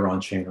things are better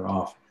on chain or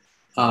off.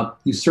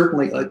 You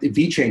certainly,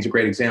 VeChain is a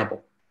great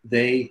example.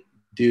 They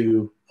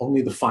do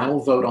only the final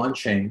vote on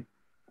chain,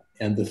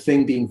 and the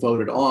thing being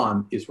voted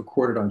on is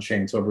recorded on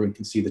chain so everyone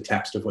can see the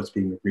text of what's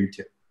being agreed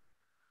to.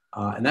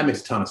 And that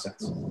makes a ton of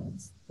sense,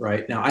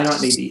 right? Now, I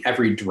don't need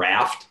every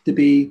draft to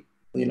be,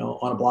 on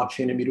a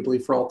blockchain immutably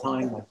for all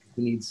time. Like,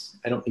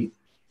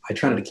 I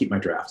try not to keep my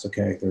drafts,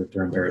 okay?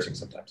 They're embarrassing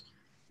sometimes.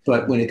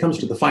 But when it comes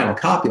to the final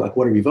copy, like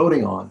what are we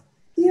voting on?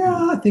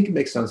 Yeah, I think it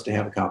makes sense to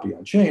have a copy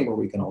on chain where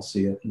we can all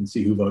see it and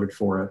see who voted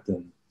for it.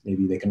 And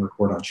maybe they can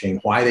record on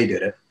chain why they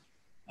did it.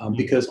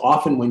 Because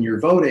often when you're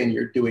voting,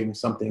 you're doing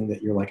something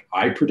that you're like,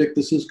 I predict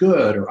this is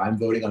good, or I'm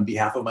voting on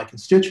behalf of my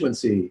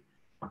constituency.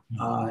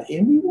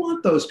 And we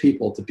want those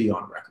people to be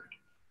on record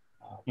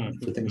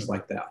for things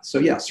like that. So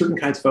yeah, certain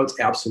kinds of votes,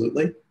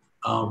 absolutely.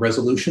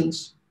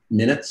 Resolutions,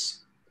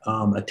 minutes,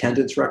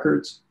 attendance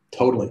records,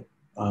 totally.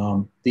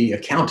 The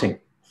accounting,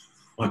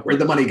 like where'd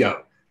the money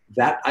go?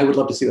 That I would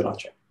love to see that on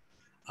chain.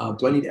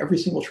 Do I need every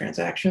single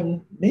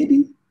transaction?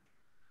 Maybe.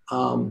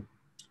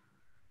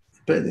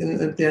 But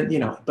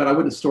I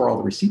wouldn't store all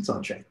the receipts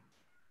on chain.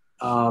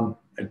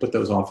 I'd put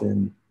those off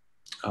in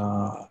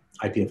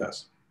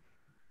IPFS.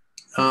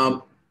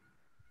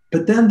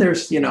 But then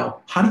there's,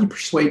 how do you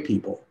persuade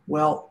people?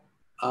 Well,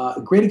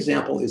 a great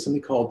example is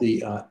something called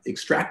the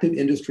Extractive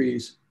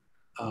Industries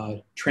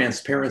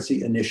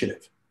Transparency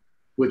Initiative,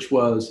 which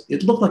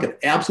it looked like an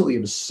absolutely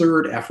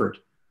absurd effort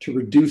to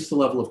reduce the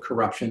level of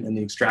corruption in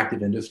the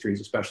extractive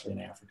industries, especially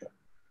in Africa.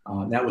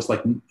 That was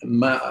like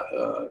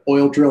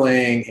oil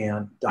drilling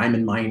and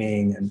diamond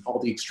mining and all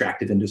the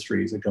extractive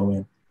industries that go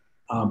in,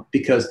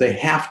 because they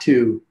have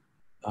to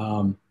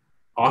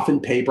often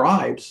pay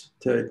bribes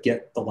to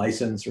get the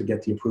license or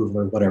get the approval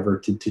or whatever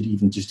to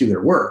even just do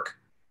their work.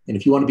 And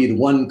if you want to be the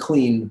one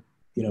clean,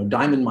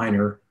 diamond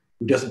miner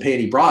who doesn't pay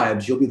any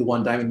bribes, you'll be the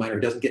one diamond miner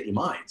who doesn't get any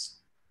mines,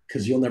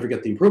 because you'll never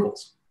get the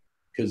approvals,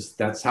 because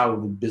that's how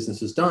the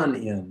business is done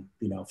in,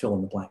 fill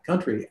in the blank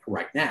country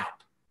right now.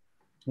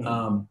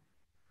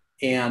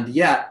 And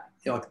yet,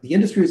 the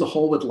industry as a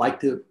whole would like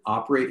to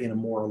operate in a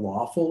more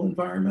lawful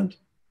environment,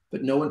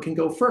 but no one can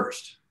go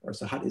first. Or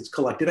so it's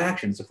collective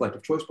action, it's a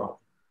collective choice problem.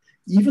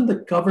 Even the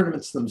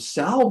governments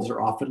themselves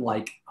are often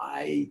like,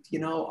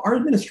 our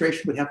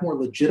administration would have more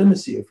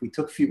legitimacy if we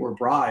took fewer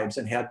bribes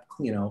and had,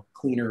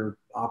 cleaner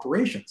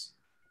operations.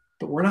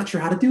 But we're not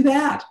sure how to do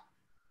that.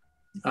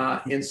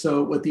 And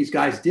so what these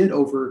guys did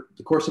over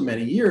the course of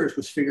many years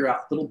was figure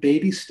out little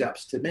baby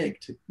steps to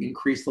make to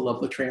increase the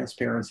level of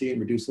transparency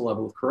and reduce the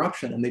level of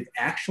corruption. And they've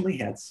actually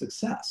had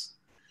success.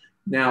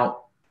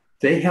 Now,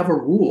 they have a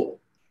rule.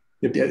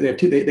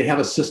 They have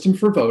a system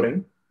for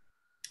voting,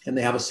 and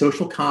they have a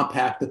social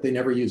compact that they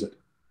never use it.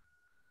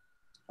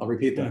 I'll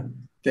repeat that.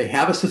 They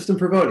have a system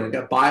for voting. They've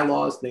got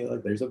bylaws.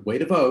 There's a way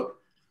to vote.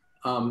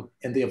 And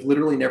they have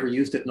literally never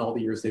used it in all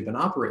the years they've been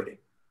operating.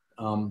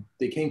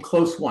 They came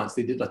close once.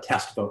 They did a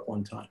test vote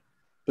one time.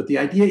 But the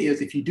idea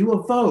is if you do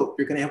a vote,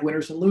 you're going to have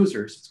winners and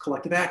losers. It's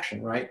collective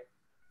action, right?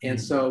 And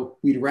so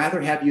we'd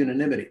rather have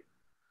unanimity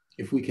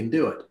if we can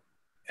do it.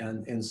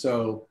 And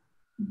so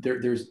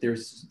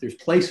there's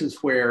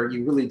places where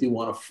you really do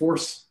want to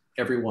force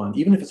everyone,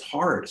 even if it's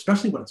hard,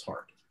 especially when it's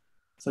hard.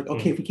 It's like,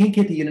 okay, if we can't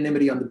get the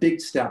unanimity on the big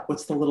step,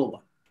 what's the little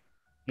one?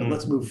 But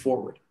let's move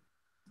forward.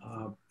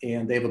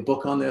 And they have a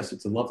book on this.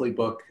 It's a lovely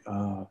book,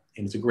 and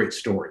it's a great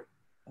story.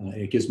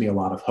 It gives me a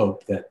lot of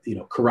hope that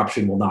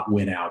corruption will not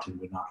win out and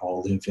will not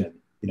all live in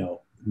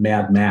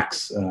Mad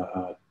Max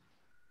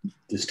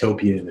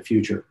dystopia in the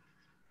future.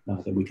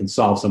 That we can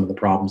solve some of the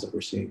problems that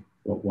we're seeing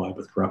worldwide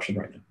with corruption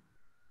right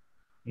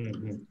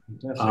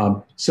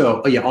now.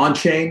 So yeah, on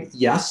chain,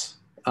 yes,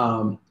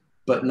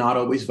 but not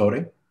always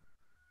voting.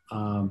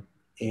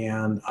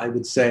 And I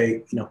would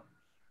say,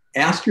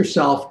 ask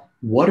yourself,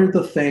 what are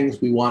the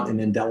things we want an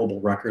indelible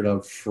record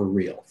of for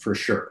real, for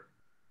sure?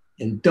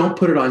 And don't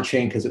put it on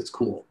chain because it's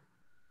cool.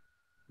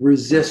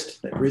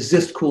 Resist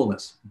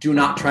coolness. Do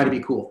not try to be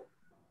cool.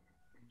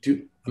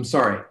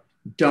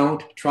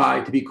 Don't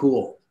try to be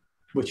cool.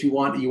 What you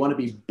want to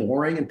be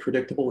boring and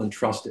predictable and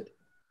trusted.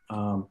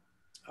 A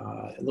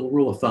little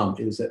rule of thumb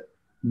is that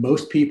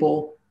most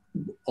people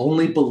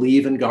only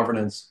believe in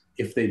governance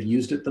if they've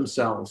used it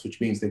themselves,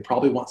 which means they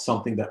probably want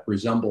something that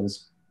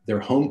resembles their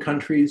home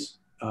country's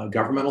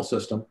governmental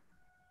system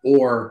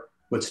or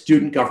what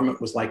student government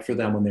was like for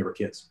them when they were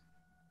kids.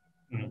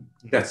 Mm-hmm.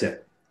 That's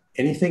it.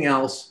 Anything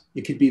else,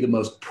 it could be the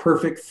most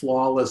perfect,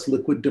 flawless,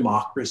 liquid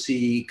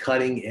democracy,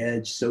 cutting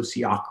edge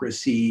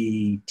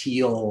sociocracy,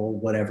 teal,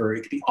 whatever.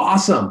 It could be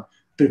awesome.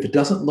 But if it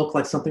doesn't look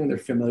like something they're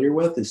familiar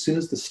with, as soon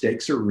as the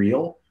stakes are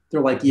real,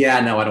 they're like, yeah,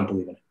 no, I don't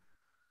believe in it.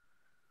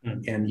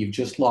 Mm-hmm. And you've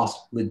just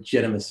lost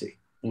legitimacy.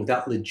 And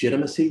without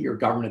legitimacy, your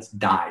governance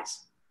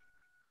dies.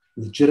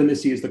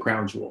 Legitimacy is the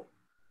crown jewel,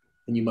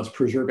 and you must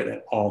preserve it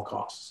at all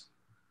costs.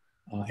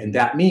 And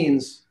that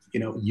means,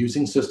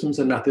 using systems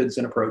and methods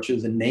and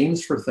approaches and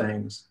names for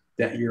things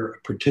that your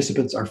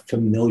participants are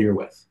familiar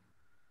with.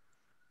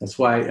 That's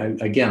why, I'm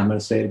going to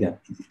say it again,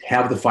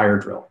 have the fire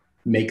drill,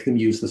 make them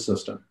use the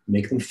system,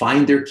 make them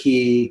find their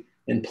key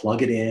and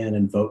plug it in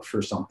and vote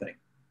for something,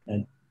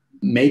 and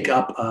make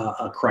up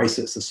a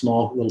crisis, a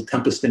small little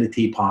tempest in a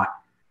teapot,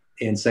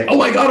 and say, oh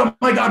my God,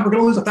 we're going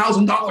to lose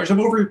 $1,000 of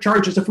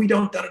overcharges if we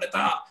don't,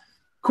 da-da-da-da.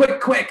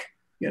 Quick,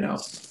 yeah.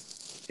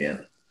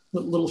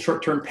 Little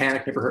short-term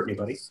panic never hurt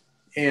anybody.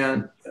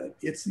 And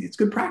it's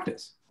good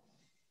practice.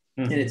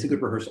 Mm-hmm. And it's a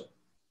good rehearsal.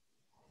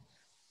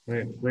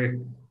 Great.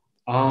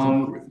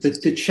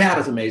 The chat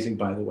is amazing,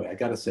 by the way. I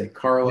got to say,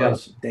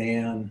 Carlos, yes.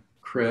 Dan,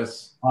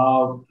 Chris.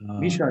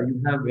 Misha,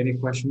 you have any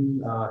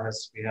question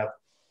as we have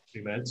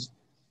 3 minutes?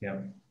 Yeah.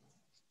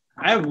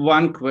 I have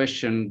one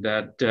question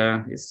that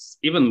is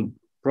even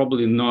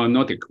probably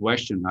not a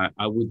question.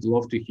 I would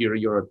love to hear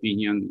your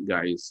opinion,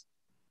 guys.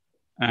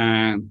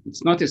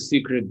 It's not a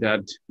secret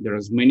that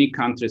there's many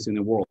countries in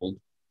the world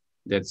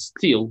that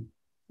still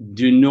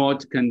do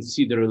not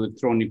consider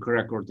electronic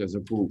record as a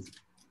proof.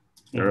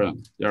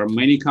 Mm-hmm. There are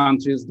many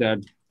countries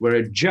where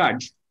a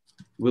judge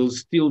will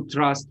still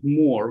trust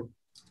more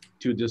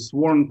to the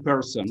sworn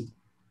person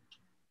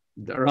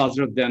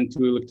rather than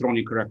to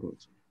electronic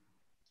records.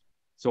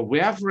 So we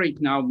have right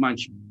now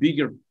much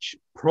bigger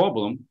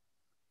problem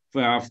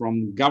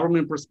from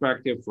government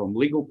perspective, from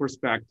legal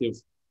perspective,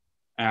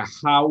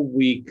 how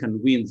we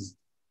convince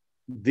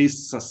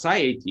this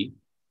society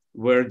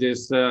where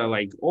there's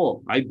I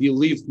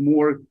believe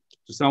more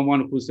to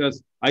someone who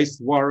says, I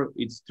swear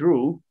it's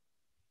true,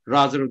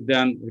 rather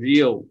than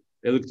real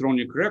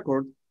electronic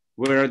record,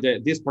 where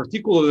this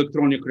particular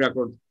electronic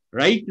record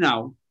right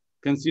now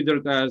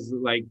considered as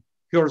like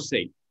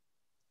hearsay.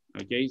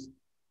 Okay,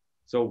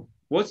 so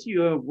what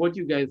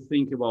you guys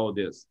think about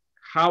this?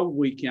 How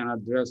we can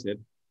address it,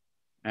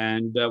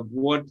 and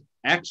what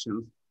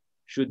actions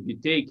should be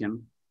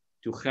taken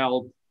to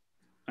help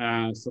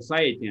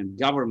society and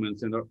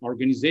governments and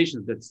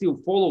organizations that still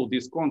follow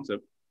this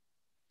concept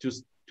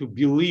to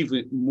believe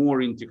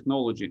more in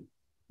technology,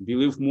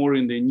 believe more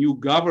in the new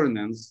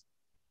governance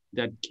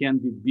that can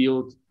be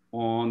built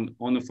on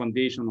the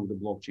foundation of the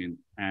blockchain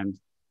and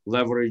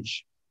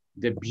leverage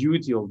the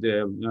beauty of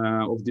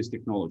this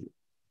technology.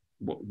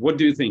 What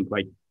do you think?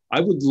 Like,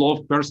 I would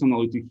love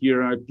personally to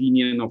hear an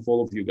opinion of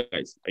all of you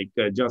guys.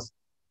 Just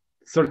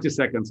 30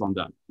 seconds on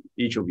that,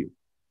 each of you.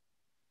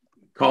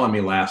 Calling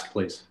me last,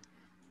 please.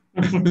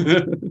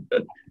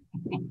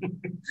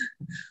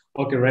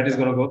 Okay, Red is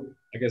gonna go.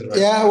 I guess. Red.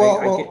 Yeah,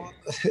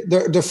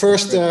 the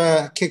first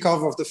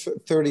kickoff of the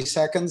 30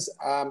 seconds.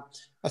 I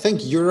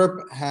think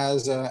Europe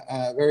has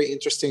a very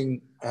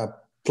interesting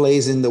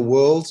place in the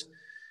world.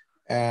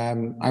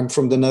 I'm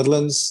from the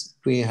Netherlands.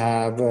 We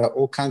have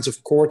all kinds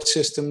of court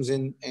systems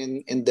in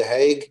The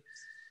Hague.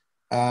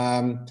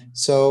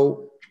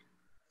 So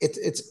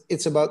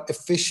it's about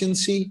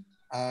efficiency.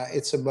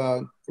 It's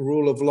about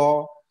rule of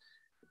law.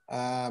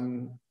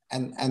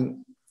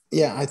 And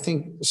yeah, I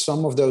think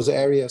some of those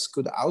areas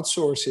could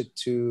outsource it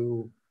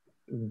to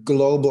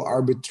global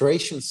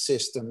arbitration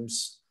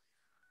systems,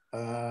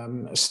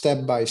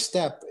 step by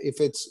step. If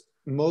it's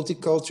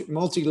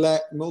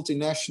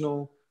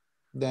multinational,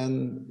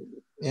 then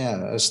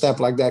yeah, a step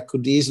like that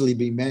could easily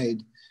be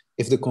made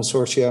if the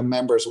consortia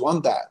members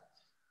want that.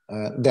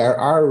 There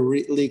are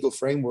legal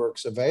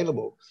frameworks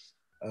available.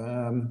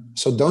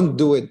 So don't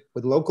do it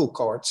with local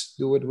courts,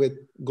 do it with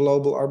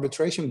global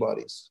arbitration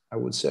bodies, I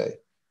would say.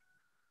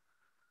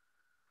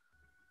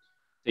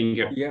 Thank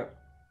you. Yeah,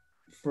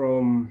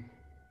 from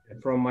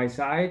my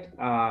side,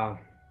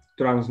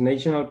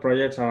 transnational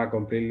projects are a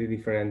completely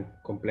different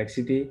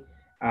complexity.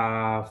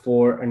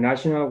 For a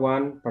national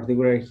one,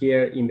 particularly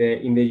here in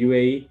the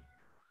UAE,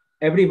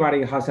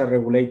 everybody has a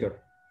regulator,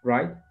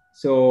 right?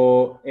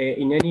 So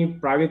in any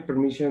private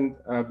permission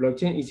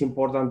blockchain, it's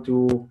important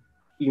to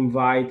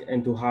invite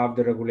and to have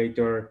the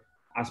regulator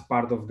as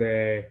part of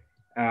the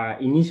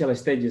initial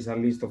stages, at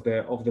least of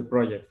the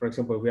project. For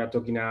example, we are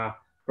talking a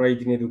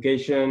project in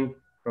education,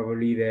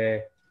 probably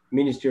the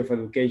Ministry of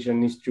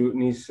Education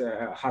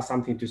has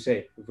something to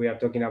say. If we are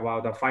talking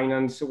about a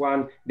finance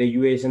one, the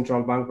UAE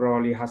Central Bank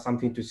probably has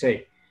something to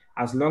say.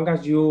 As long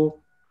as you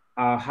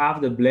have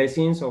the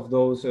blessings of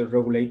those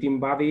regulating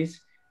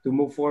bodies to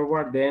move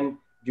forward, then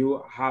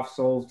you have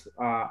solved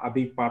a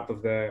big part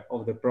of the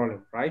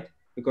problem, right?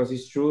 Because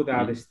it's true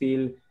that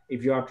still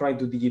if you are trying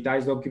to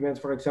digitize documents,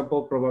 for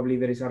example, probably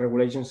there is a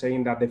regulation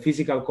saying that the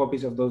physical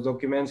copies of those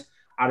documents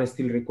are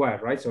still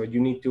required, right? So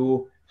you need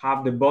to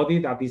have the body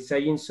that is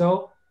saying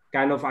so,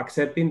 kind of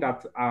accepting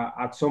that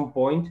at some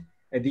point,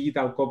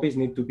 digital copies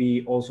need to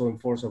be also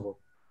enforceable.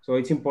 So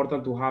it's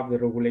important to have the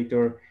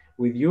regulator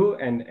with you,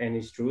 and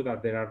it's true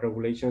that there are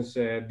regulations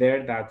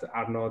there that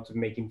are not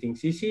making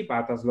things easy,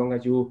 but as long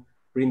as you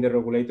bring the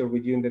regulator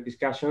with you in the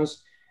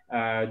discussions,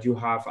 you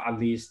have at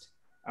least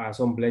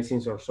some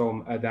blessings or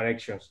some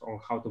directions on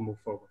how to move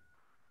forward.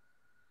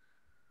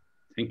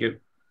 Thank you.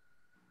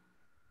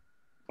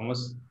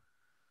 Thomas?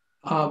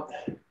 I'm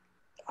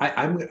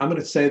going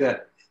to say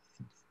that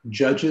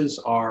judges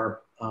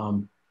are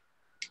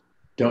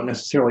don't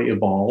necessarily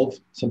evolve.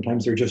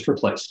 Sometimes they're just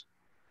replaced.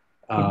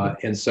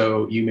 And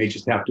so you may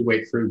just have to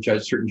wait for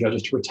certain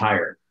judges to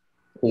retire,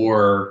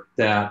 or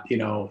that, you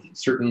know,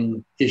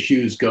 certain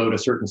issues go to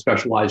certain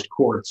specialized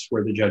courts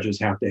where the judges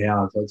have to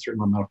have a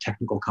certain amount of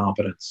technical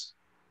competence.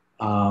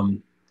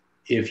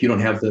 If you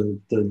don't have the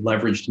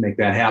leverage to make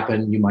that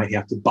happen, you might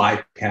have to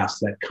bypass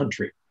that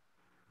country.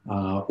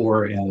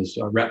 Or as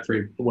Rhett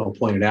very well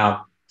pointed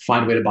out,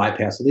 find a way to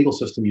bypass the legal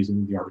system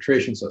using the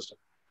arbitration system.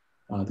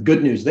 The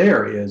good news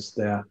there is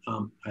that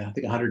I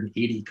think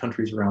 180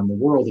 countries around the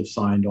world have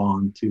signed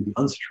on to the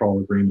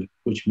UNCITRAL agreement,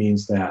 which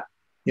means that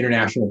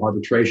international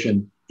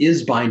arbitration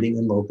is binding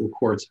in local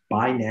courts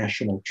by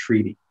national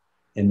treaty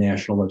and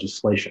national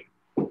legislation.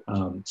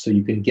 So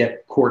you can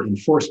get court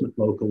enforcement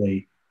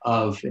locally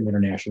of an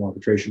international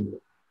arbitration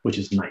rule, which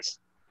is nice.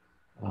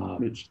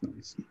 Which is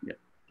nice. Yeah.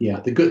 Yeah.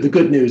 The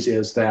good news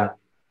is that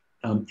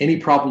any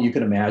problem you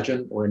can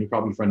imagine or any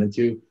problem you run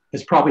into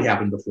has probably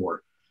happened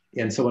before.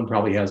 And someone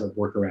probably has a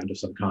workaround of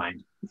some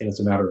kind, and it's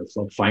a matter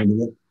of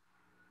finding it.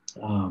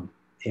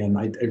 And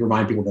I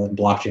remind people that in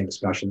blockchain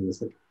especially is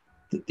that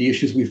the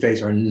issues we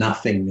face are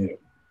nothing new.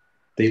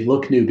 They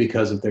look new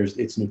because of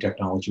it's new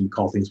technology. We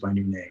call things by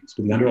new names,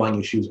 but the underlying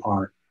issues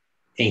are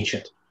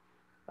ancient.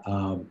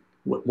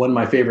 One of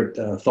my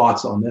favorite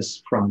thoughts on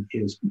this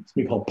is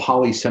something called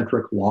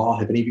polycentric law.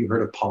 Have any of you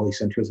heard of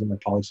polycentrism or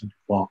polycentric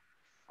law?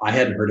 I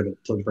hadn't heard of it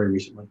until very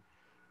recently.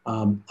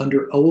 In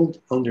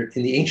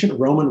the ancient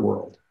Roman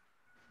world,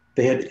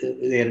 they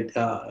had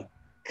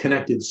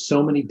connected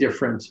so many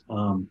different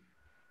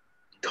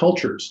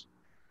cultures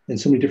and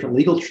so many different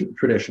legal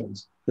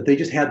traditions that they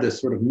just had this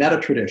sort of meta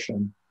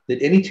tradition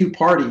that any two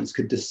parties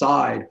could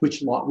decide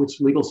which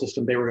legal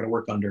system they were going to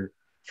work under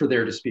for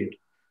their dispute.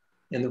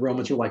 And the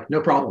Romans were like,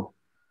 no problem.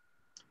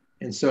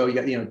 And so you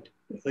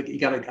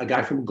got a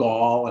guy from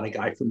Gaul and a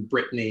guy from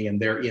Brittany, and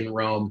they're in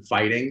Rome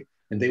fighting,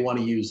 and they want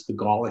to use the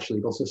Gaulish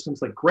legal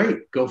systems. Like,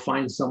 great, go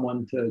find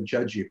someone to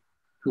judge you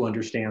who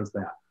understands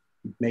that.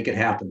 Make it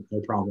happen, no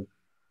problem.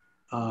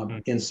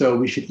 And so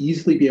we should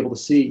easily be able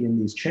to see in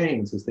these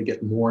chains, as they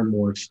get more and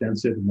more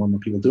extensive and more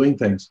people doing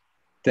things,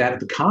 that at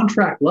the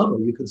contract level,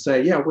 you can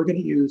say, yeah, we're going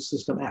to use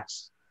system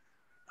X.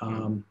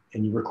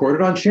 And you record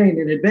it on chain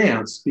in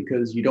advance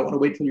because you don't want to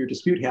wait till your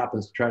dispute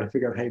happens to try to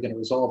figure out how you're going to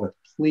resolve it.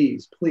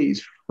 Please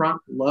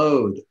front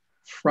load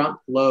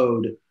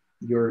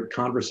your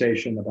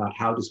conversation about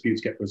how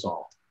disputes get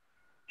resolved.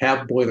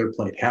 Have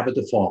boilerplate, have a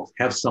default,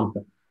 have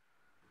something.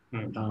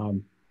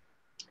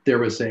 There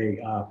was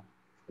a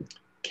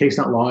case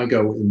not long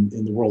ago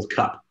in the World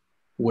Cup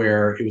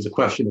where it was a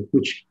question of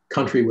which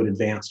country would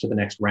advance to the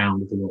next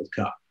round of the World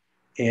Cup.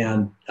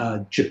 And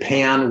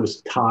Japan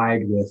was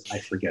tied with, I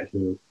forget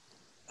who,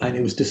 and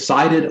it was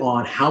decided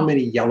on how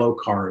many yellow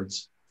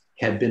cards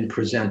had been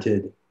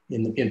presented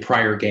in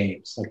prior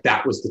games. Like,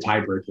 that was the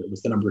tiebreaker. It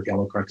was the number of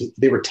yellow cards.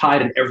 They were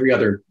tied in every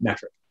other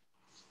metric.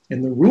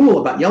 And the rule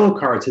about yellow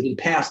cards had been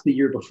passed the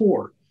year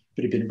before,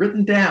 but it had been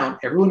written down.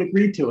 Everyone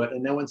agreed to it,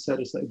 and no one said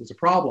it was a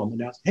problem. And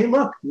now, hey,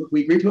 look,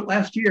 we agreed to it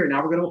last year.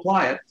 Now we're going to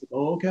apply it. It's like,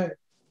 oh, okay.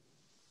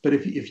 But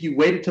if you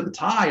waited to the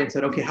tie and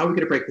said, okay, how are we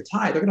going to break the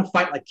tie? They're going to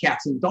fight like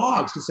cats and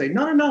dogs to say,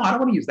 no, I don't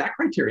want to use that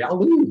criteria. I'll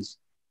lose.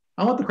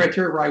 I want the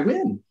criteria where I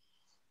win.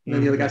 And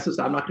then the other guy says,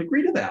 I'm not going to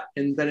agree to that.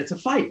 And then it's a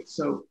fight.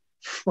 So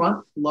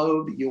front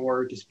load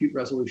your dispute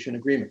resolution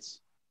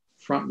agreements.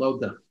 Front load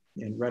them.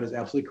 And Red is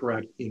absolutely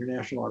correct.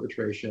 International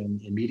arbitration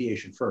and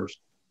mediation first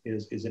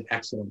is an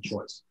excellent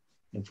choice.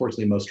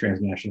 Unfortunately, most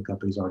transnational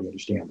companies already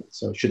understand it.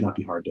 So it should not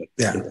be hard to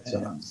get that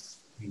set up.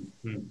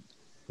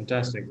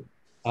 Fantastic.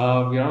 We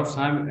are out of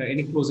time.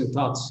 Any closing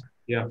thoughts?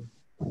 Yeah.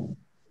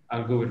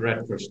 I'll go with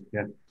Red first.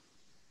 Yeah.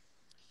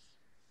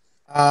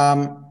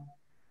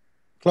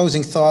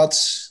 Closing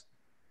thoughts.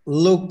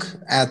 Look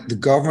at the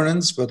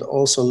governance, but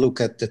also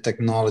look at the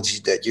technology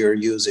that you're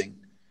using.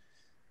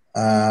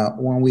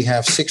 When we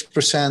have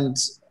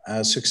 6%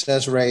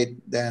 success rate,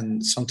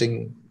 then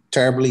something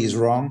terribly is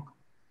wrong.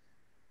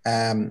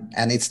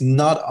 And it's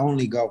not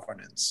only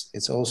governance,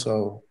 it's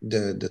also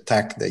the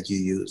tech that you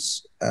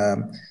use.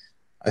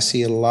 I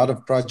see a lot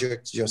of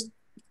projects just,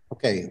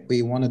 okay,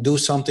 we want to do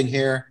something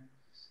here.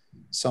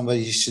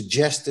 Somebody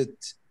suggested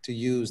to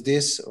use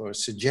this or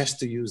suggest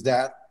to use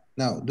that.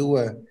 No,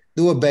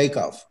 do a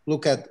bake-off.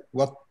 Look at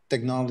what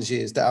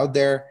technology is out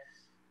there,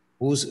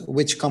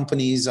 which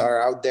companies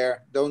are out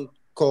there. Don't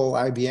call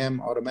IBM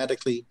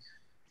automatically,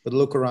 but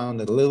look around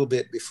a little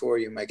bit before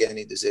you make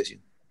any decision.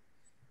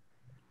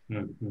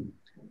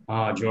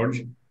 George,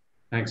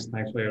 thanks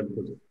for your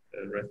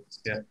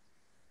yeah.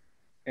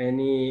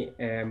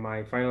 My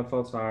final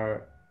thoughts are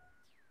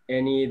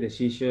any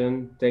decision,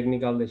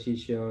 technical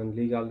decision,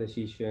 legal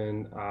decision,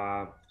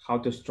 how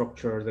to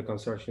structure the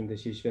consortium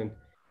decision,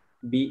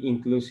 be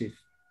inclusive.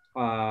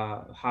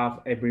 Have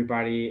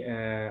everybody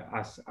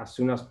as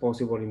soon as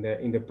possible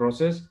in the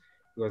process,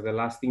 because the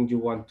last thing you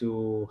want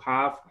to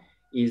have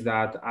is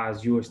that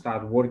as you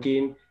start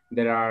working,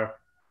 there are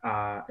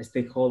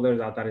stakeholders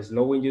that are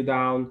slowing you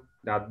down,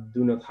 that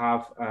do not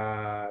have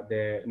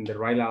the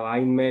right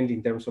alignment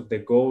in terms of the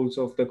goals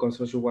of the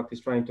consortium, what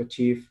it's trying to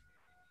achieve,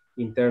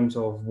 in terms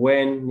of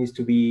when needs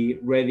to be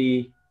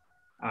ready.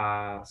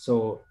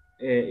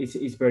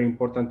 It's very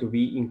important to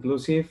be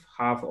inclusive,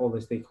 have all the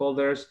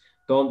stakeholders.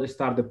 Don't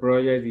start the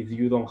project if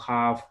you don't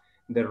have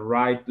the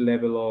right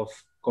level of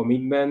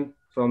commitment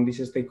from these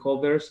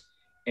stakeholders.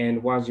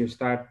 And once you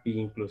start,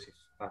 be inclusive.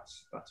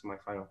 That's my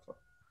final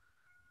thought.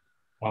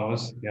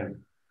 Thomas, yeah.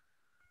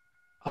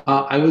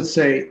 I would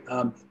say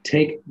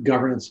take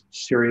governance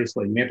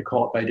seriously. You may have to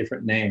call it by a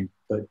different name,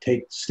 but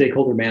take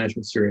stakeholder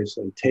management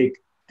seriously. Take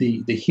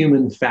the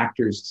human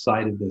factors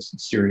side of this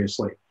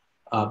seriously.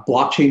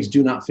 Blockchains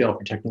do not fail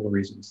for technical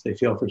reasons. They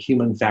fail for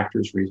human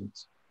factors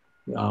reasons.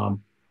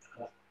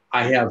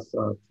 I have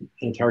an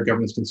entire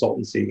governance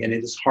consultancy, and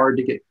it is hard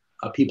to get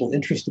people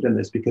interested in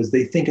this because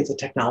they think it's a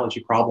technology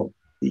problem.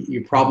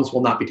 Your problems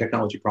will not be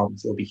technology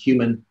problems. They'll be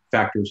human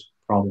factors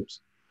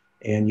problems.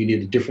 And you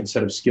need a different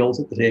set of skills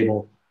at the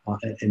table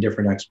and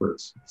different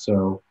experts.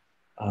 So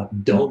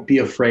don't be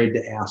afraid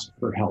to ask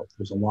for help.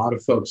 There's a lot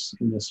of folks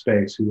in this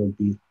space who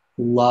would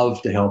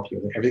love to help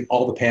you.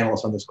 All the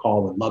panelists on this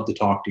call would love to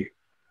talk to you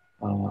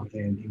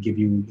and give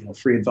you,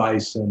 free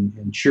advice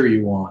and cheer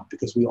you on,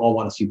 because we all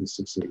want to see this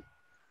succeed.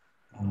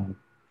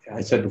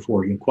 I said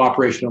before,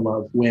 cooperation and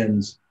love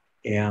wins,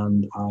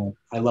 and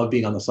I love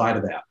being on the side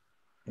of that.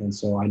 And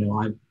so I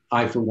know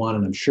I for one,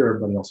 and I'm sure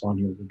everybody else on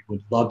here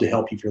would love to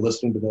help you. If you're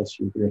listening to this,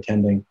 if you're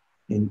attending,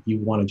 and you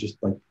want to just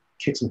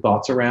kick some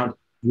thoughts around,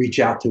 reach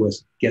out to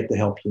us, get the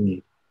help you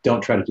need.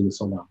 Don't try to do this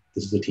alone.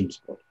 This is a team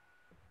sport.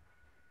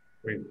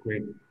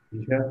 Great.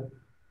 Yeah.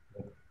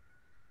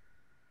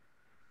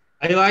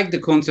 I like the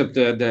concept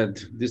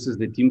that this is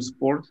the team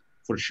sport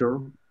for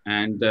sure.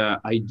 And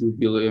I do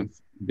believe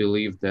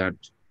that,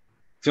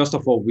 first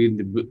of all,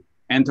 the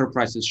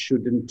enterprises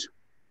shouldn't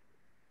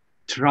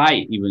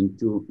try even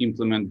to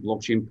implement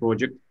blockchain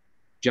project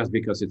just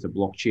because it's a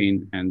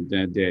blockchain, and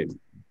they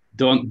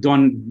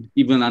don't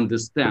even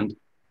understand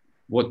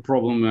what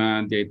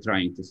problem they're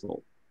trying to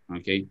solve.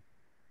 Okay,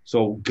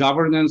 so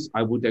governance,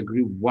 I would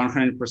agree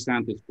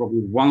 100%. It's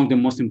probably one of the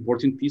most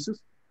important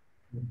pieces,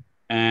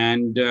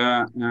 and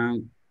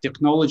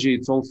technology,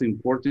 it's also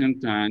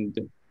important. And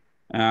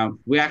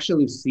we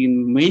actually have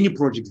seen many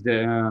projects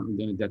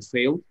that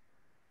failed.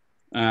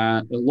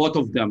 A lot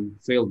of them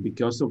failed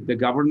because of the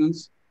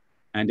governance.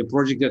 And the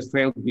project that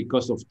failed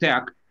because of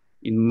tech,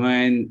 in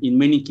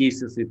many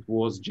cases, it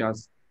was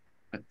just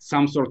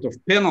some sort of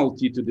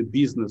penalty to the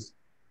business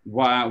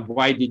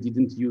why they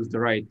didn't use the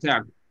right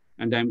tech.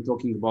 And I'm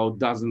talking about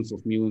dozens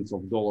of millions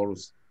of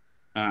dollars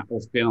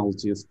of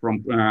penalties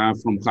from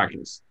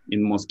hackers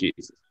in most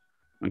cases.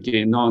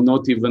 Okay, no,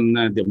 not even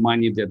the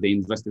money that they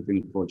invested in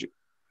the project.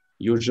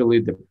 Usually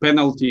the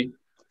penalty,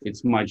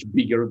 it's much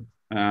bigger,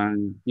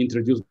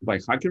 introduced by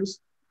hackers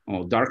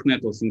or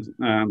darknet or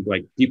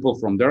people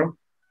from there,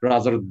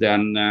 rather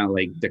than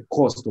the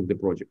cost of the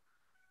project.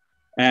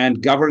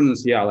 And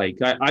governance, yeah,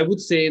 I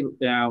would say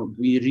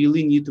we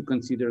really need to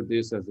consider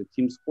this as a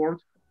team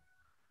sport,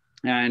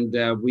 and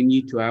we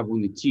need to have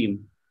on the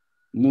team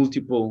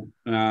multiple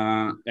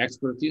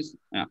expertise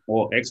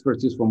or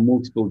expertise from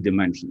multiple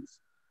dimensions.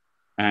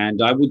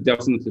 And I would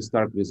definitely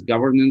start with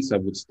governance. I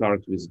would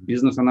start with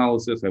business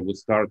analysis. I would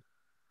start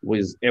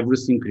with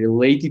everything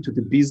related to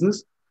the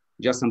business.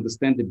 Just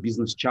understand the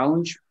business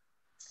challenge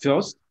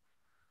first,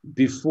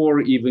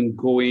 before even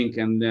going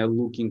and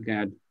looking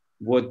at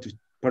what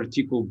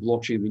particular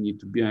blockchain we need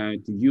to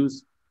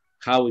use,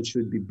 how it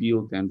should be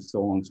built, and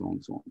so on, so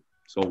on, so on.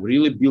 So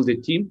really build a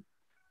team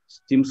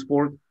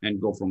sport, and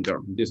go from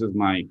there. This is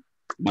my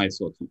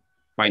thoughts,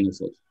 final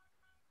thoughts.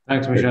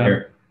 Thanks,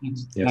 Michelle.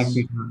 Yes. Thanks,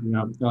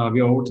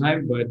 we are over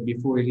time, but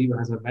before we leave,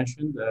 as I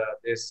mentioned,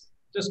 there's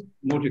just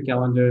note your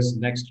calendars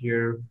next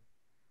year.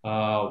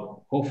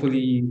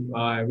 Hopefully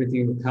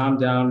everything will calm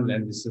down,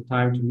 and it's the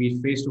time to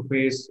meet face to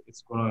face.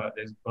 There's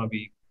gonna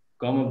be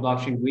Government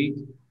Blockchain Week,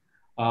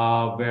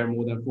 where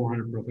more than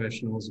 400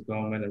 professionals,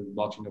 government and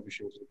blockchain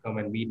officials will come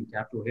and meet in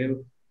Capitol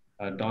Hill.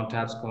 Don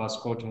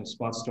Tapscott,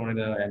 Scott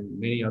Stoneda, and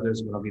many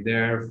others are gonna be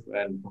there,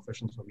 and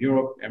professionals from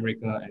Europe,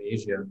 America, and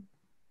Asia.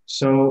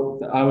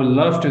 So I would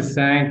love to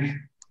thank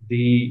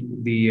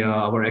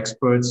our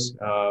experts.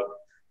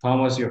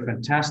 Thomas, you're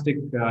fantastic.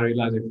 I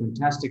realize you're a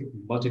fantastic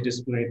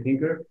multidisciplinary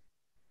thinker,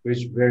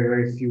 which very,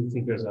 very few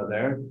thinkers are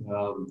there.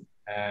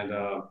 And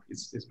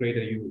it's great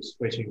that you're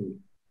switching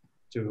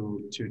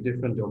to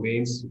different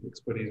domains,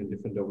 expertise in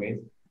different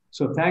domains.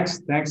 So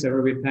thanks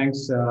everybody.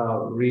 Thanks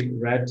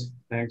Red.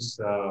 Thanks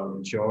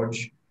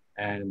George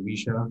and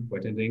Misha for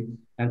attending,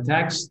 and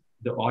thanks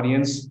the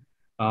audience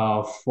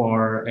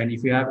and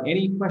if you have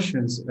any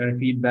questions or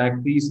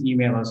feedback, please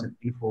email us at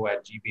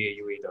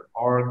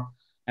info@gbaua.org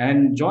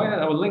and join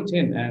our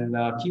LinkedIn and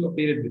keep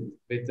updated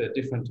with the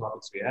different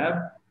topics we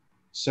have.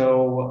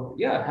 So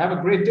yeah, have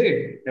a great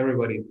day,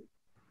 everybody.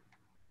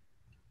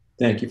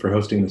 Thank you for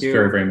hosting this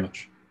very, very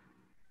much.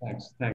 Thanks.